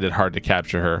 I find it hard to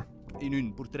capture her.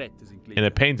 In a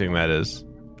painting, that is.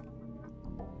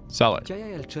 Cellar.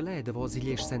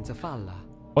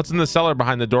 What's in the cellar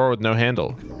behind the door with no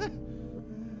handle?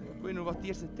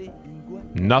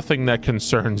 Nothing that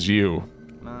concerns you.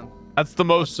 That's the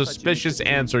most suspicious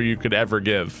answer you could ever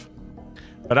give.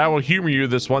 But I will humor you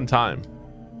this one time.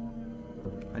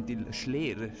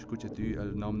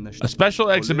 A special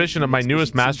exhibition of my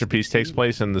newest masterpiece takes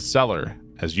place in the cellar,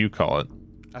 as you call it.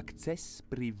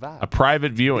 A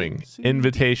private viewing,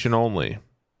 invitation only.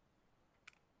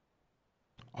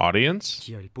 Audience?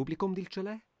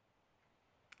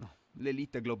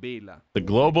 The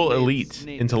global elite,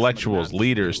 intellectuals,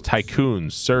 leaders,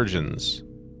 tycoons, surgeons.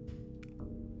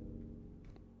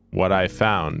 What I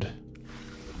found.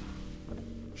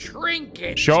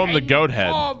 Trinkets. Show him the goat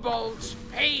head. Baubles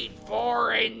paid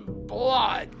foreign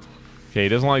blood. Okay, he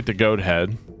doesn't like the goat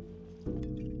head.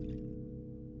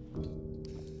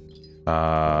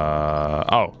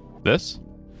 Oh, this?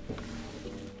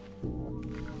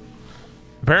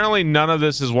 Apparently none of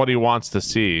this is what he wants to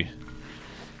see.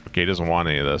 Okay, he doesn't want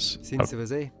any of this.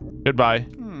 Goodbye.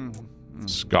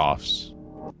 Scoffs.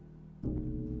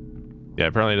 Yeah,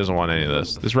 apparently he doesn't want any of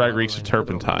this. This rag reeks of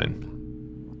turpentine.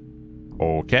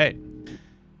 Okay.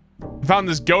 Found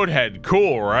this goat head.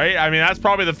 Cool, right? I mean, that's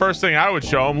probably the first thing I would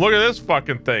show him. Look at this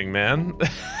fucking thing, man.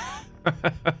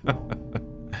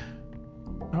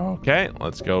 Okay,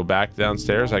 let's go back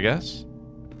downstairs, I guess.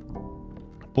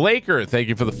 Blaker, thank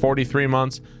you for the 43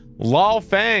 months. Lol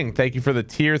Fang, thank you for the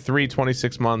tier 3,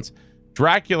 26 months.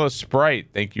 Dracula Sprite,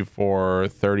 thank you for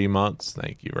 30 months.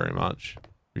 Thank you very much.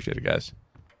 Appreciate it, guys.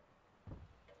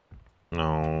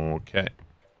 Okay.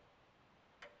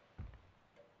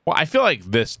 Well, I feel like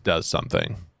this does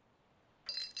something.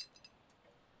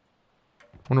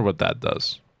 Wonder what that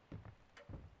does.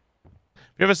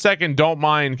 If you have a second, don't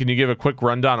mind, can you give a quick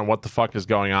rundown on what the fuck is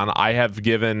going on? I have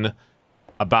given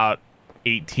about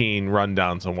 18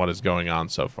 rundowns on what is going on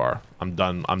so far. I'm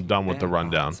done with the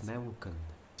rundown.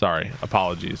 Sorry,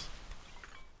 apologies.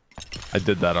 I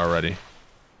did that already.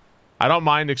 I don't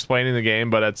mind explaining the game,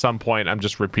 but at some point I'm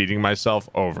just repeating myself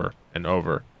over and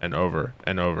over and over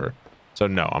and over. So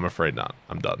no, I'm afraid not.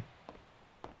 I'm done.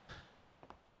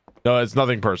 No, it's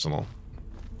nothing personal.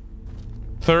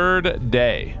 Third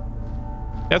day.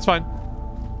 That's fine.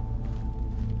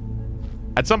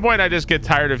 At some point I just get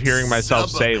tired of hearing myself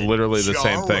say literally the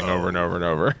same thing over and over and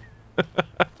over.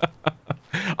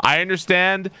 I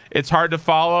understand it's hard to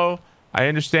follow. I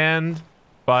understand,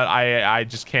 but I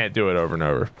just can't do it over and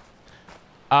over.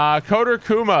 Coder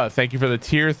Kuma, thank you for the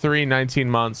tier 3, 19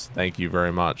 months. Thank you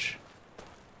very much.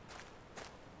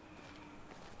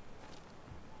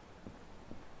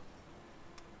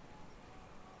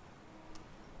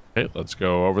 Okay, let's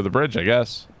go over the bridge, I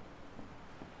guess.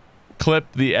 Clip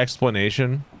the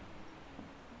explanation.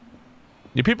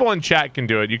 You people in chat can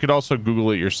do it. You could also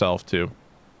Google it yourself too.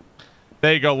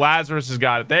 There you go. Lazarus has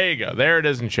got it. There you go. There it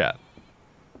is in chat.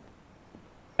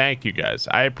 Thank you guys.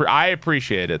 I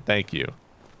appreciate it. Thank you.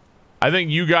 I think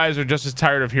you guys are just as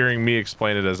tired of hearing me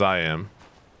explain it as I am.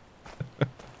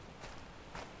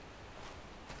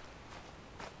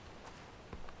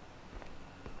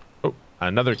 Oh,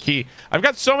 another key. I've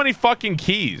got so many fucking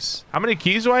keys. How many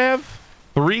keys do I have?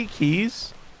 3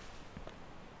 keys?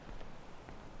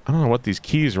 I don't know what these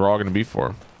keys are all going to be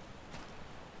for.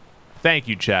 Thank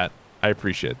you, chat. I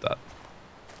appreciate that.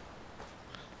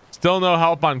 Still no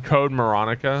help on Code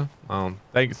Veronica.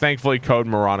 Thankfully, Code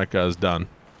Veronica is done.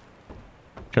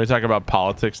 Can we talk about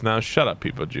politics now? Shut up,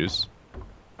 people juice.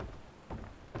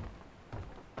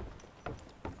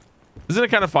 Isn't it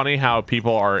kind of funny how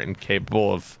people are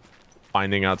incapable of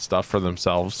finding out stuff for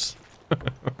themselves?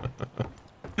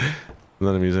 Isn't that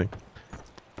amusing?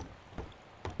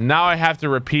 Now I have to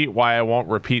repeat why I won't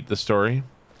repeat the story.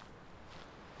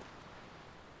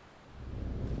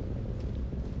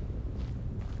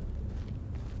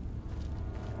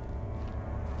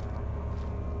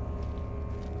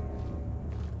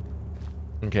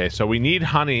 Okay, so we need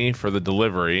honey for the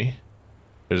delivery.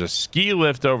 There's a ski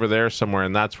lift over there somewhere,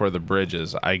 and that's where the bridge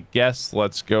is. I guess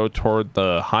let's go toward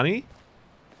the honey,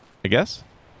 I guess.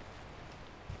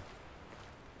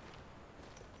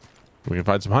 We can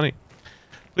find some honey.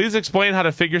 Please explain how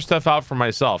to figure stuff out for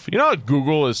myself. You know,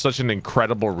 Google is such an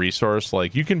incredible resource.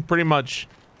 Like, you can pretty much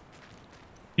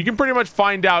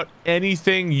find out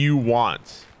anything you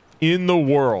want in the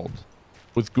world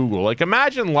with Google. Like,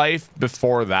 imagine life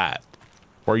before that,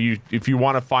 where if you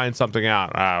want to find something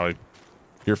out,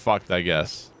 you're fucked, I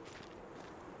guess.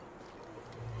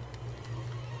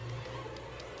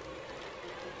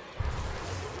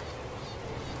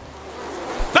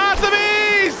 Not the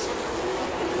bees!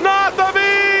 Not the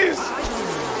bees!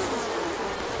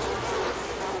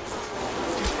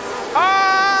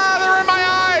 Ah, they're in my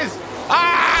eyes!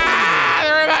 Ah,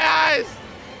 they're in my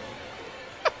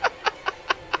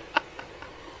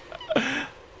eyes!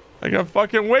 Like a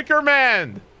fucking Wicker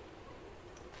Man.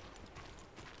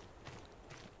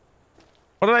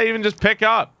 What did I even just pick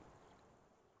up?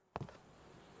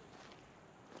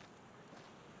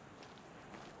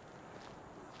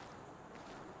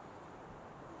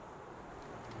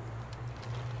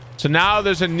 So now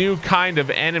there's a new kind of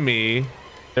enemy.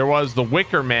 There was the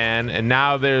Wicker Man, and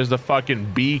now there's the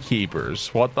fucking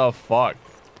beekeepers. What the fuck?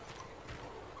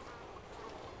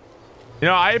 You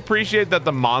know, I appreciate that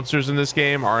the monsters in this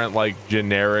game aren't like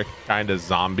generic kind of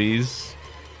zombies.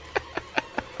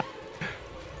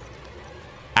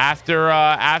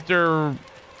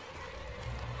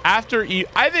 After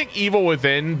I think Evil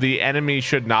Within, the enemy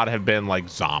should not have been like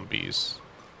zombies.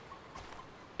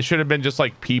 It should have been just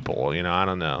like people, you know. I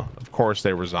don't know. Of course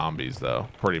they were zombies though,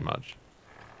 pretty much.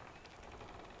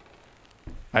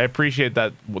 I appreciate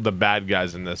that the bad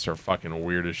guys in this are fucking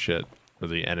weird as shit for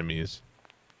the enemies.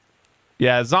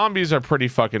 Yeah, zombies are pretty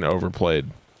fucking overplayed.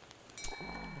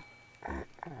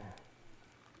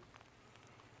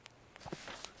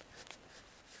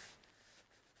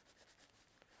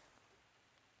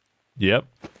 Yep.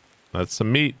 That's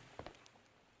some meat.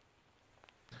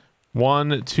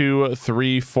 1, 2,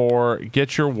 3, 4.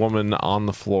 Get your woman on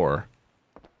the floor.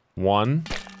 1,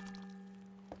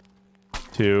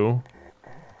 2,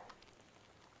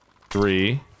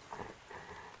 3,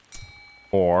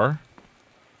 4.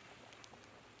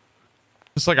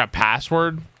 It's like a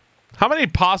password. How many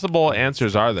possible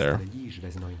answers are there?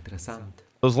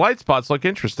 Those light spots look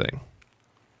interesting.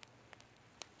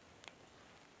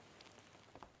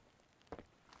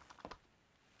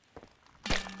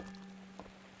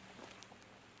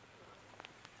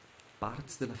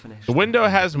 The window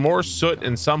has more soot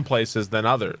in some places than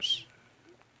others.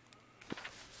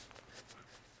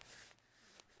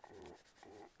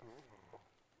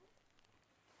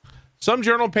 Some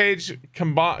journal page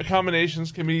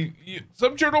combinations can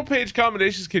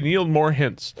yield more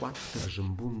hints.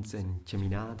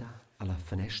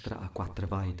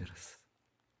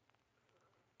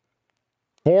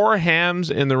 4 hams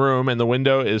in the room and the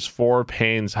window is 4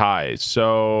 panes high.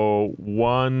 So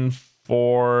 1,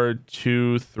 4,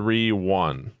 2, 3,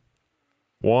 1.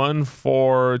 1,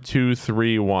 4, 2,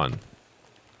 3, 1.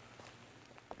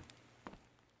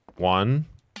 1,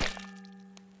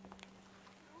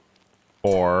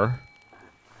 4,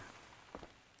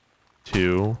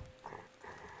 2,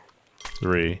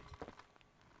 3,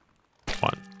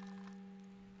 1.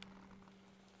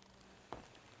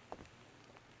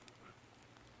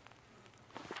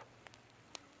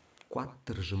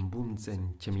 Quattro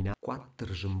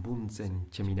sgimbunze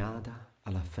inceminada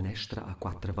alla finestra a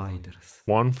 4 viders.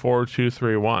 1, 4, 2,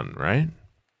 3, 1, right?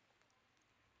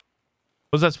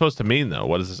 What's that supposed to mean, though?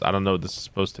 What is this? I don't know what this is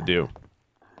supposed to do.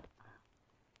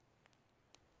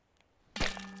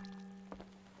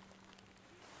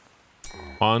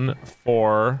 One,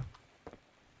 4,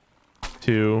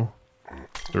 2,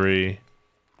 3,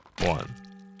 1.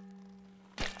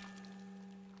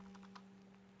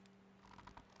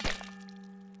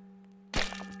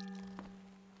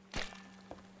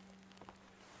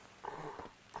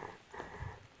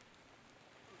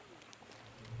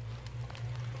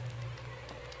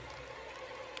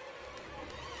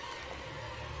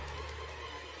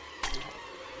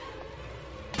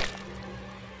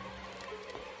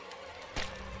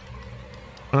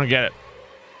 I don't get it.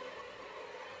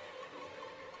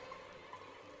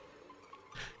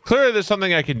 Clearly, there's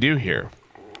something I can do here.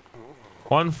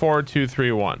 1, 4, 2,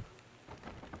 3, 1.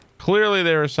 Clearly,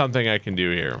 there is something I can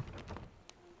do here.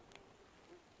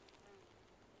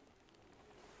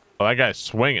 Oh, that guy's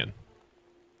swinging.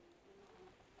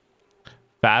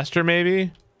 Faster,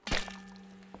 maybe?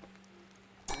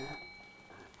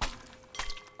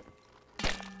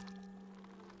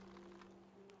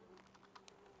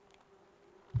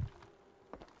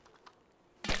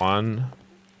 One,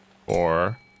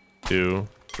 4, 2,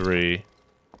 3,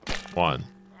 1.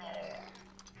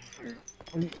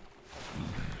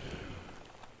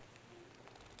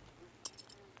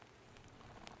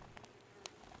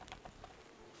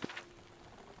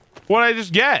 What did I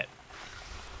just get?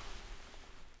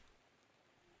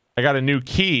 I got a new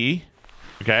key.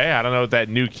 Okay, I don't know what that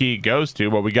new key goes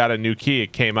to, but we got a new key.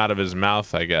 It came out of his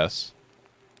mouth, I guess.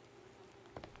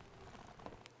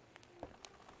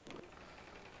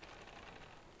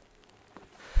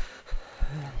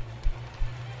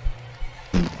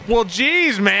 Well,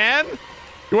 geez, man.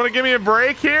 You want to give me a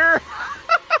break here?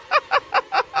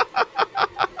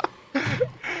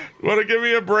 Want to give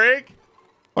me a break?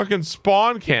 Fucking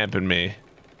spawn camping me.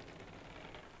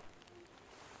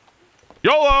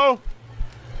 YOLO!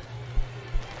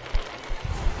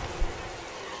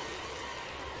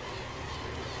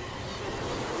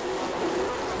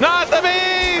 Not the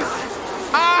bees!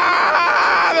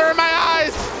 Ah! They're in my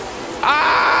eyes!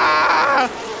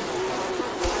 Ah!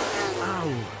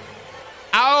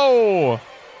 Ow!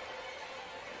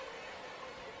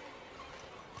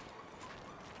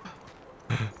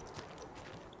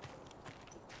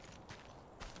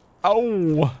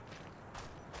 Oh!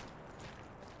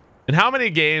 In how many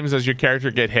games does your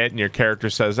character get hit and your character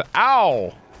says,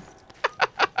 ow?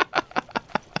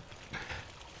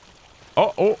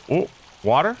 Oh.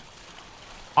 Water?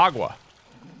 Agua.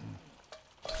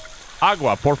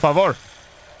 Agua, por favor.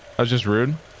 That was just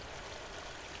rude.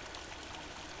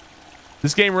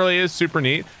 This game really is super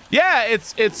neat. Yeah,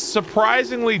 it's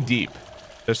surprisingly deep.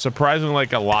 There's surprisingly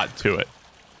like a lot to it.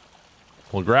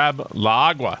 We'll grab La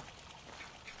Agua.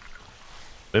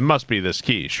 It must be this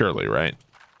key, surely, right?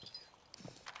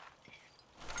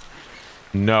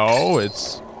 No,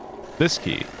 it's this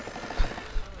key.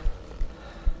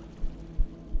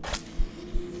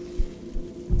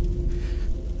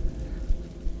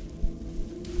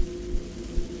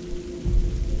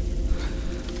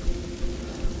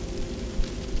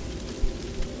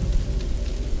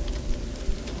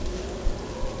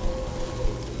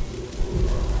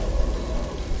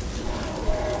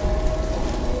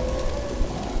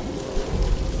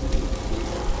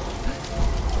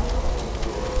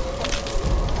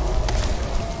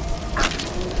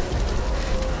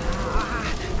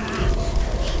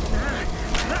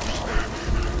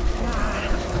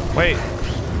 Wait.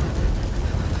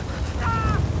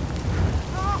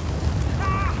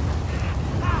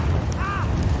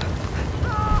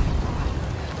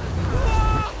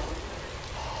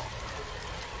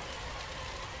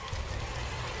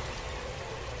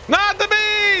 Not the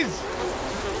bees!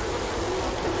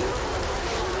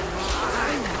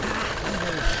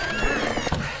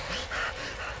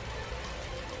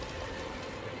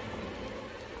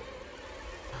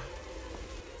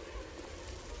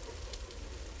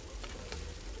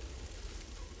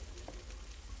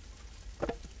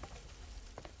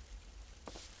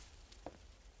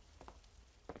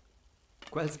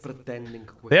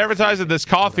 They advertise that this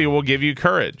coffee will give you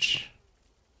courage.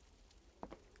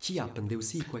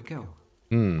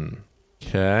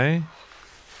 Okay.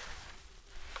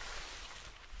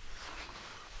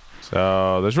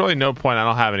 So there's really no point. I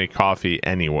don't have any coffee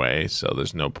anyway, so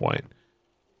there's no point.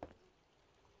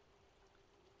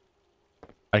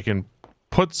 I can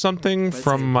put something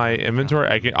from my inventory.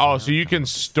 I can. Oh, so you can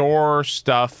store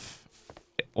stuff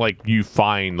like you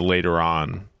find later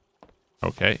on.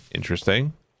 Okay,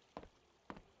 interesting.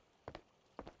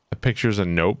 The picture's a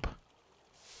nope.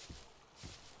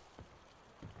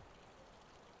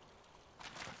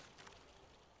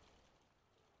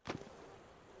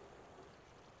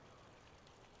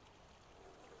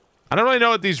 I don't really know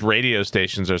what these radio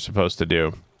stations are supposed to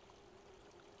do.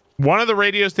 One of the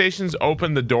radio stations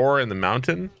opened the door in the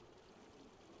mountain.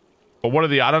 But what are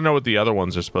the... I don't know what the other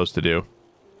ones are supposed to do.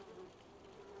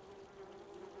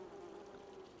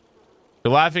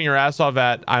 You're laughing your ass off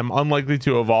at, I'm unlikely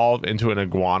to evolve into an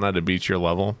iguana to beat your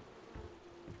level.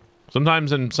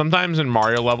 Sometimes in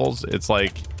Mario levels, it's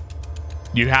like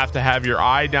you have to have your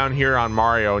eye down here on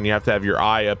Mario and you have to have your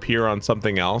eye up here on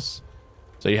something else.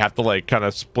 So you have to like kind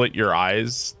of split your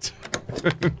eyes.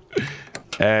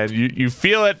 And you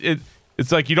feel it.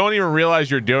 It's like you don't even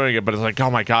realize you're doing it, but it's like, oh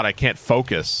my God, I can't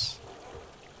focus.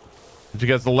 It's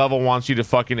because the level wants you to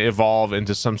fucking evolve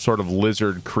into some sort of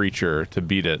lizard creature to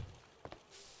beat it.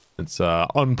 It's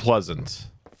unpleasant.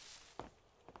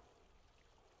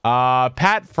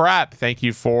 Pat Frapp, thank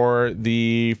you for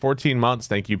the 14 months.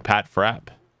 Thank you, Pat Frapp.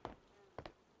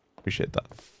 Appreciate that.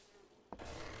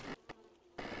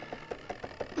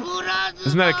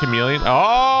 Isn't that a chameleon?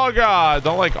 Oh God,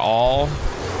 don't like all.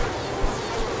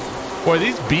 Boy,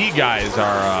 these bee guys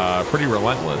are pretty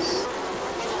relentless.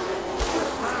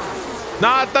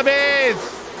 Not the bees!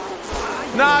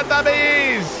 Not the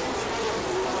bees!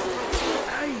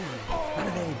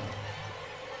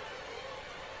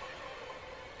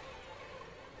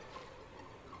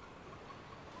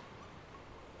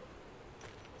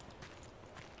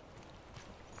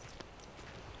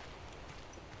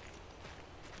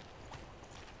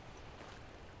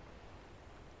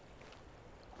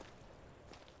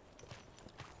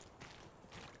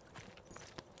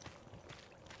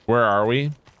 Where are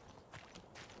we?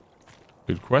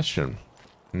 Good question.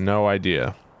 No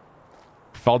idea.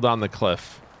 Fell down the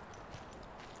cliff.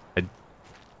 I'm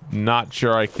not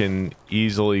sure I can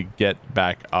easily get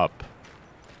back up.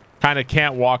 Kind of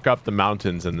can't walk up the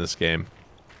mountains in this game.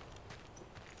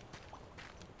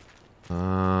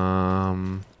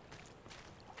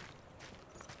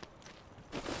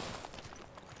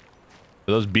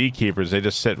 Those beekeepers, they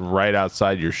just sit right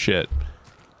outside your shit.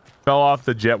 Fell off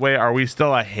the jetway. Are we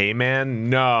still a hayman?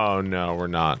 No, no, we're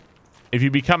not. If you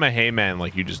become a hayman,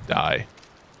 like, you just die.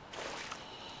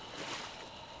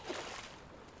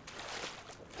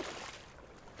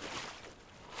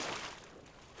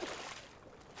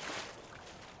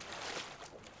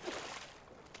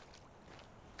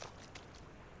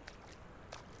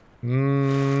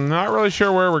 Not really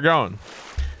sure where we're going.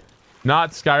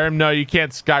 Not Skyrim. No, you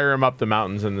can't Skyrim up the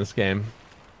mountains in this game.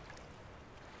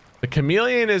 The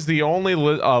chameleon is the only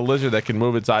lizard that can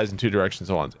move its eyes in two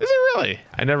directions at once. Is it really?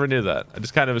 I never knew that. I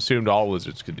just kind of assumed all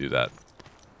lizards could do that.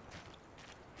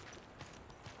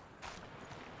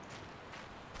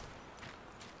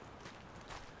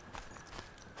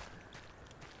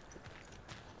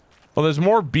 Well, there's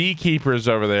more beekeepers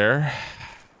over there.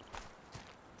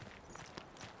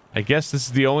 I guess this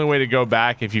is the only way to go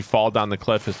back if you fall down the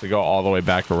cliff is to go all the way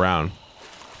back around.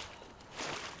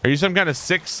 Are you some kind of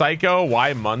sick psycho?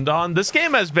 Why Mundaun? This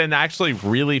game has been actually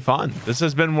really fun. This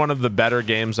has been one of the better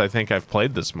games I think I've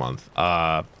played this month.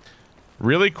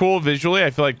 Really cool visually.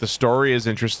 I feel like the story is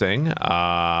interesting.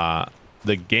 The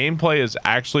gameplay is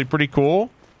actually pretty cool.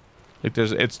 Like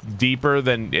it's deeper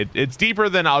than it's deeper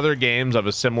than other games of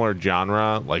a similar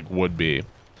genre like would be.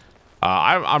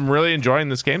 I'm really enjoying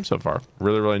this game so far.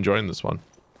 Really enjoying this one.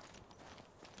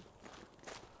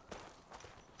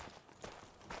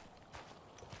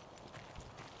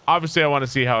 Obviously, I want to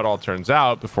see how it all turns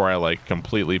out before I like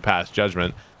completely pass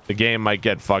judgment. The game might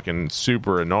get fucking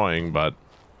super annoying, but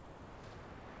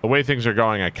the way things are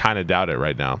going, I kind of doubt it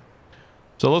right now.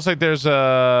 So it looks like there's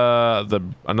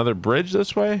another bridge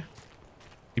this way.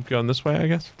 Keep going this way, I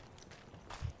guess.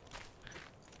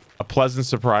 A pleasant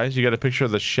surprise. You got a picture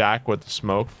of the shack with the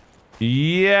smoke.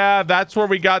 Yeah, that's where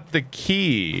we got the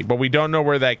key, but we don't know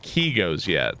where that key goes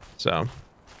yet. So it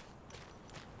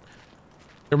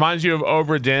reminds you of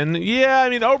Obra Dinn. Yeah, I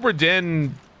mean Obra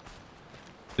Dinn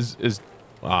is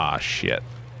ah shit.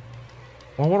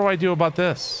 Well, what do I do about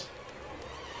this?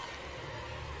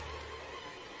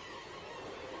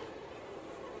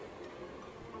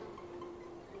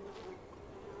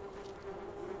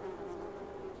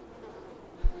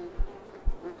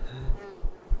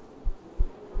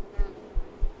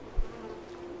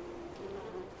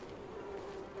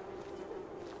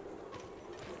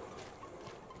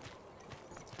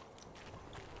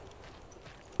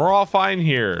 We're all fine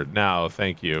here now,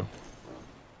 thank you.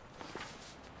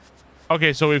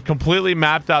 Okay, so we've completely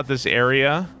mapped out this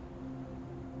area.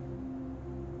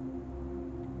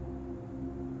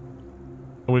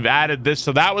 We've added this,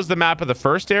 so that was the map of the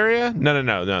first area?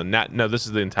 No, this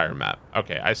is the entire map.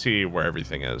 Okay, I see where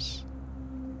everything is.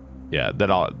 Yeah,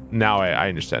 now I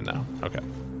understand now. Okay.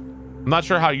 I'm not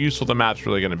sure how useful the map's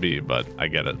really going to be, but I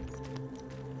get it.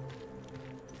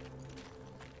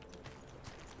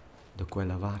 Wait,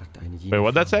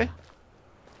 what'd that say?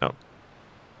 No.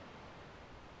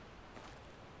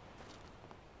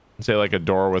 Say like a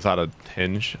door without a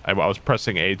hinge. I was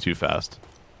pressing A too fast.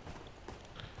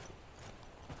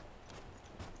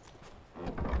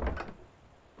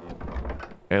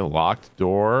 A locked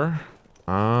door.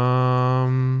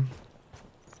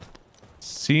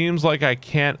 Seems like I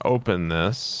can't open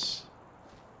this.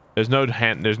 There's no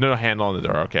handle on the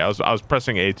door. Okay, I was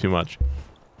pressing A too much.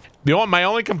 My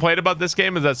only complaint about this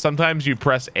game is that sometimes you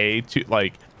press A to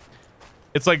like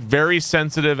it's like very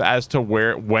sensitive as to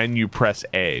when you press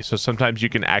A. So sometimes you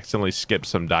can accidentally skip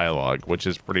some dialogue, which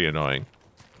is pretty annoying.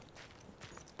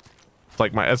 It's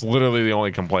like that's literally the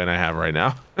only complaint I have right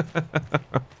now.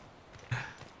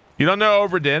 You don't know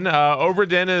Obra Dinn? Obra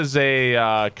Dinn is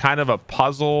a kind of a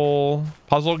puzzle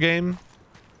game.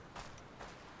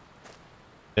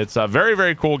 It's a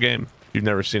very cool game. If you've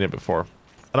never seen it before.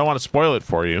 I don't want to spoil it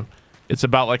for you. It's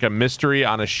about like a mystery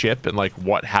on a ship and like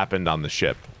what happened on the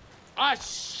ship. A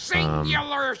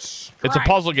singular strike. It's a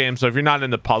puzzle game, so if you're not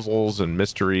into puzzles and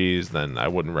mysteries, then I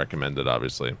wouldn't recommend it,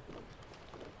 obviously.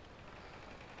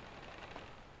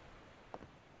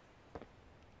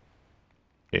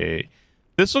 Okay.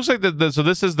 This looks like so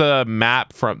this is the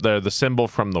map from the symbol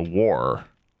from the war.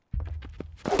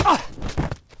 Ah!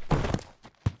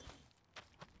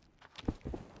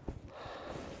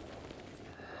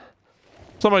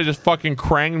 Somebody just fucking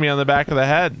cranged me on the back of the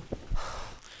head.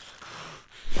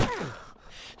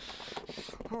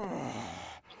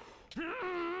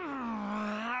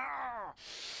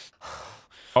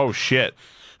 Oh shit.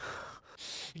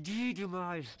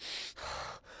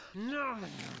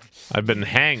 I've been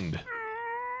hanged.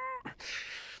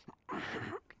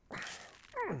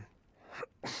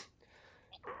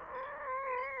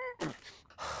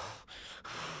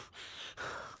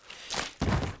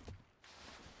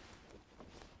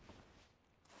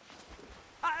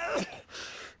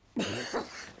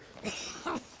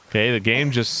 Okay, the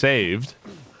game just saved.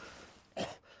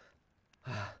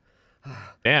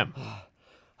 Damn.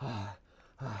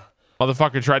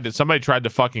 Motherfucker somebody tried to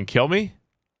fucking kill me?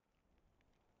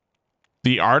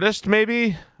 The artist,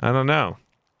 maybe? I don't know.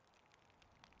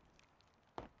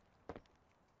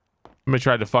 Somebody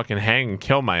tried to fucking hang and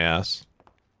kill my ass.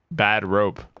 Bad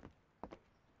rope.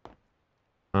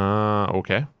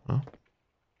 Okay. Well.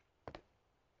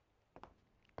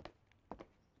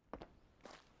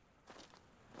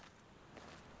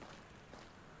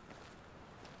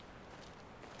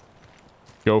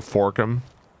 Go fork him.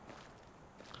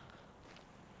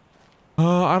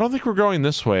 I don't think we're going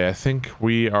this way. I think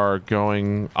we are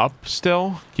going up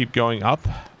still. Keep going up.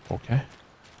 Okay.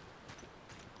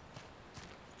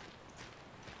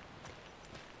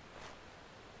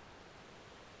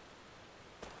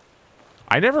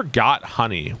 I never got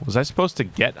honey. Was I supposed to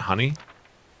get honey?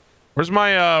 Where's my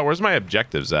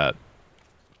objectives at?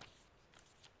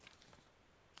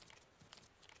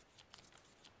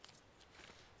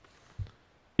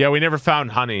 Yeah, we never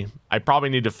found honey. I probably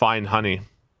need to find honey.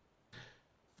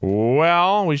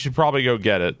 Well, we should probably go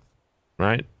get it,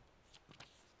 right?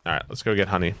 All right, let's go get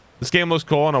honey. This game looks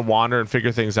cool in a wander and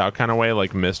figure things out kind of way,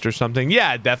 like Myst or something.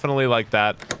 Yeah, definitely like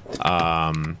that.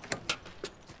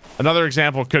 Another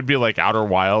example could be like Outer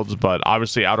Wilds, but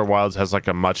obviously Outer Wilds has like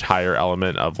a much higher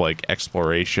element of like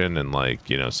exploration and like,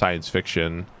 you know, science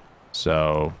fiction.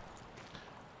 So,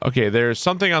 okay, there's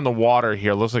something on the water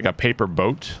here. Looks like a paper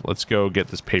boat. Let's go get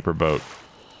this paper boat.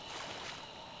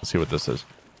 Let's see what this is.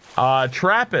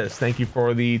 Trappist, thank you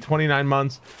for the 29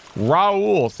 months.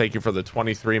 Raul, thank you for the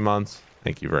 23 months.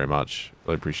 Thank you very much.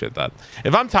 Really appreciate that.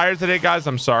 If I'm tired today, guys,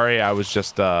 I'm sorry. I was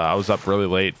just I was up really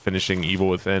late finishing Evil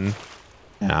Within.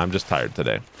 Yeah, I'm just tired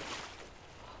today.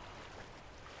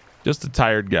 Just a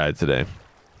tired guy today.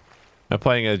 I'm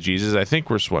playing as Jesus. I think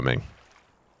we're swimming.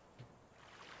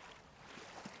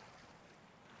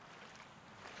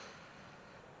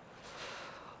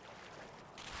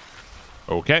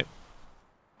 Okay.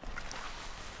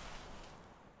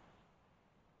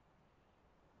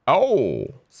 Oh.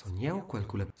 Sogniamo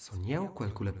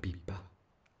qualcuna pipa.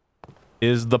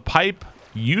 Is the pipe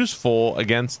useful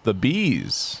against the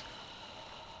bees?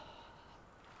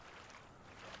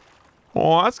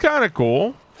 Oh, that's kind of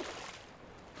cool.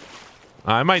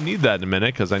 I might need that in a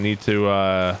minute because I need to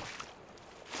I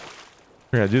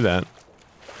gotta do that.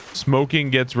 Smoking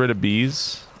gets rid of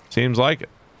bees. Seems like it.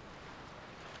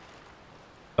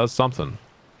 Does something.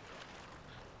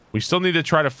 We still need to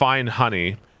try to find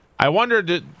honey. I wonder,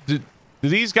 do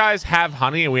these guys have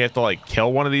honey and we have to like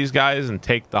kill one of these guys and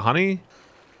take the honey? Is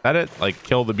that it? Like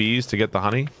kill the bees to get the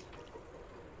honey?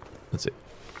 Let's see.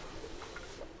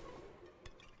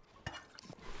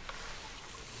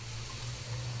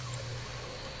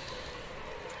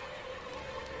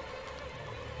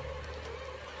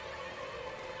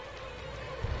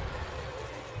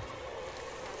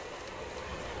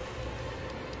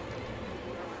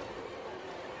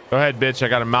 Go ahead, bitch. I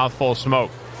got a mouthful of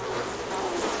smoke.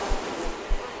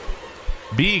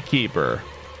 Beekeeper.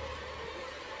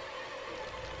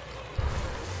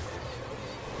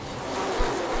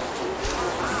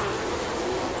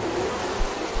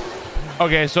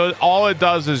 Okay, so all it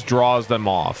does is draws them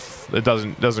off. It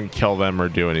doesn't kill them or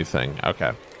do anything.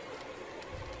 Okay.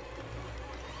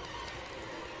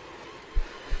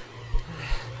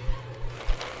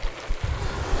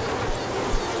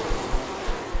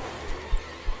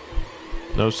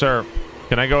 No, sir.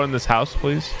 Can I go in this house,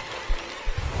 please?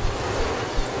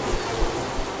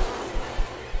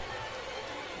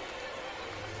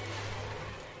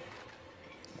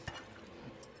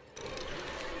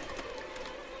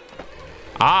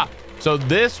 Ah, so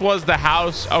this was the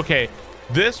house. Okay,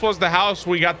 this was the house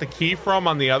we got the key from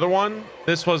on the other one.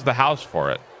 This was the house for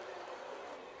it.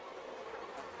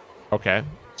 Okay,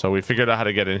 so we figured out how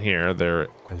to get in here. There.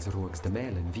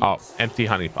 Oh, empty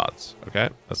honey pots. Okay,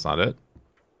 that's not it.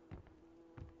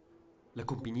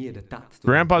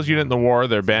 Grandpa's unit in the war.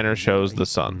 Their banner shows the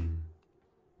sun.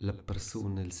 Oh,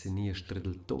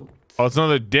 it's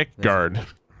another dick guard.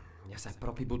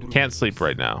 Can't sleep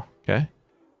right now. Okay.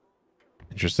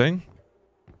 Interesting.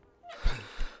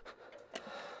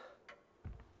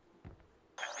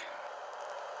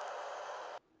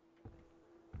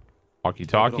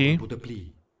 Walkie-talkie.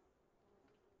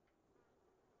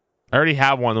 I already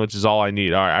have one, which is all I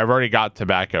need. All right, I've already got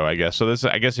tobacco, I guess. So this,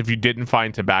 I guess, if you didn't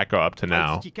find tobacco up to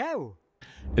now,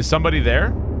 is somebody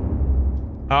there?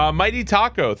 Mighty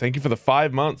Taco, thank you for the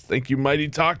 5 months. Thank you, Mighty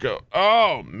Taco.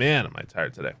 Oh man, am I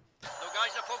tired today?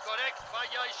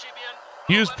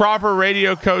 Use proper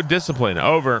radio code discipline.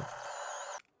 Over.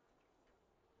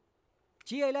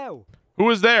 Who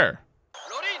was there?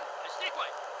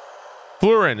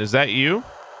 Florin, is that you?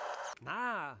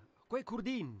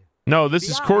 No, this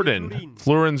is Cordin,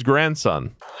 Florin's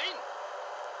grandson.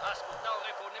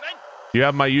 Do you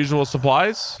have my usual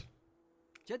supplies?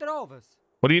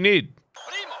 What do you need?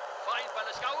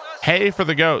 Hay for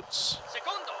the goats.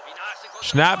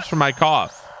 Schnapps for my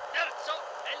cough.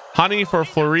 Honey for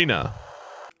Florina.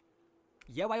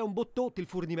 I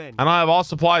don't have all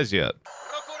supplies yet.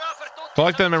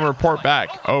 Collect them and report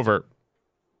back. Over.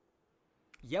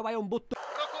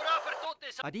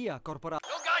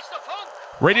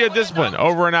 Radio discipline.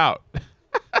 Over and out.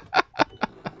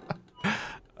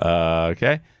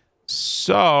 Okay.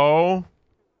 So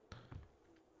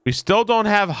We still don't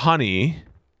have honey.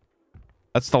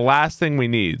 That's the last thing we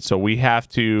need. So we have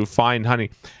to find honey.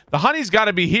 The honey's got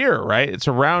to be here, right? It's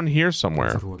around here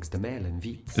somewhere.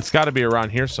 It's got to be around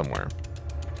here somewhere.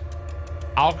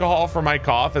 Alcohol for my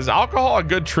cough. Is alcohol a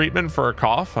good treatment for a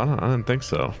cough? I don't think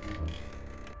so.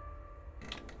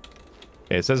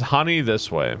 Okay, it says honey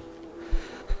this way.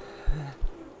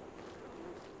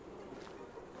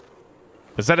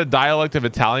 Is that a dialect of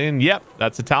Italian? Yep,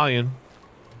 that's Italian.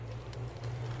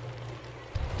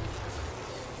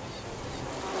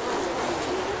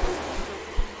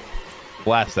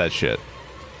 Blast that shit.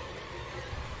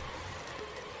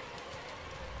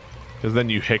 Because then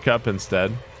you hiccup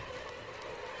instead.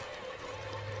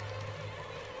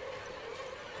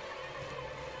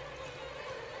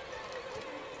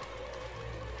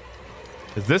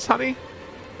 Is this honey?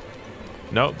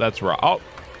 Nope, that's raw. Oh.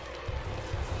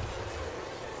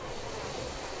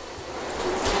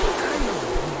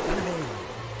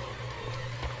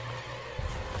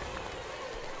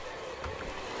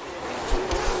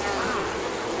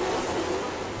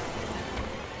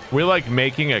 We're like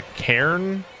making a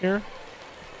cairn here.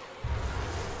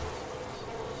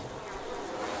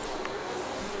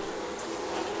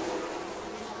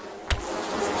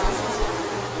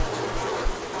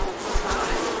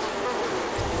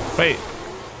 Wait.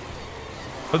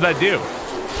 What'd that do?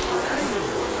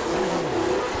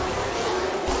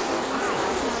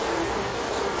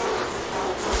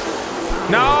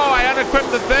 No, I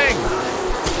unequipped the thing.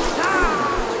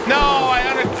 No,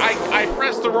 I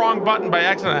pressed the wrong button by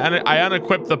accident. I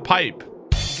unequipped the pipe.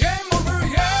 Game over,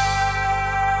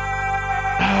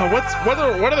 yeah! What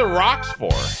are the rocks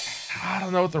for? I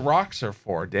don't know what the rocks are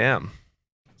for. Damn.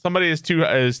 Somebody is too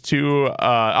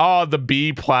oh, the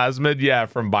bee plasmid, yeah,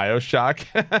 from BioShock.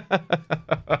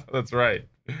 That's right.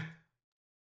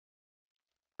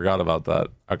 Forgot about that.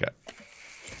 Okay.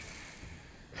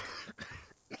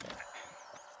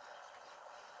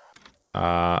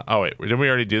 Oh wait, didn't we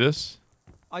already do this?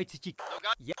 Okay.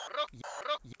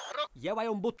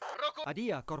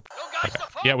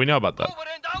 Yeah, we know about that.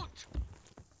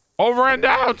 Over and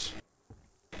out.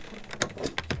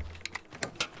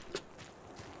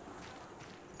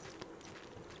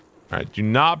 All right, do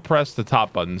not press the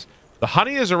top buttons. The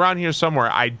honey is around here somewhere.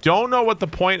 I don't know what the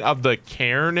point of the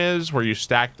cairn is where you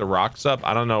stack the rocks up.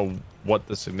 I don't know what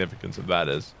the significance of that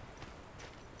is.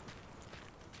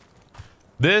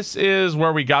 This is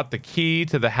where we got the key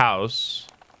to the house.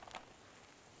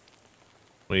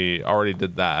 We already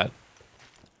did that.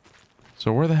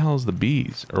 So where the hell is the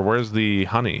bees? Or where's the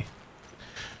honey?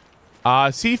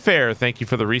 Seafair, thank you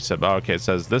for the resub. Oh, okay, it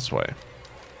says this way.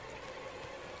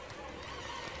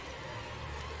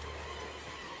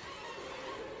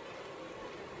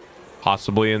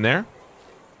 Possibly in there.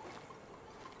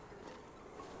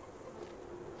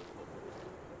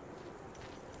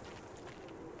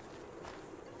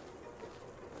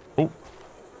 Oh.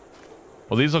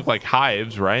 Well, these look like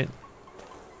hives, right?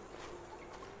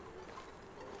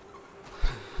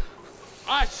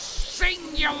 A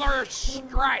singular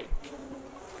strike.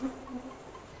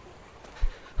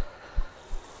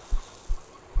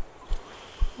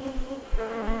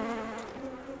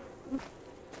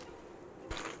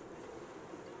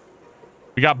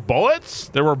 We got bullets?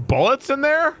 There were bullets in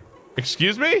there?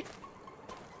 Excuse me?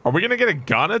 Are we gonna get a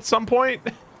gun at some point?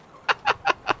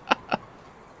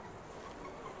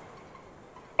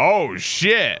 Oh,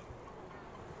 shit.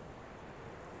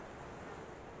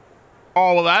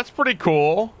 Oh, well, that's pretty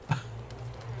cool.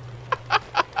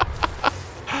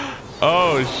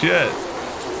 Oh, shit.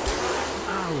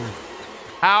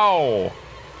 Ow.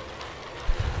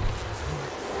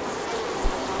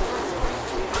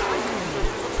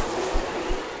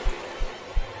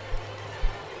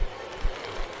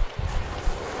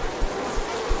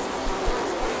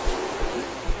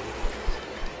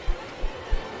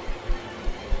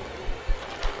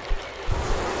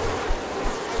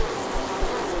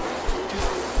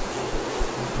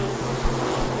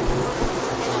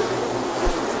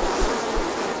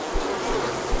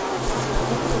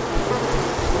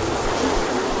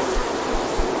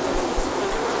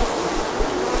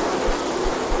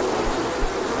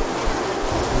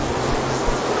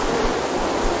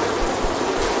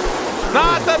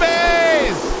 Not the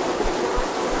bees!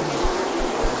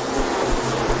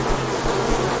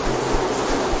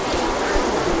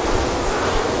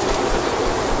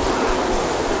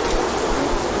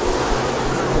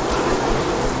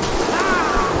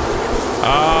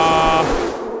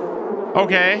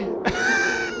 Okay.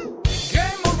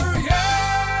 Game over,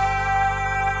 yeah!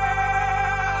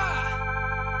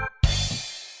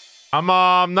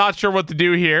 I'm not sure what to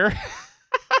do here.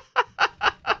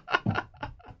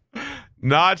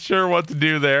 Not sure what to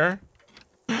do there.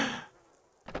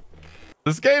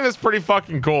 This game is pretty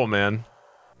fucking cool, man.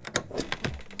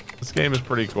 This game is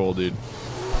pretty cool, dude.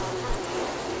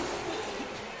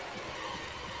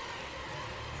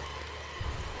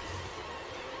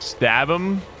 Stab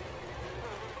him?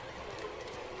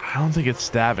 I don't think it's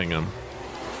stabbing him.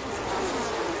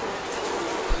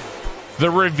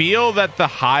 The reveal that the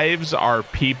hives are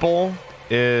people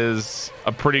is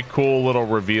a pretty cool little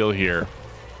reveal here.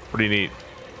 Pretty neat.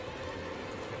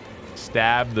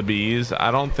 Stab the bees?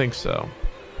 I don't think so.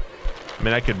 I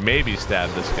mean, I could maybe stab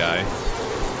this guy.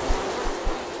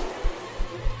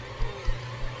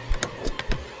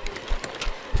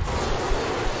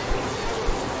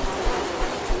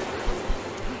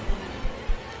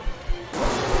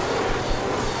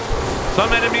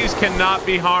 Some enemies cannot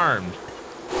be harmed.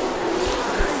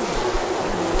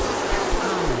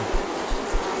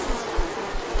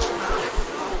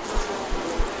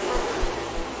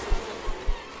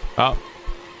 Oh,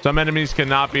 some enemies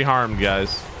cannot be harmed,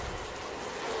 guys.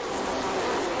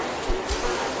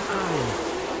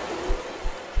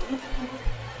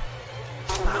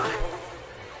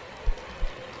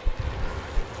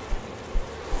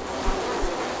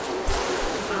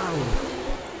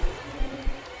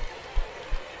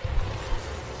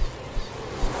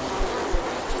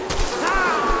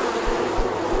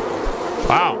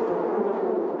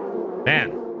 Wow.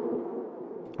 Man.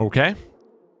 Okay.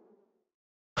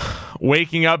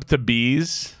 Waking up to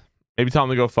bees. Maybe tell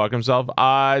him to go fuck himself.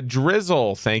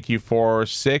 Drizzle, thank you for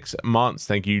 6 months.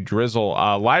 Thank you, Drizzle.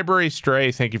 Library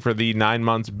Stray, thank you for the 9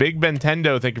 months. Big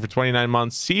Bentendo, thank you for 29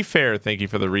 months. Seafair, thank you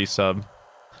for the resub.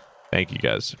 Thank you,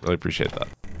 guys. Really appreciate that.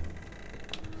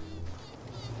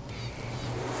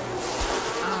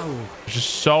 There's just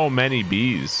so many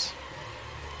bees.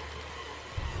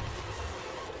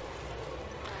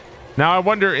 Now I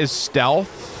wonder, is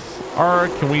stealth, or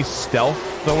can we stealth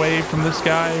the way from this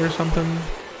guy or something?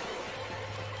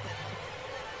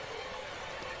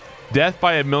 Death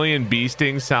by a million bee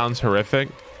stings sounds horrific.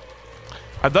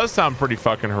 That does sound pretty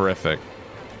fucking horrific.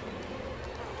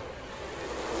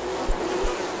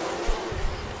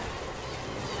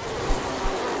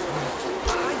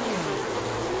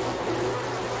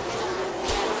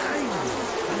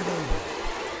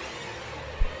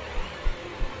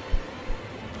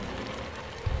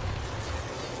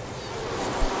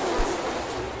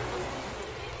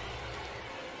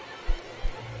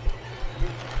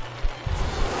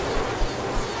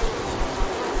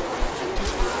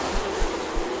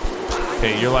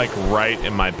 Okay, you're like right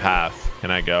in my path. Can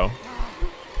I go?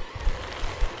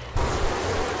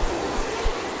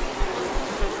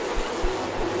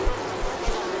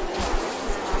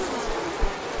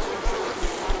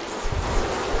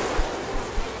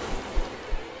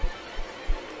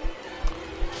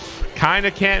 Kinda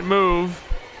can't move.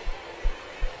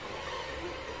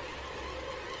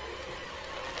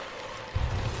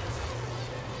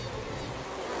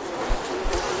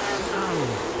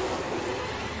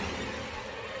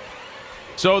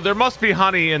 So there must be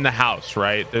honey in the house,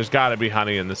 right? There's got to be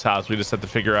honey in this house. We just have to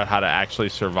figure out how to actually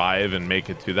survive and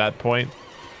make it to that point.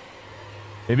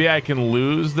 Maybe I can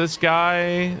lose this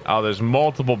guy. Oh, there's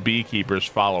multiple beekeepers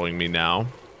following me now.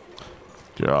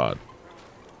 God.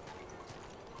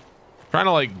 Trying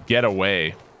to like get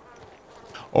away.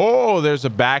 Oh, there's a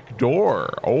back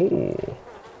door. Oh,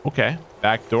 okay.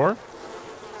 Back door.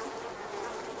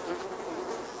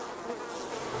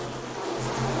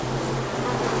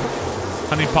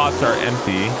 Honey pots are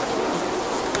empty.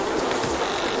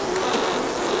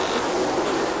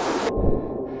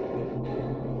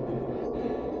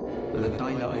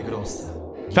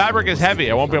 Fabric is heavy.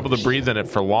 I won't be able to breathe in it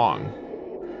for long.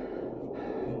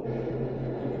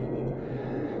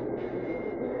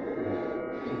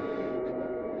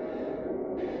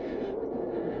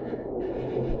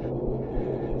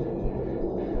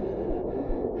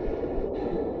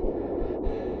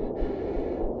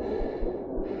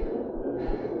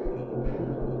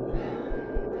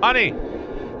 Honey.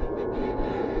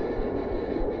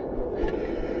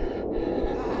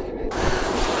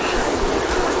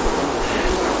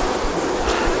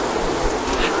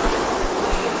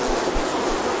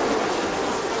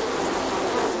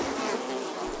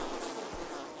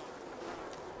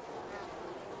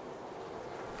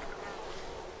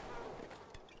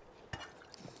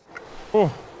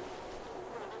 Oh.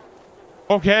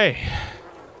 Okay.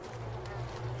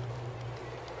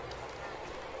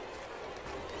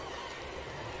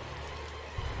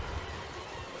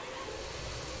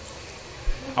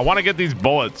 I want to get these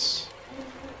bullets.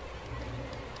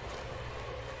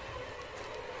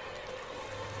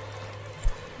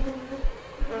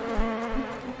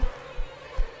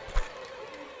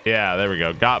 Yeah, there we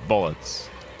go. Got bullets.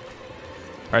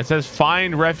 All right, it says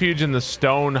find refuge in the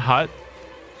stone hut.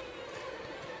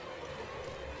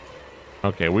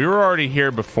 Okay, we were already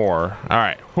here before. All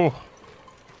right. Whew.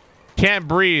 Can't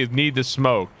breathe, need to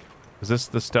smoke. Is this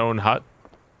the stone hut?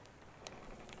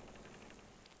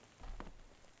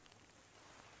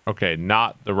 Okay,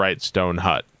 not the right stone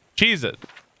hut. Cheese it.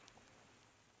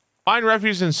 Find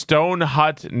refuge in stone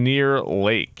hut near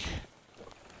lake.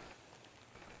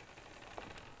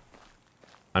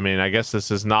 I mean, I guess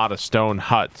this is not a stone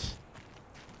hut.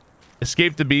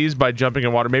 Escape the bees by jumping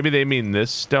in water. Maybe they mean this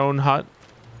stone hut.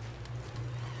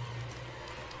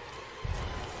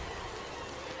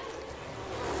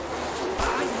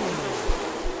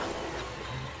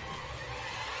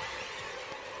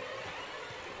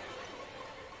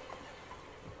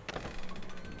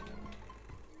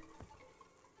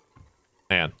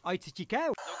 Man. I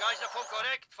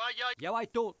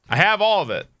have all of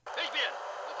it.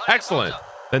 Excellent.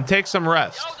 Then take some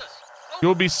rest. You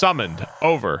will be summoned.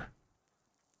 Over.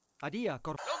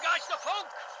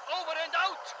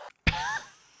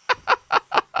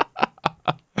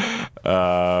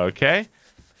 Okay.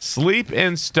 Sleep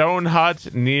in stone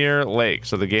hut near lake.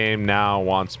 So the game now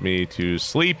wants me to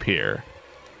sleep here.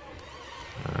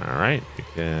 All right. We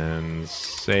can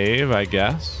save, I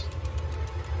guess.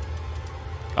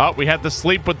 Oh, we have to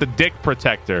sleep with the dick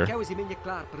protector.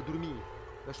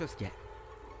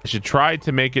 I should try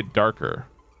to make it darker.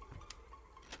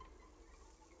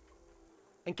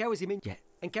 Let's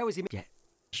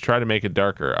try to make it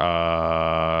darker.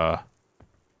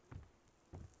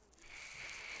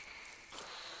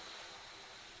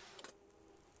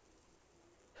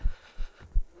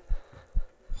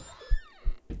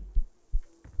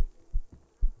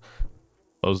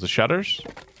 Close the shutters.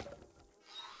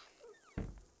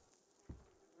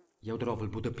 I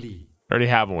already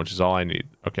have one, which is all I need.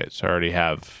 Okay, so I already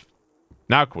have.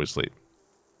 Now can we sleep?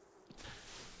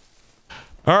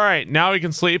 All right, now we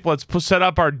can sleep. Let's set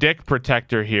up our dick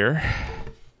protector here.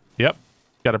 Yep,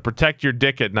 got to protect your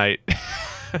dick at night.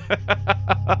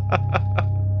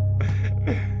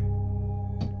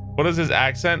 What is his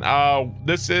accent?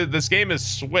 This game is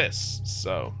Swiss,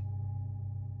 so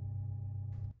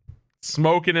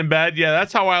smoking in bed. Yeah,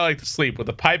 that's how I like to sleep, with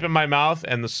a pipe in my mouth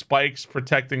and the spikes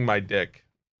protecting my dick,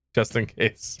 just in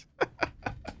case.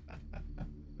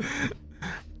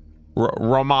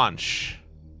 Romanche.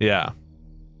 Yeah.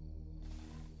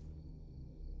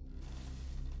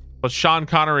 What Sean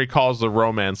Connery calls the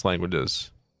romance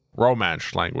languages.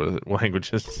 Romance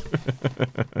languages.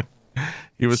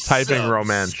 He was typing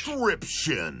romance.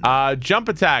 Jump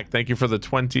Attack. Thank you for the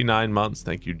 29 months.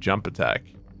 Thank you, Jump Attack.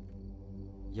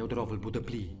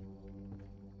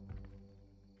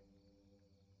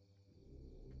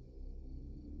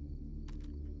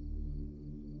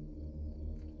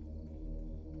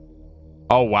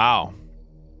 Oh, wow.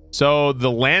 So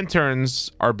the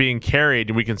lanterns are being carried,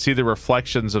 and we can see the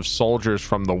reflections of soldiers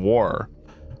from the war,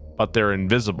 but they're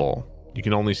invisible. You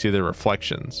can only see their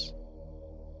reflections.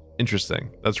 Interesting.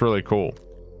 That's really cool.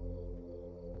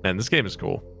 Man, this game is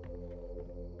cool.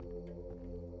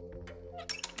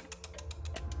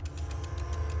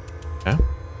 Yeah.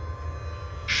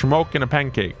 Smoking a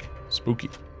pancake. Spooky.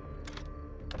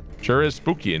 Sure is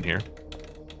spooky in here.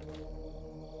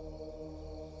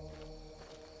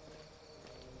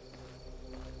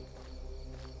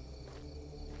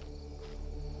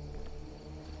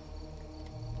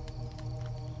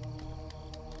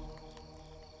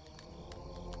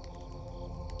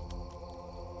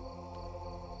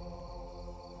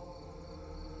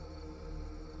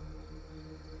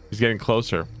 He's getting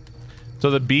closer. So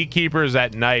the beekeepers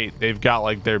at night, they've got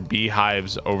like their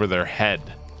beehives over their head.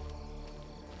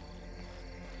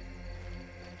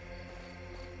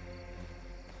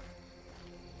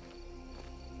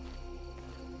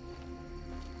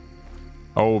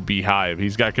 Oh, beehive.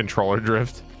 He's got controller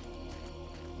drift.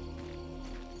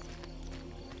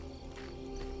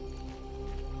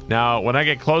 Now, when I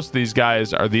get close to these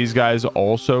guys, are these guys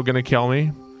also going to kill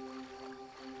me?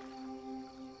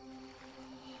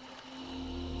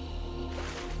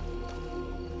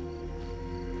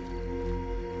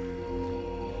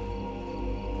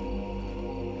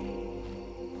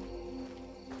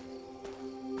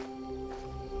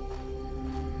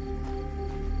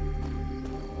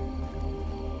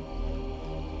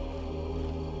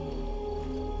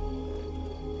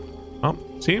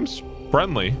 Seems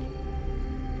friendly.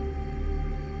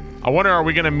 I wonder, are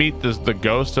we gonna meet the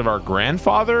ghost of our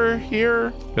grandfather here?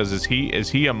 Because is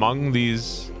he among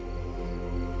these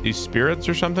spirits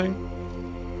or something?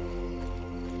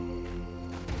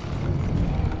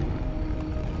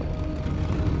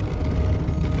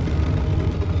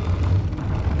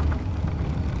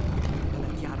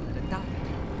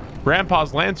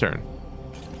 Grandpa's lantern.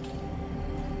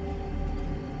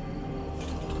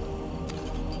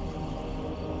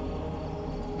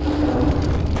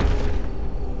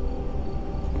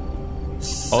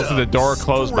 Also, the door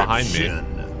closed behind me.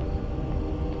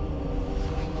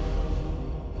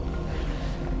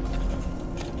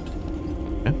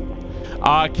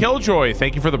 Killjoy,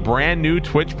 thank you for the brand new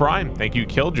Twitch Prime. Thank you,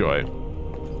 Killjoy.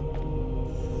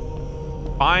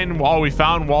 We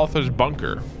found Walther's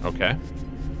bunker. Okay.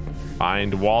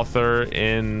 Find Walther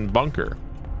in bunker.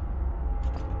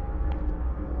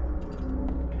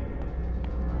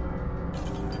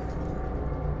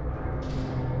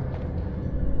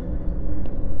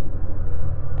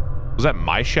 Was that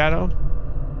my shadow?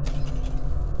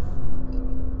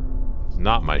 It's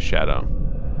not my shadow.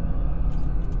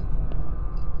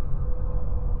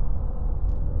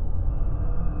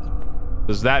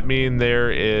 Does that mean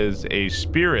there is a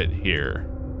spirit here?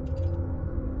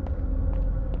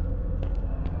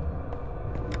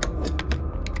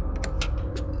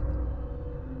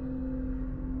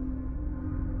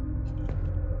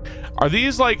 Are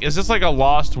these like, is this like a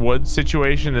Lost Woods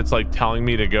situation? It's like telling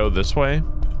me to go this way?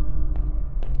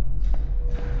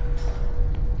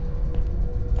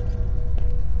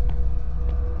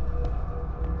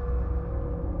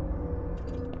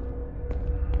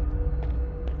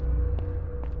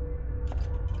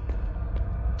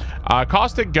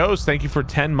 Caustic Ghost, thank you for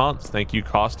 10 months. Thank you,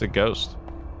 Caustic Ghost.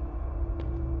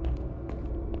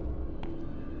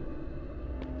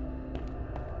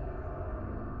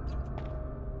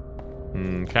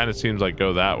 Kind of seems like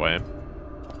go that way.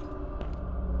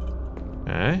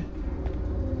 Okay.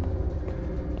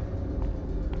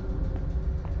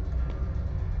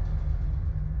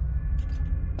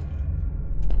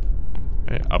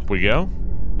 Okay, up we go.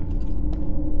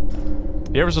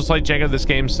 You ever so slight jank of this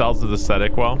game sells the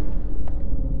aesthetic well?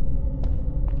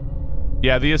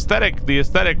 Yeah, the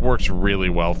aesthetic works really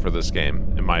well for this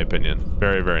game, in my opinion.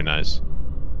 Very, very nice.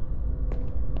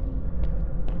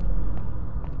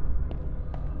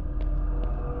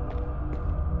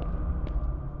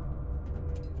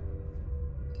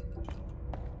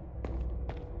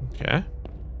 Okay.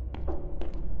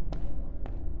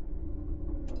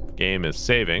 Game is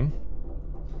saving.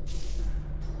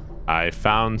 I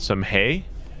found some hay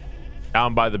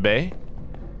down by the bay.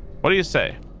 What do you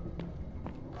say?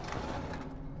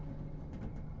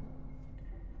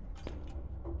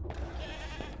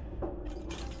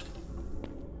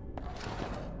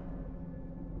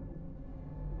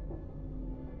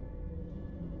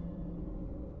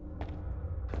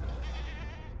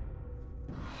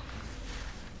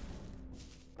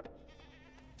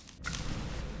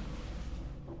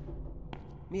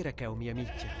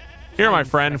 Here, my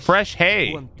friend, fresh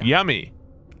hay. Yummy.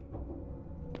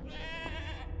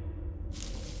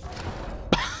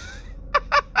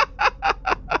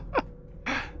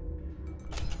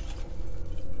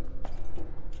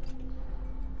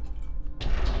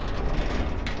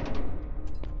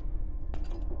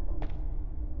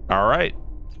 All right.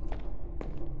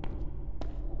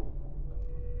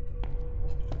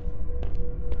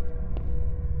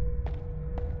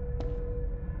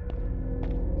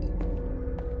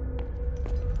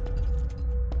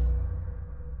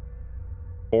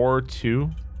 Or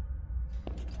two.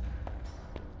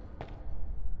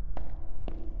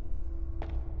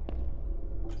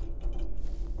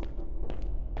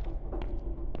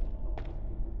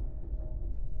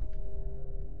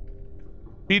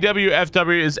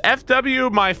 BWFW, is FW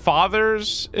my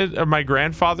father's or my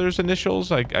grandfather's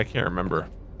initials? I can't remember.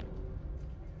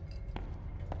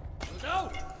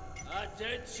 Mundaun,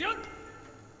 attention!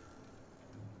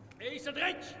 Ace of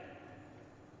Dredge.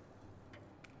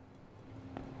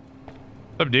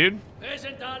 What's up, dude?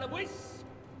 Present à la boisse.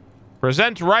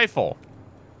 Present rifle.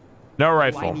 No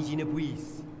rifle.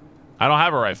 I don't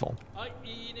have a rifle.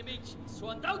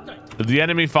 Did the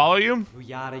enemy follow you?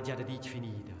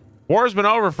 War's been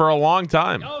over for a long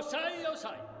time.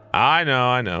 I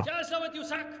know.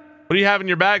 What do you have in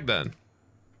your bag then?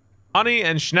 Honey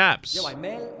and schnapps.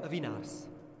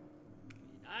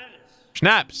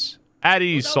 Schnapps. At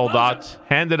ease, soldat.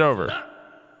 Hand it over.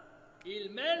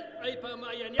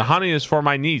 The honey is for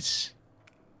my niece.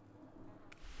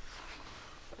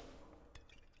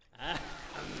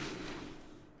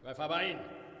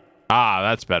 Ah,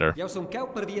 that's better.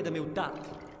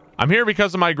 I'm here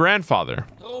because of my grandfather.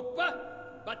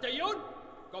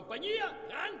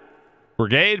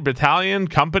 Brigade, battalion,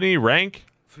 company, rank.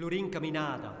 Florine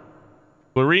Caminada.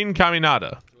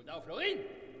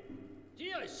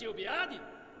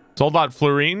 Soldat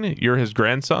Florine, you're his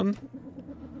grandson?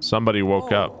 Somebody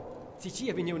woke up.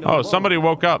 Oh, somebody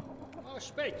woke up.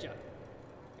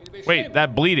 Wait,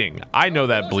 that bleeding. I know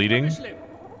that bleeding.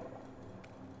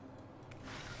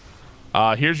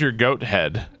 Here's your goat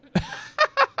head.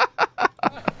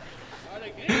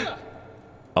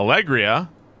 Allegria?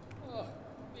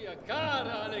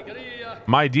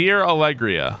 My dear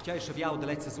Allegria.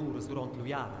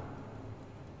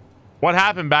 What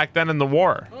happened back then in the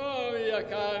war?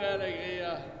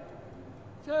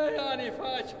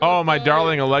 Oh, my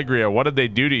darling Allegria, what did they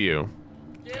do to you?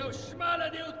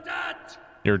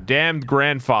 Your damned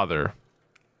grandfather.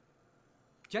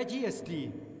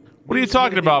 What are you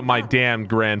talking about, my damned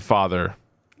grandfather?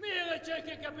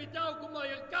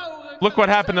 Look what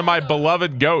happened to my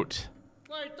beloved goat.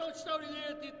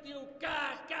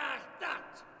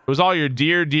 It was all your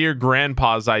dear, dear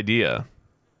grandpa's idea.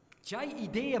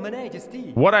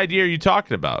 What idea are you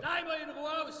talking about?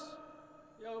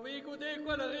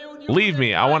 Leave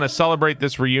me. I want to celebrate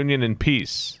this reunion in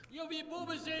peace.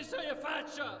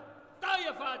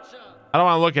 I don't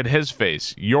want to look at his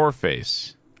face. Your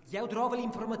face.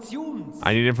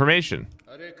 I need information.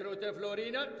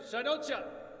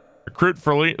 Recruit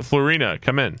Florina.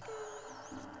 Come in.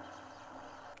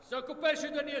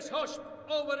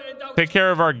 Take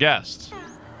care of our guest.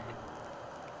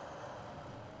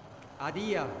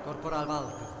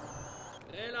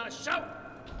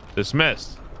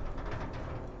 Dismissed.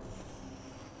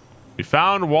 We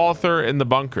found Walther in the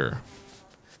bunker.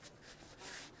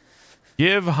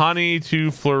 Give honey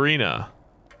to Florina.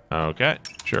 Okay,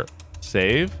 sure.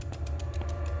 Save.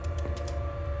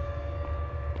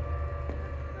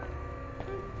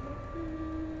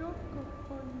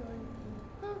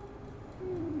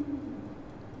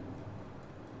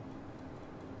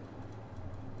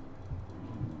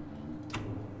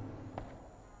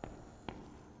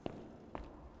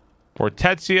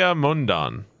 Fortezia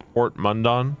Mundaun. Fort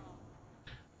Mundaun.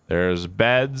 There's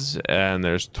beds and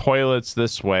there's toilets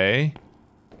this way.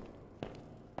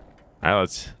 All right,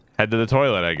 let's head to the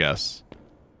toilet, I guess.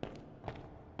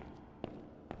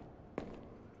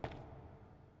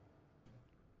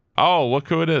 Oh, look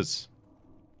who it is.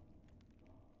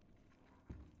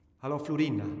 Hello,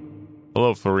 Florina.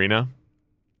 Hello, Florina.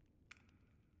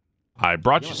 I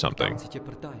brought you something.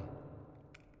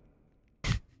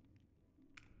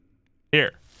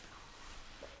 Here.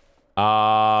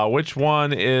 Which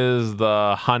one is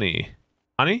the honey?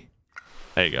 Honey?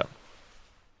 There you go.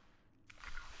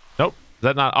 Nope. Is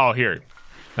that not? Oh, here.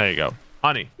 There you go.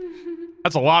 Honey.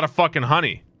 That's a lot of fucking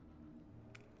honey.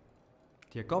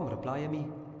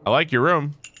 I like your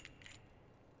room.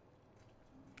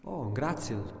 Oh,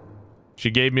 grazie. She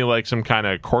gave me like some kind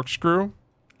of corkscrew.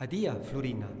 Addio,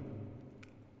 Florina.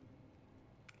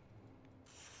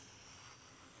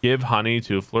 Give honey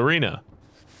to Florina.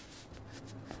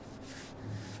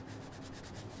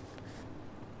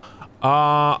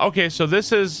 Okay, so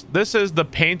this is the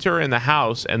painter in the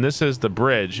house, and this is the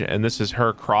bridge, and this is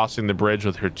her crossing the bridge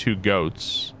with her two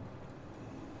goats.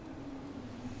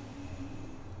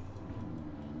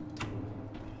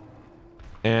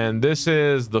 And this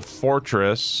is the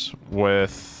fortress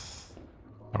with...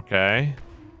 Okay.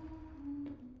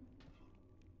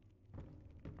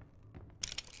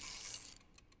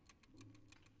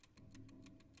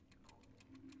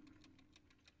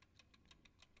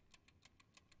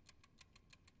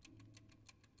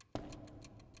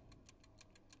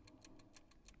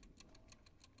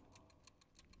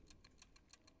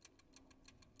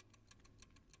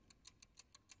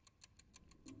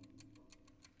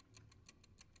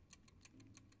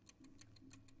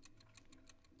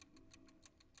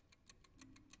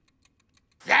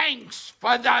 Thanks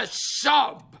for the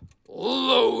sub,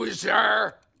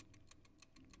 loser.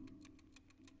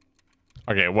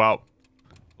 Okay, well,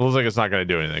 looks like it's not going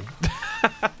to do anything.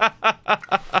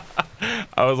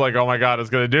 I was like, oh my god, it's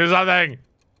going to do something.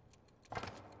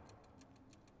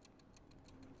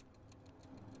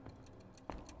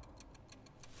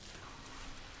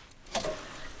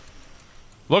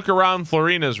 Look around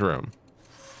Florina's room.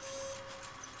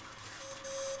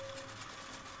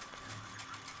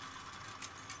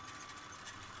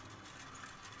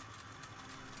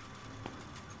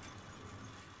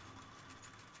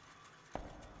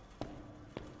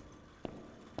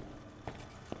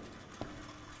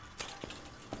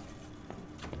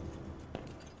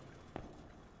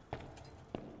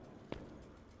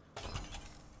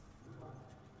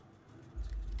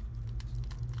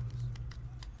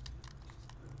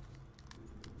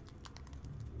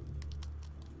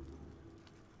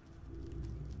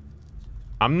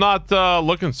 I'm not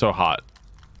looking so hot.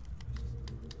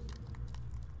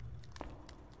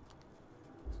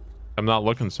 I'm not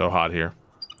looking so hot here.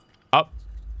 Up.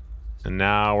 And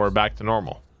now we're back to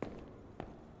normal.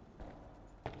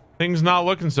 Things not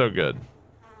looking so good.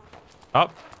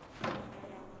 Up.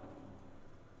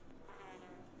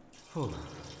 Oh,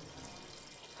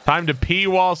 Time to pee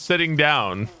while sitting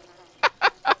down.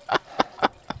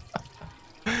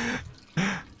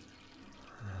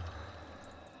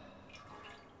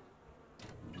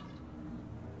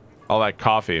 All that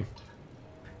coffee.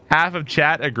 Half of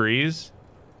chat agrees.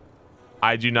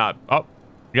 I do not. Oh,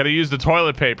 you gotta use the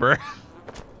toilet paper.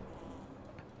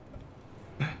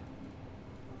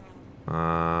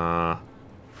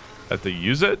 Have to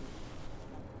use it?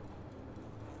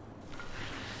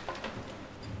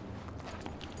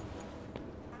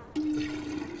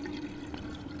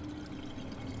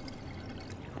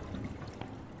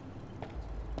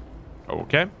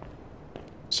 Okay.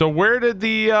 So where did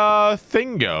the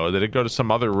thing go? Did it go to some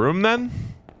other room then?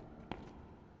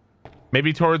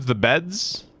 Maybe towards the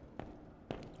beds?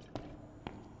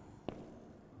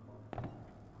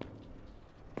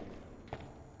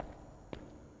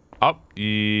 Oh,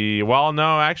 well,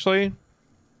 no, actually.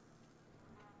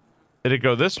 Did it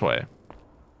go this way?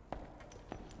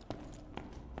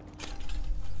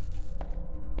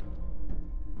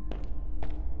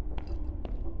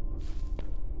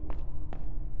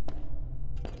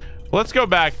 Let's go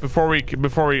back before we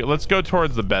let's go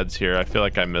towards the beds here. I feel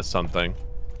like I missed something.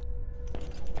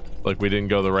 Like we didn't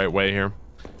go the right way here.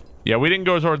 Yeah, we didn't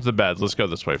go towards the beds. Let's go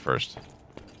this way first.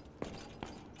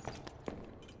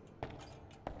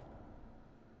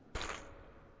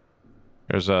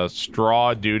 There's a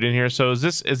straw dude in here. So is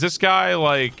this guy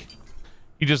like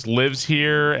he just lives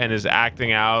here and is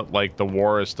acting out like the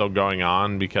war is still going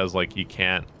on because like he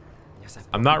can't.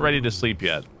 I'm not ready to sleep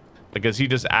yet. Like, does he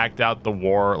just act out the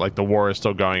war, like the war is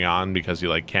still going on because he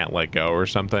like can't let go or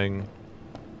something?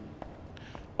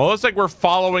 Well, it looks like we're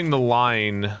following the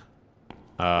line.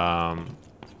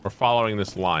 We're following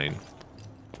this line.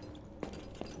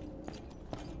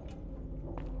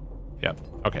 Yep.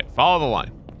 Okay, follow the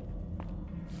line.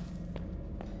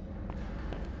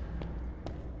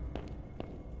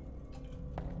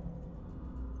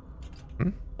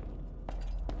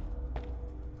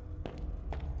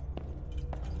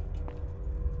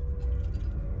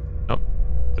 Nope.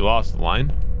 We lost the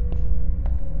line.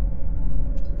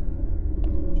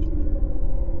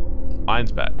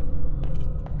 Line's back.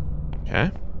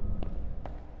 Okay.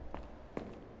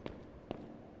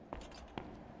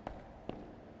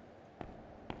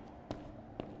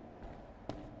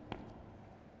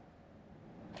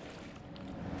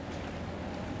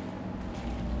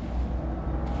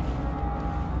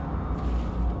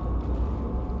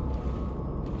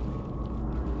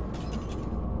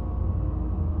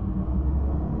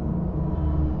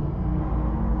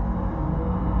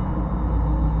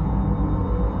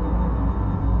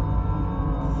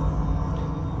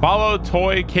 Follow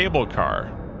toy cable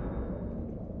car.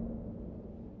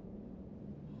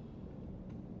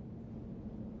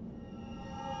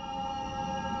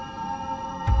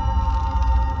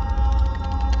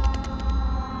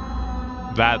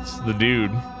 That's the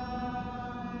dude.